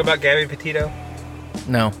a song about Gabby Petito?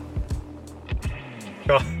 No.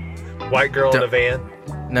 Oh, white girl in a Don't- van.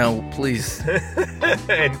 No, please.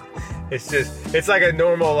 And it's like a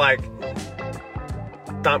normal, like,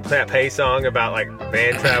 Thump Clap Hey song about, like,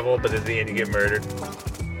 van travel, but at the end you get murdered.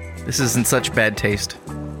 This is in such bad taste.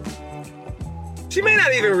 She may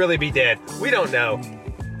not even really be dead. We don't know.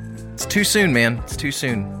 It's too soon, man. It's too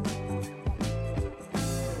soon.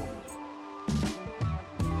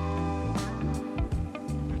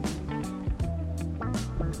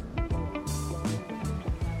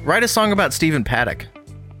 Write a song about Stephen Paddock.